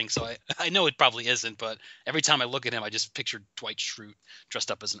Lord of the Rings, so I know it probably isn't, but every time I look at him, I just picture Dwight Schrute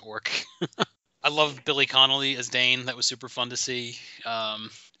dressed up as an orc. I love Billy Connolly as Dane. That was super fun to see.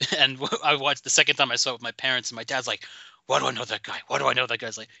 And I watched the second time I saw it with my parents, and my dad's like, "Why do I know that guy? Why do I know that guy?"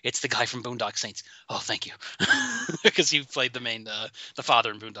 It's like, "It's the guy from Boondock Saints." Oh, thank you, because he played the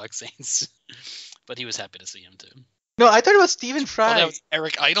father in Boondock Saints. But he was happy to see him too. No, I thought it was Stephen Oh, Fry. that was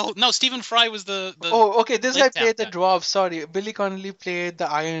Eric Idle. No, Stephen Fry was the Oh, okay. This guy Lake played the Town guy. dwarves. Sorry, Billy Connolly played the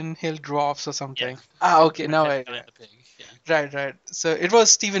Iron Hill dwarves or something. Yeah. Ah, okay. Now Guy I in the pig. Yeah. right. So it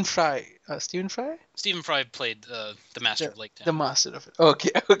was Stephen Fry. Stephen Fry, Stephen Fry played the Master of Lake Town. the master of it. Okay.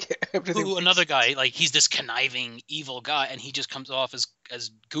 Everything. Who another guy, like he's this conniving evil guy, and he just comes off as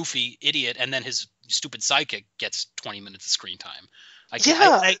goofy idiot, and then his stupid sidekick gets 20 minutes of screen time.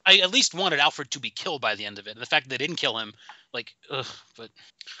 I at least wanted Alfred to be killed by the end of it, and the fact that they didn't kill him, like, ugh. But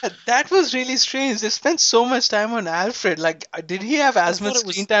That was really strange. They spent so much time on Alfred. Like, did he have as much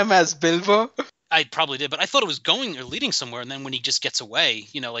screen time as Bilbo? I probably did, but I thought it was going or leading somewhere, and then when he just gets away,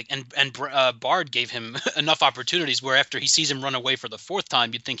 like, and Bard gave him enough opportunities where after he sees him run away for the fourth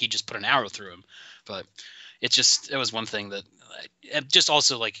time, you'd think he'd just put an arrow through him, but it was one thing that just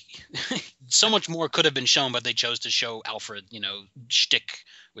also like so much more could have been shown, but they chose to show Alfred, shtick,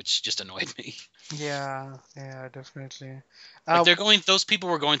 which just annoyed me. Yeah, definitely. Like those people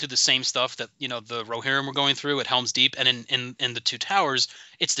were going through the same stuff that the Rohirrim were going through at Helm's Deep, and in the Two Towers,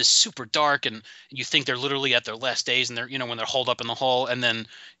 it's this super dark, and you think they're literally at their last days, and they're when they're holed up in the hall, and then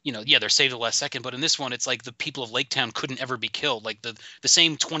they're saved at the last second. But in this one, it's like the people of Lake Town couldn't ever be killed. Like the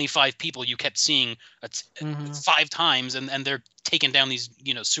same 25 people you kept seeing 5 times, and they're taking down these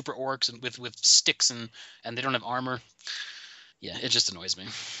super orcs and with sticks, and they don't have armor. Yeah, it just annoys me.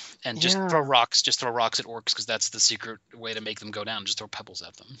 And just throw rocks at orcs, because that's the secret way to make them go down. Just throw pebbles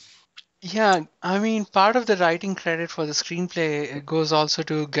at them. Yeah, I mean, part of the writing credit for the screenplay goes also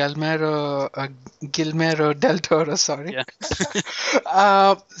to Guillermo del Toro. Sorry. Yeah.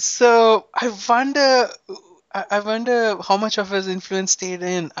 So I wonder how much of his influence stayed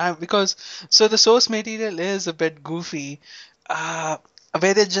in, because the source material is a bit goofy,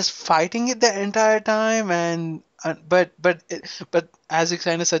 where they're just fighting it the entire time, and but as you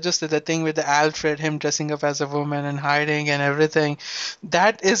kind of suggested, the thing with the Alfred, him dressing up as a woman and hiding and everything,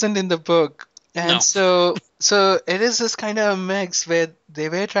 that isn't in the book. And so it is this kind of a mix where they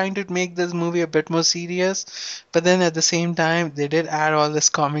were trying to make this movie a bit more serious, but then at the same time they did add all this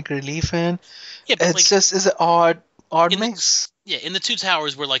comic relief in. Yeah, but It's an odd mix. In the Two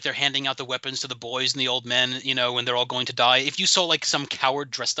Towers, where like they're handing out the weapons to the boys and the old men, when they're all going to die. If you saw like some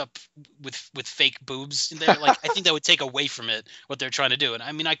coward dressed up with fake boobs there, like I think that would take away from it what they're trying to do. And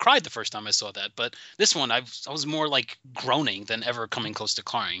I mean, I cried the first time I saw that, but this one I was more like groaning than ever coming close to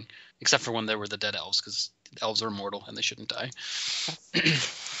crying, except for when there were the dead elves, because elves are immortal and they shouldn't die.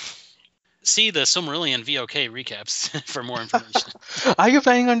 See the Silmarillion VOK recaps for more information. Are you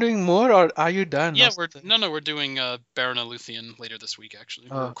planning on doing more, or are you done? Yeah, we're doing Baron of Luthien later this week. Actually,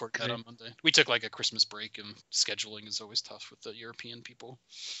 we'll record that on Monday. We took like a Christmas break, and scheduling is always tough with the European people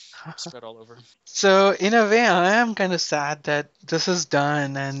spread all over. So in a way, I am kind of sad that this is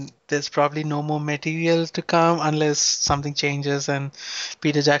done, and there's probably no more material to come unless something changes and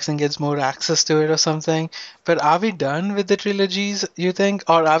Peter Jackson gets more access to it or something. But are we done with the trilogies, you think?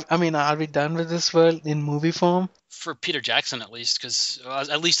 Or are we done with this world in movie form? For Peter Jackson, at least, because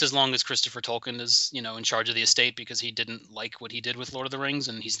at least as long as Christopher Tolkien is, in charge of the estate, because he didn't like what he did with Lord of the Rings,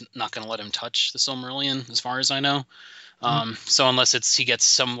 and he's not going to let him touch the Silmarillion, as far as I know. So unless he gets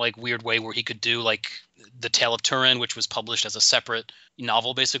some like weird way where he could do like the Tale of Turin, which was published as a separate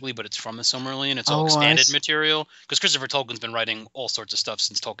novel basically, but it's from the Silmarillion. It's all expanded material, because Christopher Tolkien's been writing all sorts of stuff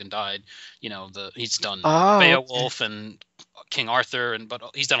since Tolkien died. He's done Beowulf and King Arthur, but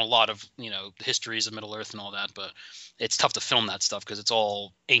he's done a lot of histories of Middle Earth and all that. But it's tough to film that stuff because it's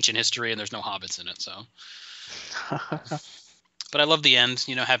all ancient history and there's no hobbits in it. So. But I love the end,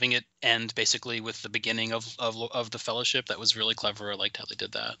 having it end basically with the beginning of the Fellowship. That was really clever. I liked how they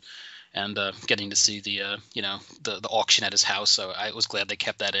did that, and getting to see the the auction at his house. So I was glad they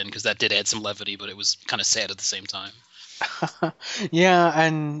kept that in, because that did add some levity, but it was kind of sad at the same time. Yeah,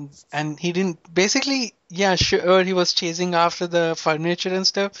 and he didn't basically. Yeah, sure, he was chasing after the furniture and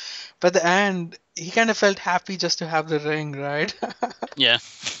stuff, but at the end he kind of felt happy just to have the ring, right? Yeah.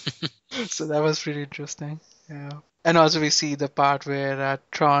 So that was pretty interesting. Yeah. And also we see the part where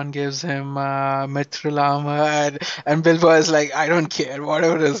Tron gives him mithril armor, and Bilbo is like, I don't care,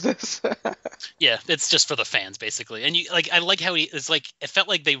 whatever is this. Yeah, it's just for the fans basically. And I like how it's like it felt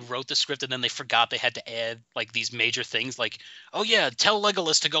like they wrote the script and then they forgot they had to add like these major things like, oh yeah, tell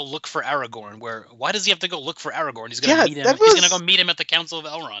Legolas to go look for Aragorn. Why does he have to go look for Aragorn? He's gonna meet him. He's gonna go meet him at the Council of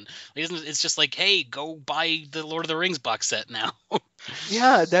Elrond. It's just like, hey, go buy the Lord of the Rings box set now.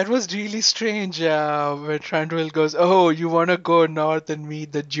 Yeah, that was really strange. Where Tranduil goes, oh, you wanna go north and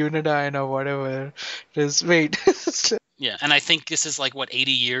meet the Dunedain or whatever it is. Wait. Yeah, and I think this is like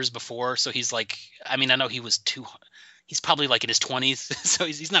 80 years before, so he's like, I mean, I know he's probably like in his 20s, so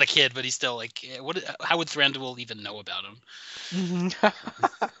he's not a kid, but he's still like, how would Thranduil even know about him?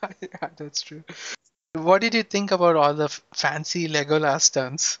 Yeah, that's true. What did you think about all the fancy Legolas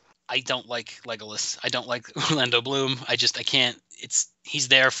stunts? I don't like Legolas. I don't like Orlando Bloom. I can't. He's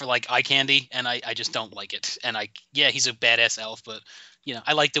there for like eye candy, and I just don't like it. And he's a badass elf, but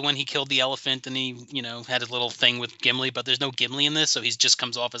I liked it when he killed the elephant and he had his little thing with Gimli. But there's no Gimli in this, so he just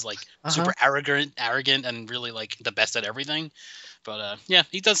comes off as like super arrogant, and really like the best at everything. But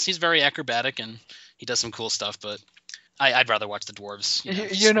he does. He's very acrobatic and he does some cool stuff. But I'd rather watch the dwarves.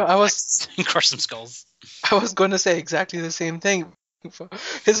 I was crush some skulls. I was going to say exactly the same thing.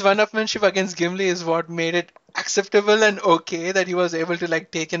 His one-upmanship against Gimli is what made it acceptable and okay that he was able to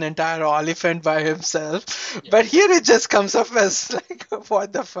like take an entire elephant by himself. Yeah. But here it just comes off as like,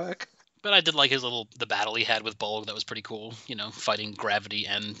 what the fuck? But I did like the battle he had with Bolg. That was pretty cool. Fighting gravity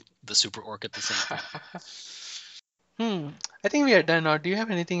and the super orc at the same time. I think we are done. Or do you have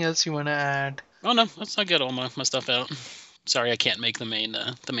anything else you want to add? Oh no, let's not get all my stuff out. Sorry, I can't make the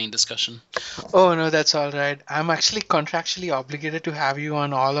main discussion. Oh no, that's all right. I'm actually contractually obligated to have you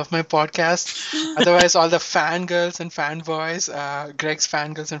on all of my podcasts. Otherwise, all the fangirls and fanboys, Greg's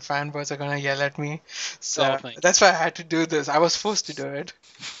fangirls and fanboys are gonna yell at me. So that's why I had to do this. I was forced to do it.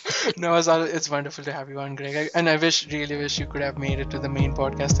 No, it's wonderful to have you on, Greg. And I really wish you could have made it to the main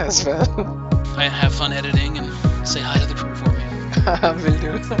podcast as well. I have fun editing and say hi to the crew for me. Will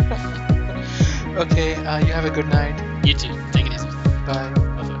do. Okay, you have a good night. You too. Take it easy. Bye.